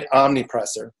Eventide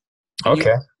Omnipressor. Okay.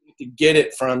 You have to get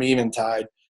it from Eventide.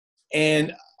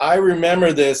 And I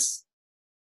remember this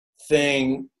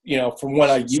thing, from when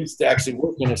I used to actually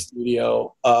work in a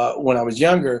studio when I was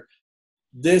younger.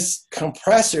 This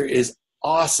compressor is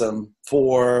awesome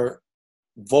for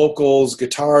vocals,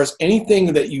 guitars,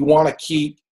 anything that you want to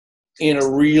keep in a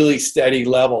really steady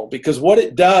level, because what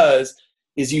it does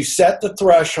is you set the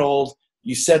threshold,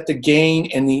 you set the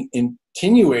gain and the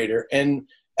attenuator, and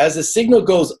as the signal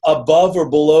goes above or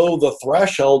below the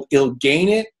threshold, it'll gain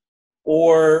it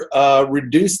or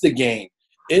reduce the gain.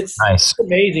 It's nice.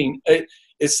 Amazing.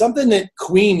 It's something that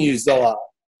Queen used a lot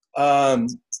on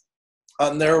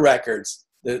their records,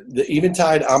 the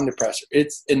Eventide Omnipressor.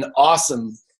 It's an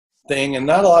awesome thing, and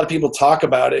not a lot of people talk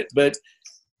about it, but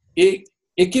it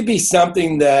could be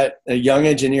something that a young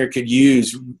engineer could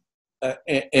use. And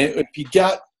if he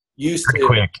got used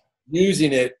to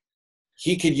using it,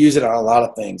 he could use it on a lot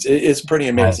of things. It's pretty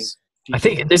amazing. Nice. I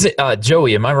think, is it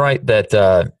Joey, am I right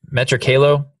that Metric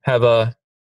Halo have an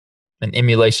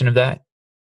emulation of that?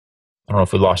 I don't know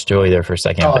if we lost Joey there for a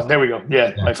second. Oh, there we go.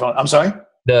 Yeah, my phone. I'm sorry?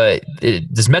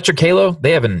 Does Metric Halo,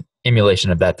 they have an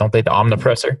emulation of that, don't they? The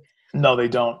Omnipressor? No, they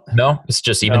don't. No? It's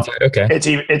just Eventide? No. Okay.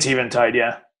 It's Eventide,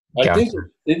 yeah. I think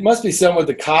it must be something with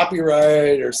the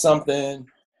copyright or something.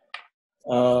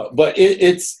 But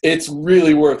it's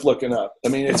really worth looking up. I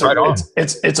mean, it's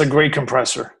a great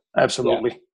compressor.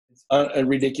 Absolutely. Yeah. It's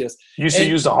ridiculous. Used to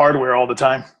use the hardware all the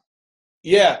time.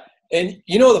 Yeah. And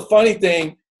the funny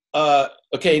thing,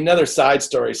 okay, another side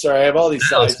story. Sorry, I have all these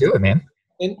sides. Let's do it, man.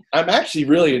 And I'm actually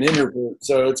really an introvert,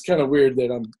 so it's kind of weird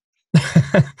that I'm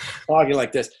talking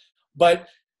like this. But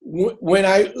when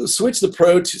I switched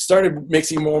started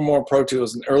mixing more and more Pro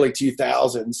Tools in the early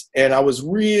 2000s, and I was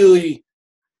really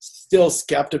still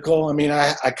skeptical. I mean,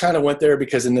 I kind of went there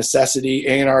because of necessity.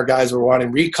 A&R guys were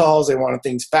wanting recalls. They wanted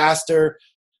things faster.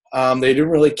 They didn't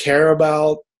really care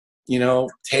about,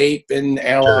 tape and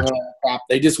analog and all that crap.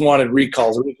 They just wanted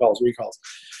recalls.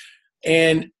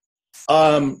 And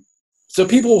so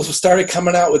people started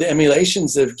coming out with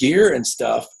emulations of gear and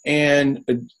stuff. And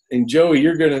Joey,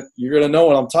 you're gonna know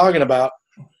what I'm talking about.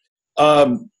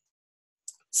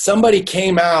 Somebody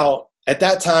came out at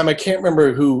that time. I can't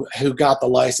remember who got the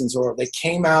license, or they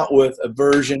came out with a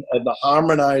version of the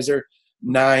Harmonizer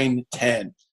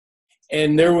 910.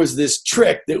 And there was this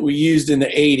trick that we used in the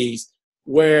 80s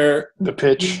where the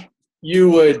pitch, you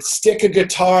would stick a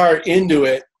guitar into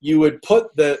it. You would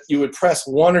press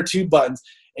one or two buttons,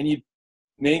 and you'd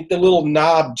make the little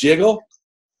knob jiggle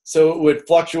so it would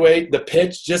fluctuate the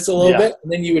pitch just a little bit.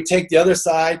 And then you would take the other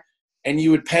side and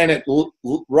you would pan it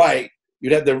right.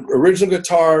 You'd have the original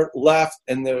guitar left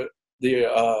and the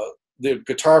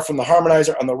guitar from the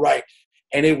harmonizer on the right,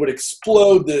 and it would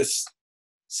explode this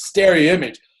stereo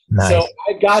image. Nice. So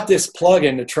I got this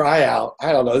plugin to try out.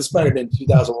 I don't know, this might have been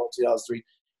 2001, 2003.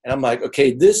 And I'm like,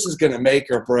 okay, this is going to make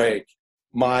or break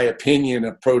my opinion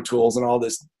of Pro Tools and all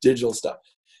this digital stuff.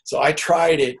 So I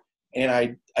tried it, and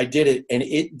I did it, and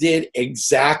it did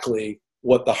exactly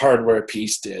what the hardware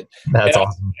piece did. That's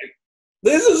awesome. Like,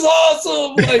 this is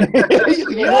awesome. Like,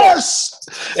 yes.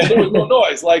 And there was no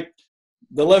noise. Like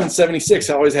the 1176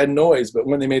 always had noise, but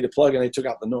when they made the plugin, they took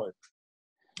out the noise.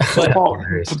 But,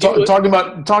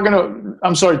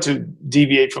 I'm sorry to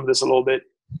deviate from this a little bit.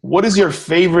 What is your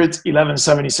favorite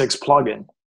 1176 plugin?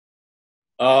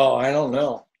 Oh, I don't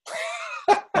know.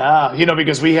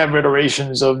 Because we have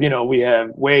iterations of, we have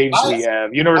Waves, we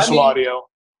have Universal Audio,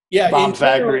 Bomb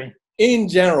Factory. In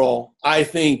general, I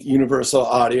think Universal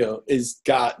Audio has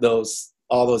got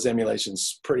all those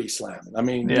emulations pretty slamming. I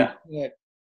mean,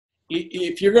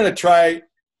 if you're going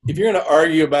to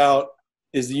argue about,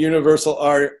 is the Universal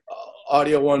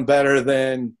Audio one better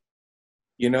than,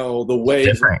 the Waves?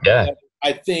 Different, yeah.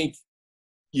 I think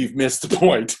you've missed the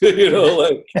point. You know,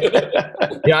 like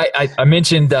Yeah, I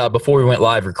mentioned before we went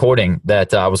live recording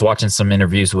that I was watching some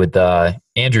interviews with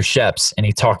Andrew Sheps, and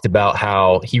he talked about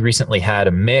how he recently had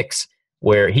a mix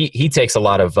where he takes a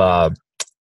lot of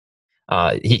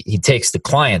he takes the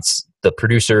client's, the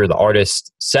producer, the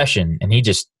artist session, and he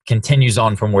just continues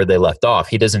on from where they left off.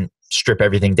 He doesn't strip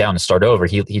everything down and start over.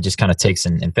 He just kind of takes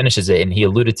and finishes it. And he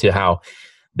alluded to how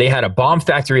they had a Bomb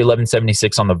Factory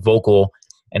 1176 on the vocal,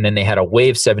 and then they had a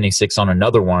Wave 76 on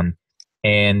another one.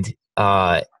 And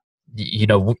you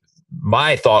know,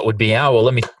 my thought would be, oh, well,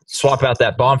 let me swap out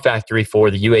that Bomb Factory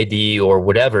for the UAD or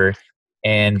whatever.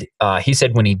 And he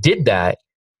said when he did that,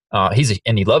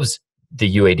 and he loves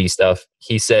the UAD stuff.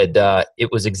 He said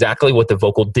it was exactly what the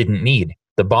vocal didn't need.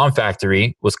 The Bomb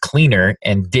Factory was cleaner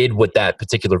and did what that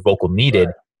particular vocal needed.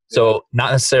 Right. So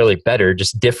not necessarily better,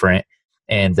 just different.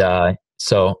 And and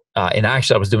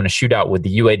actually I was doing a shootout with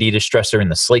the UAD distressor and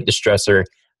the slate distressor.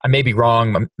 I may be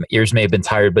wrong. My ears may have been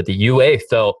tired, but the UA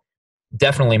felt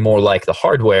definitely more like the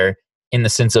hardware in the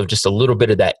sense of just a little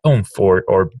bit of that oomph or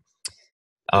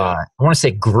I want to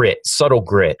say grit, subtle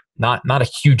grit, not a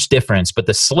huge difference. But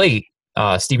the slate,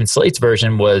 Stephen Slate's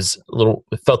version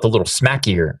felt a little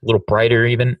smackier, a little brighter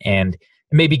even, and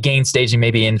maybe gain staging,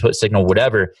 maybe input signal,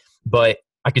 whatever. But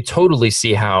I could totally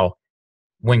see how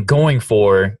when going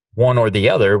for one or the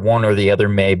other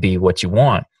may be what you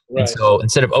want. Right. And so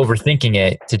instead of overthinking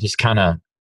it, to just kind of,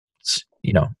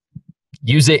 you know,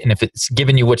 use it. And if it's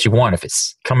giving you what you want, if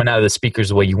it's coming out of the speakers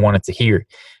the way you want it to hear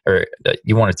or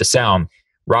you want it to sound,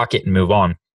 rock it and move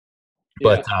on.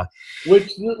 Yeah. But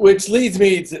which leads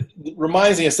me to,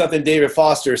 reminds me of something David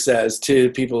Foster says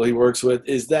to people he works with,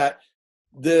 is that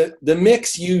the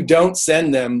mix you don't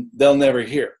send them, they'll never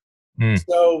hear.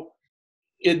 So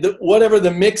whatever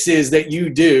the mix is that you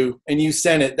do and you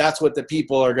send it, that's what the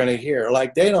people are going to hear.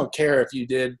 Like, they don't care if you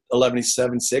did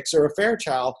 11.76 or a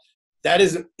Fairchild. That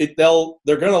isn't it.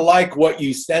 They're going to like what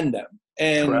you send them.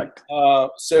 And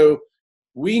so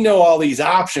we know all these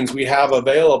options we have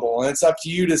available, and it's up to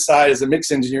you to decide as a mix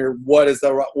engineer what is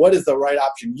the right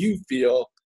option you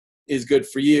feel is good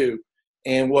for you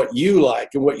and what you like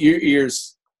and what your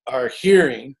ears are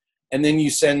hearing. And then you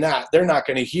send that. They're not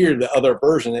going to hear the other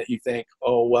version that you think,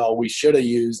 oh, well, we should have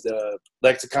used a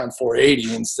Lexicon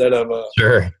 480 instead of a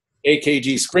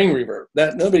AKG spring reverb.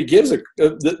 That nobody gives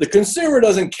the consumer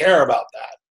doesn't care about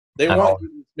that. They want you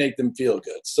to make them feel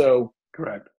good. So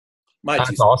correct.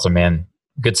 That's awesome, man.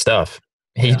 Good stuff.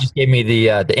 He just gave me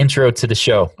the intro to the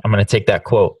show. I'm going to take that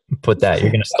quote and put that.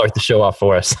 You're going to start the show off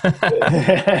for us.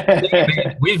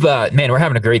 We're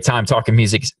having a great time talking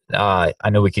music. I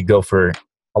know we could go for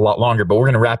a lot longer, but we're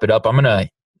going to wrap it up. I'm going to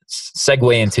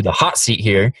segue into the hot seat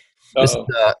here. This is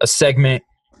a segment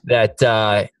that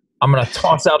I'm going to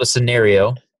toss out a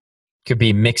scenario. Could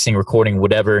be mixing, recording,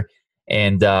 whatever.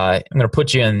 And I'm going to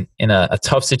put you in a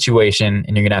tough situation,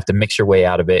 and you're going to have to mix your way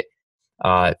out of it.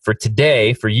 For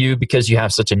today, for you, because you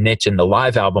have such a niche in the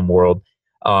live album world,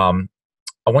 I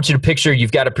want you to picture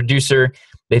you've got a producer.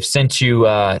 They've sent you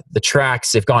the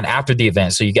tracks. They've gone after the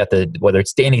event. So you got whether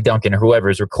it's Danny Duncan or whoever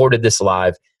has recorded this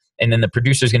live, and then the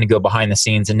producer is going to go behind the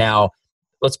scenes. And now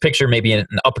let's picture maybe an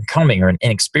up-and-coming or an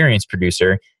inexperienced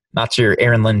producer, not your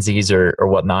Aaron Lindsay's or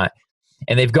whatnot.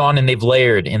 And they've gone and they've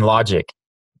layered in Logic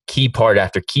key part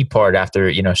after,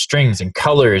 strings and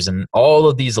colors and all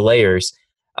of these layers.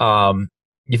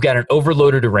 You've got an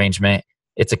overloaded arrangement.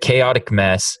 It's a chaotic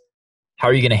mess. How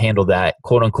are you going to handle that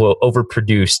quote unquote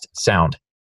overproduced sound?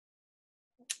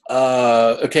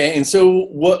 Okay. And so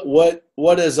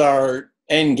what is our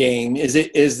end game?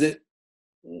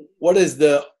 What is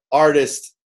the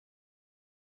artist?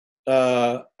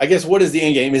 I guess what is the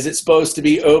end game? Is it supposed to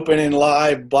be open and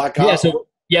live blackout?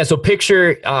 So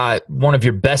picture one of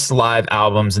your best live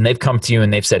albums, and they've come to you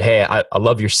and they've said, "Hey, I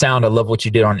love your sound. I love what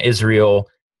you did on Israel.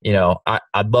 You know,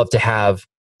 I'd love to have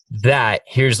that.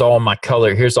 Here's all my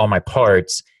color. Here's all my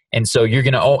parts." And so you're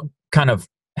going to kind of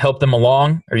help them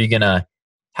along. How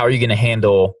are you going to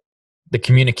handle the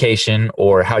communication,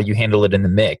 or how you handle it in the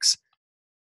mix?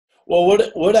 Well,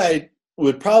 what I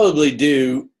would probably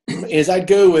do is I'd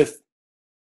go with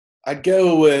my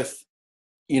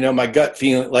gut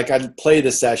feeling. Like, I'd play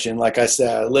the session, like I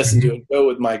said, listen to it, go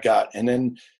with my gut. And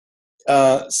then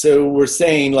so we're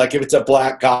saying, like, if it's a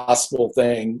black gospel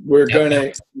thing, we're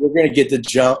gonna get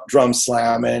the drum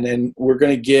slamming, and we're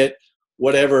gonna get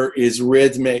whatever is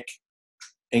rhythmic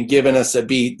and giving us a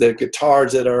beat, the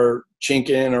guitars that are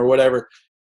chinking or whatever,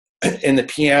 and the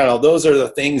piano. Those are the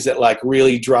things that like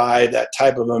really drive that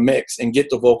type of a mix, and get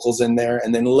the vocals in there,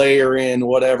 and then layer in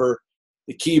whatever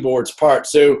the keyboard's part.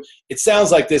 So it sounds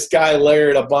like this guy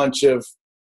layered a bunch of,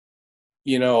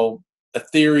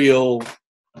 ethereal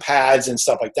pads and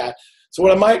stuff like that. So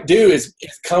what I might do is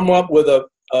come up with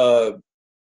a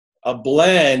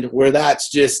blend where that's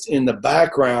just in the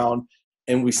background,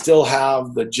 and we still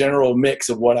have the general mix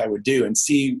of what I would do, and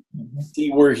see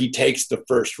where he takes the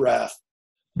first ref,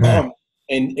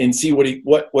 and see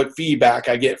what feedback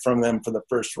I get from them for the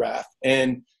first ref.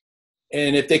 And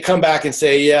if they come back and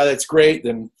say, yeah, that's great,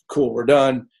 then cool, we're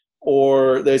done.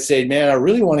 Or they say, man, I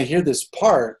really want to hear this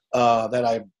part that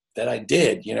I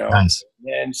did, you know. Nice.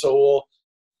 And so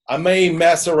I may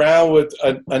mess around with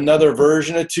another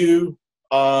version or two,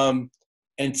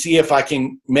 and see if I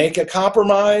can make a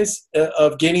compromise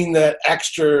of getting that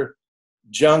extra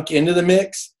junk into the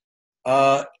mix.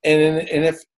 And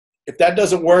if that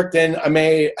doesn't work, then I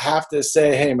may have to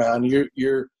say, hey man,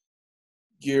 you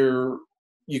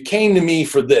came to me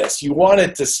for this. You want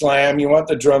it to slam, you want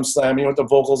the drum slam, you want the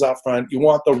vocals out front, you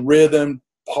want the rhythm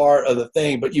part of the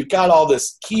thing, but you've got all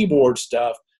this keyboard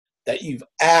stuff that you've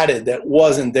added that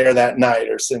wasn't there that night,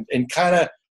 and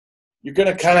you're going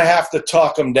to kind of have to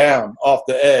talk them down off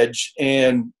the edge.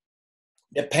 And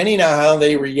depending on how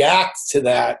they react to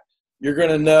that, you're going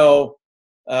to know,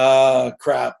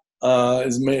 crap, am I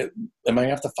going to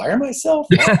have to fire myself?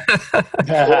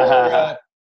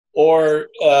 or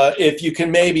if you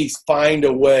can maybe find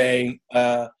a way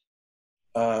to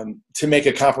make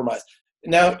a compromise.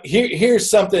 Now, here's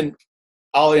something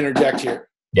I'll interject here.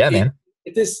 Yeah, man.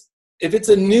 If it's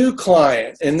a new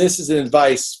client, and this is an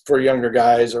advice for younger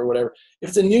guys or whatever, if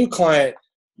it's a new client,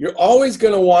 you're always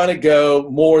going to want to go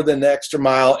more than the extra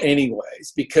mile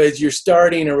anyways, because you're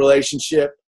starting a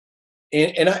relationship.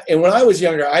 And when I was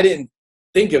younger, I didn't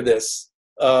think of this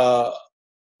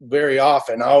very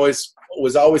often. I was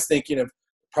always thinking of the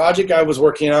project I was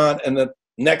working on and the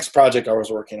next project I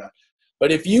was working on.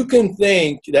 But if you can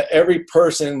think that every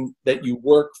person that you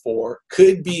work for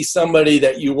could be somebody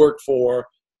that you work for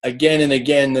again and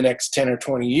again the next 10 or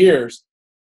 20 years,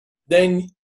 then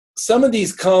some of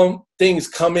these things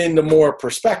come into more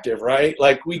perspective, right?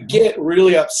 Like we get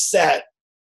really upset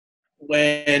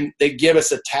when they give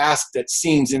us a task that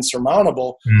seems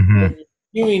insurmountable, when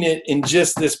you're doing it in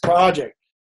just this project.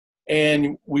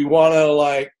 And we want to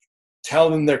like tell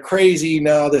them they're crazy.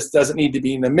 No, this doesn't need to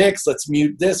be in the mix. Let's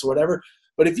mute this, whatever.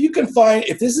 But if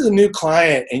this is a new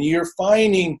client and you're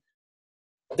finding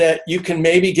that you can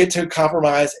maybe get to a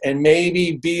compromise and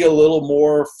maybe be a little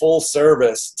more full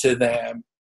service to them,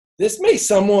 this may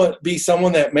be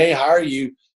someone that may hire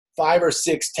you 5 or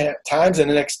 6 times in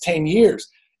the next 10 years.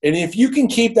 And if you can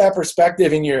keep that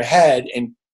perspective in your head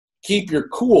and keep your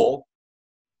cool,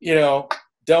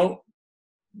 don't,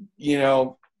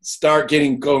 start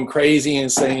going crazy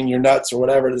and saying you're nuts or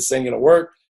whatever, this ain't going to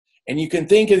work. And you can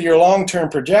think of your long-term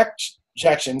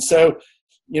projection. So,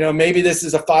 maybe this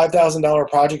is a $5,000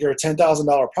 project or a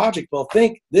 $10,000 project. Well,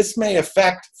 think this may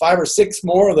affect 5 or 6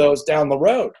 more of those down the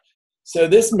road. So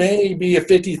this may be a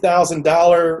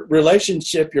 $50,000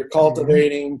 relationship you're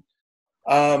cultivating.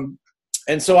 And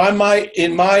so I might,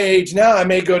 in my age now, I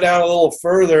may go down a little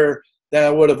further than I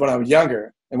would have when I was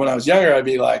younger. And when I was younger, I'd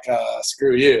be like,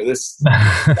 screw you. This,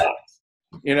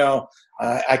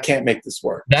 I can't make this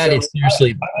work. That is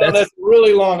seriously, that's a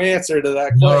really long answer to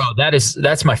that question. No,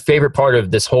 that's my favorite part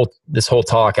of this whole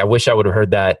talk. I wish I would have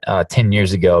heard that 10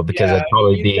 years ago, because I'd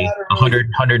probably be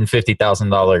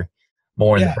 $150,000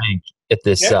 more in the bank at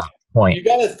this point. You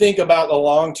got to think about the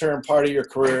long-term part of your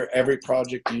career, every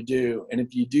project you do. And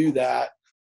if you do that,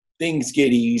 things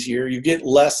get easier. You get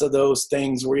less of those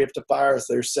things where you have to fire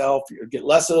yourself. You get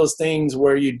less of those things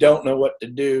where you don't know what to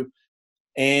do.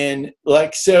 And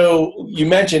so you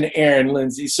mentioned Aaron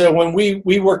Lindsay. So when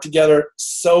we worked together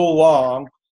so long,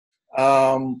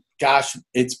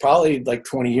 it's probably like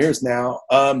 20 years now.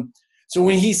 So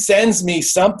when he sends me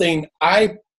something,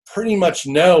 I pretty much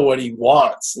know what he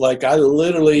wants. Like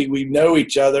we know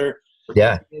each other.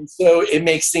 Yeah. And so it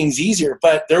makes things easier.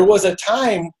 But there was a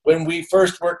time when we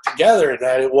first worked together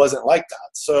that it wasn't like that.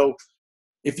 So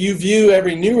if you view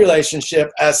every new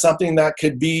relationship as something that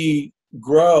can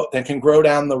grow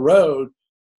down the road,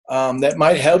 that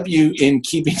might help you in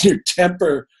keeping your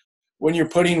temper when you're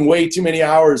putting way too many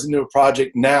hours into a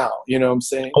project now. You know what I'm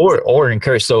saying? Or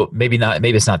encourage. So maybe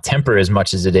it's not temper as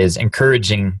much as it is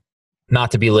encouraging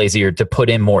not to be lazy, or to put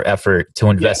in more effort to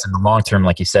invest in the long term,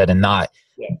 like you said, and not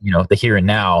the here and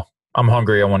now. I'm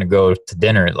hungry, I want to go to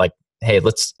dinner. Like, hey,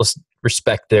 let's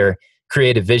respect their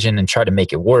creative vision and try to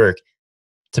make it work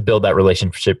to build that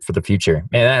relationship for the future.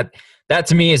 Man, that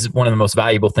to me is one of the most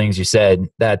valuable things you said.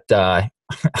 That I'm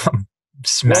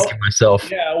smacking myself.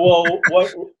 Yeah. Well,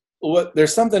 what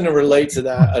there's something to relate to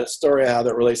that, a story I have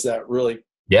that relates to that really.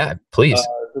 Yeah, please.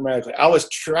 Dramatically. I was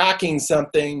tracking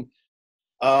something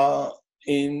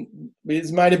in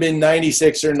it might have been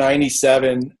 96 or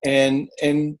 97, and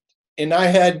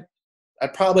I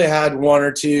probably had 1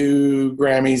 or 2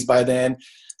 Grammys by then.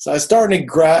 So I started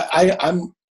I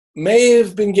may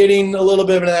have been getting a little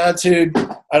bit of an attitude.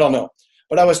 I don't know.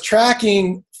 But I was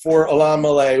tracking for Alain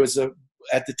Millet. It was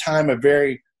at the time a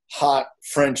very hot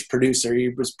French producer. He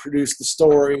was produced The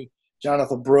Story,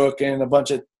 Jonathan Brooke, and a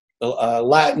bunch of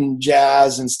Latin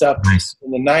jazz and stuff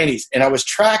in the 90s. And I was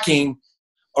tracking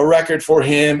a record for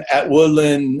him at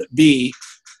Woodland B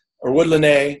or Woodland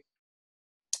A.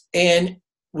 And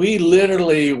we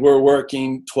literally were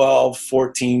working 12,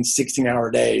 14,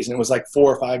 16-hour days. And it was like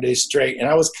 4 or 5 days straight. And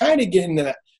I was kind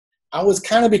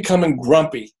of becoming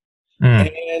grumpy.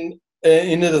 And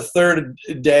into the third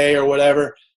day or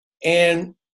whatever.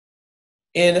 And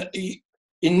in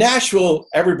Nashville,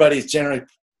 everybody's generally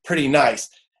pretty nice.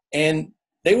 And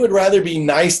they would rather be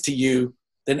nice to you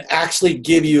than actually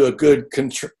give you a good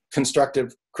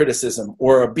constructive criticism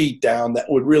or a beat down that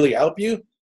would really help you.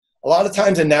 A lot of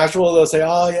times in Nashville, they'll say,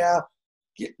 oh, yeah,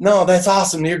 no, that's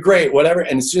awesome. You're great, whatever.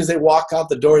 And as soon as they walk out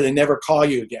the door, they never call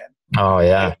you again. Oh,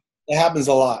 yeah. It happens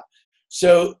a lot.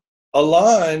 So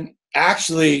Alain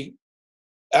actually,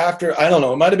 after, I don't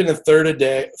know, it might have been the third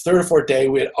or fourth day,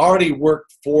 we had already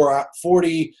worked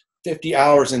 40, 50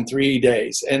 hours in 3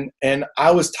 days. And I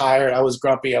was tired. I was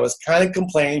grumpy. I was kind of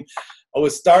complaining. I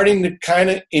was starting to kind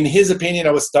of, in his opinion,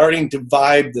 I was starting to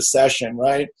vibe the session,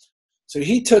 right? So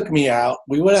he took me out.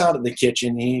 We went out in the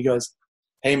kitchen. And he goes,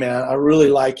 hey, man, I really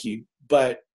like you,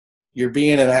 but you're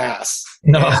being an ass.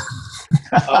 No.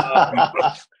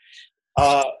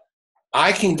 And,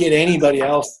 I can get anybody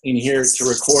else in here to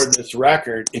record this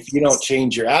record if you don't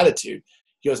change your attitude.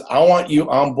 He goes, I want you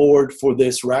on board for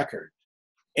this record.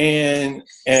 And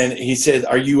he said,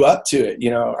 are you up to it?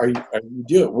 Are you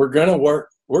do it? We're going to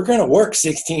work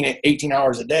 16, 18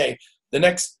 hours a day. The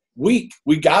next week,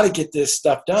 we got to get this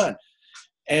stuff done.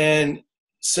 And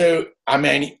so, I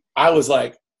mean, I was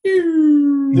like,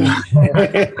 and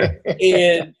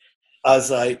I was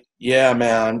like, yeah,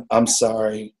 man, I'm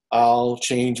sorry. I'll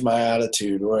change my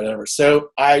attitude or whatever.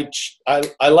 So he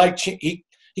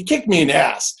kicked me in the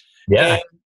ass. Yeah. And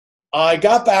I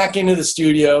got back into the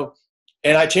studio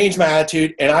and I changed my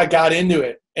attitude and I got into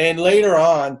it. And later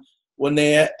on, when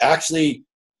they actually,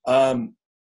 every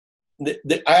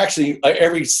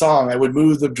song I would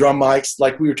move the drum mics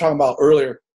like we were talking about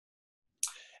earlier.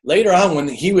 Later on, when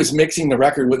he was mixing the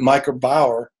record with Michael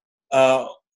Bauer,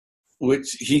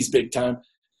 which he's big time,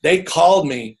 they called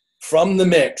me from the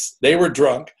mix. They were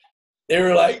drunk. They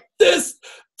were like, this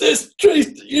Trace,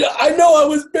 I know I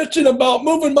was bitching about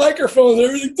moving microphones and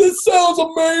everything. This sounds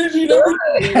amazing.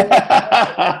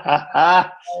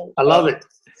 I love it.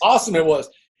 Awesome it was.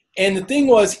 And the thing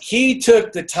was, he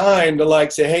took the time to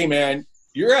like say, hey man,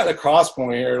 you're at a cross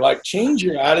point here. Like change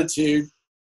your attitude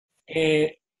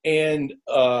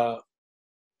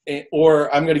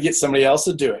or I'm going to get somebody else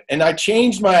to do it. And I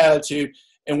changed my attitude.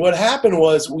 And what happened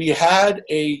was we had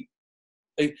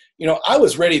I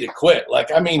was ready to quit.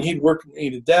 Like, I mean, he'd worked me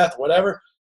to death, whatever.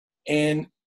 And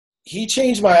he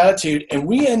changed my attitude. And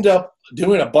we end up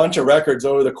doing a bunch of records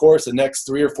over the course of the next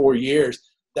 3 or 4 years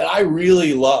that I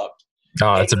really loved.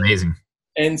 Oh, that's amazing.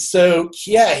 And so,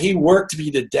 yeah, he worked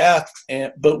me to death,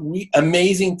 but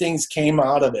amazing things came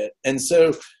out of it. And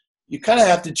so you kind of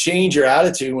have to change your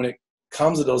attitude when it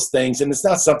comes to those things. And it's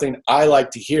not something I like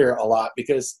to hear a lot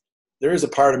because there is a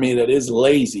part of me that is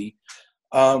lazy.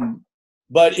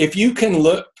 But if you can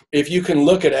look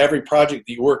at every project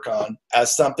that you work on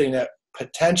as something that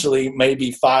potentially may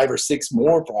be 5 or 6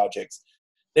 more projects,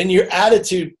 then your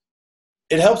attitude,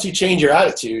 it helps you change your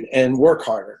attitude and work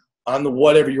harder on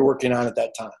whatever you're working on at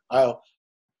that time.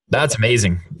 That's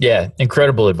amazing. Yeah.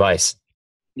 Incredible advice.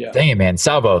 Yeah. Dang it, man.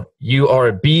 Salvo, you are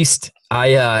a beast.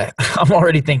 I'm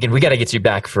already thinking we got to get you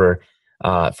back for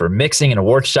mixing and a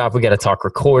workshop. We got to talk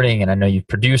recording. And I know you've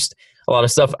produced a lot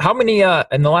of stuff. How many,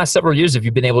 in the last several years, have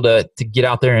you been able to get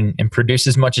out there and produce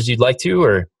as much as you'd like to,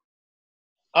 or?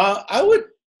 I would,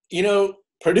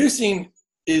 producing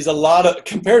is a lot of,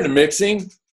 compared to mixing,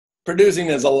 producing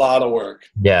is a lot of work.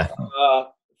 Yeah.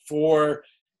 For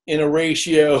in a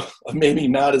ratio of maybe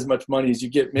not as much money as you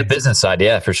get mixing. The business side.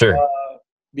 Yeah, for sure.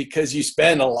 Because you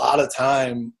spend a lot of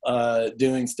time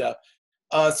doing stuff.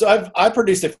 So I've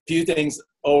produced a few things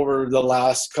over the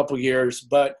last couple years,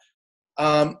 but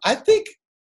I think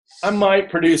I might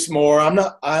produce more. I'm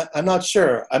not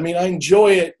sure. I mean, I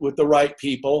enjoy it with the right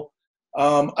people.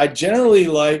 I generally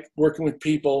like working with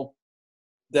people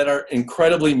that are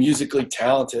incredibly musically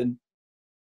talented,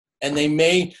 and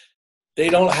they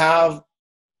don't have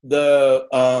the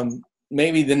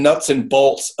maybe the nuts and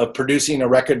bolts of producing a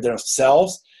record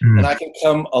themselves, and I can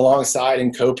come alongside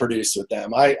and co-produce with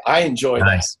them. I enjoy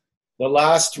that. The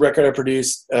last record I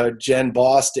produced, Jen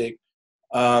Bostic,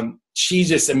 she's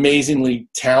just amazingly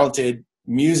talented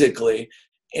musically,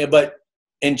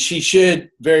 and she should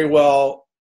very well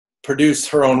produce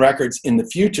her own records in the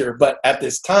future, but at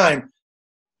this time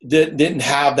didn't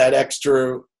have that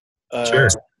extra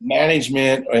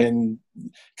management. And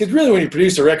because really when you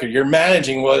produce a record, you're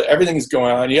managing what everything's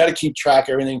going on. You got to keep track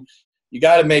of everything. You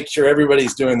got to make sure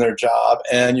everybody's doing their job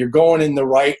and you're going in the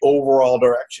right overall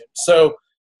direction. So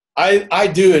I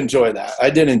do enjoy that. I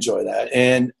did enjoy that.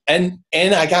 And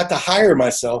I got to hire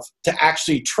myself to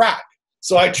actually track.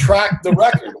 So I tracked the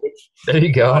record. Which there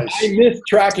you go. I miss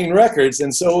tracking records,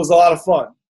 and so it was a lot of fun.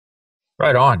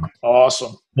 Right on.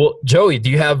 Awesome. Well, Joey, do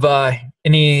you have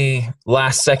any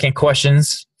last second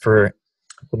questions for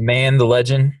the man, the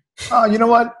legend? You know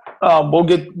what?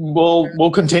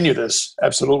 We'll continue this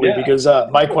absolutely because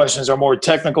my questions are more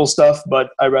technical stuff, but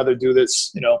I'd rather do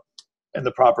this, at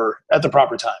the proper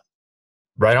time.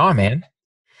 Right on, man.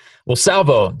 Well,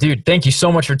 Salvo, dude, thank you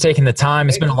so much for taking the time.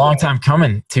 It's been a long time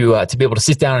coming to be able to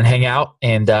sit down and hang out,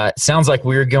 and it sounds like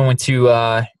we're going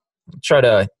to try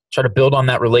to build on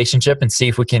that relationship and see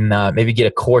if we can maybe get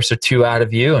a course or two out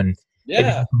of you and maybe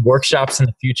some workshops in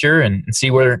the future and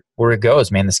see where it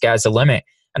goes, man. The sky's the limit.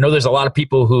 I know there's a lot of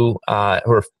people who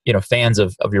are fans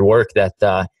of your work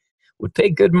that would pay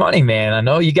good money, man. I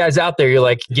know you guys out there, you're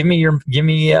like, give me you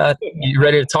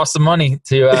ready to toss the money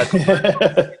to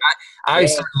I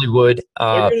certainly would.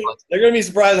 They're going to be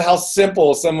surprised at how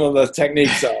simple some of the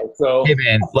techniques are. So, hey,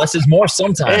 man, less is more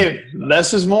sometimes. Hey,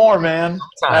 less is more, man.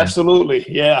 Sometimes. Absolutely,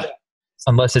 yeah.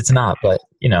 Unless it's not, but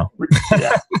 10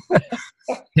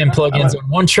 plugins on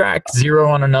one track, 0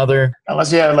 on another.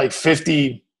 Unless you have like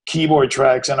 50 keyboard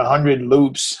tracks and 100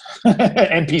 loops,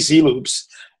 MPC loops.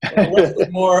 Less is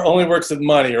more only works with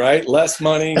money, right? Less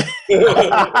money.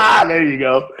 There you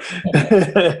go.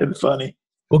 Funny.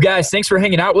 Well, guys, thanks for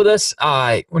hanging out with us.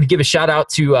 I want to give a shout out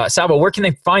to Salvo. Where can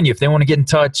they find you if they want to get in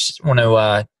touch, want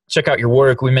to check out your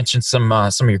work? We mentioned some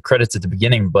of your credits at the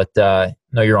beginning, but I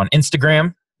know you're on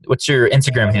Instagram. What's your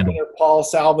Instagram handle? Paul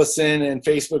Salveson, and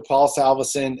Facebook Paul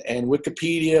Salveson, and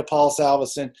Wikipedia Paul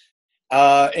Salveson.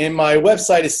 And my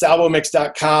website is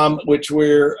salvomix.com, which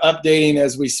we're updating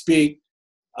as we speak.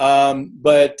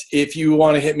 But if you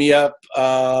want to hit me up,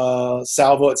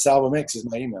 salvo@salvomix is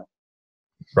my email.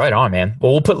 Right on, man.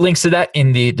 Well, we'll put links to that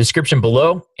in the description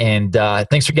below. And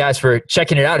thanks for guys for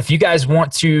checking it out. If you guys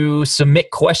want to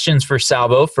submit questions for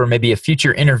Salvo for maybe a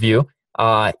future interview,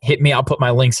 hit me. I'll put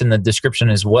my links in the description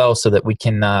as well so that we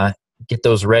can get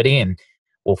those ready and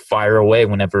we'll fire away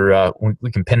whenever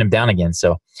we can pin them down again.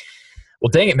 So, well,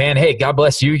 dang it, man. Hey, God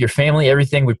bless you, your family,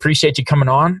 everything. We appreciate you coming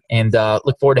on and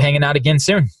look forward to hanging out again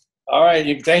soon. All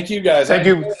right. Thank you, guys. Thank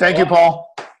you,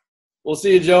 Paul. We'll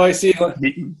see you, Joey. See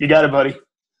you. You got it, buddy.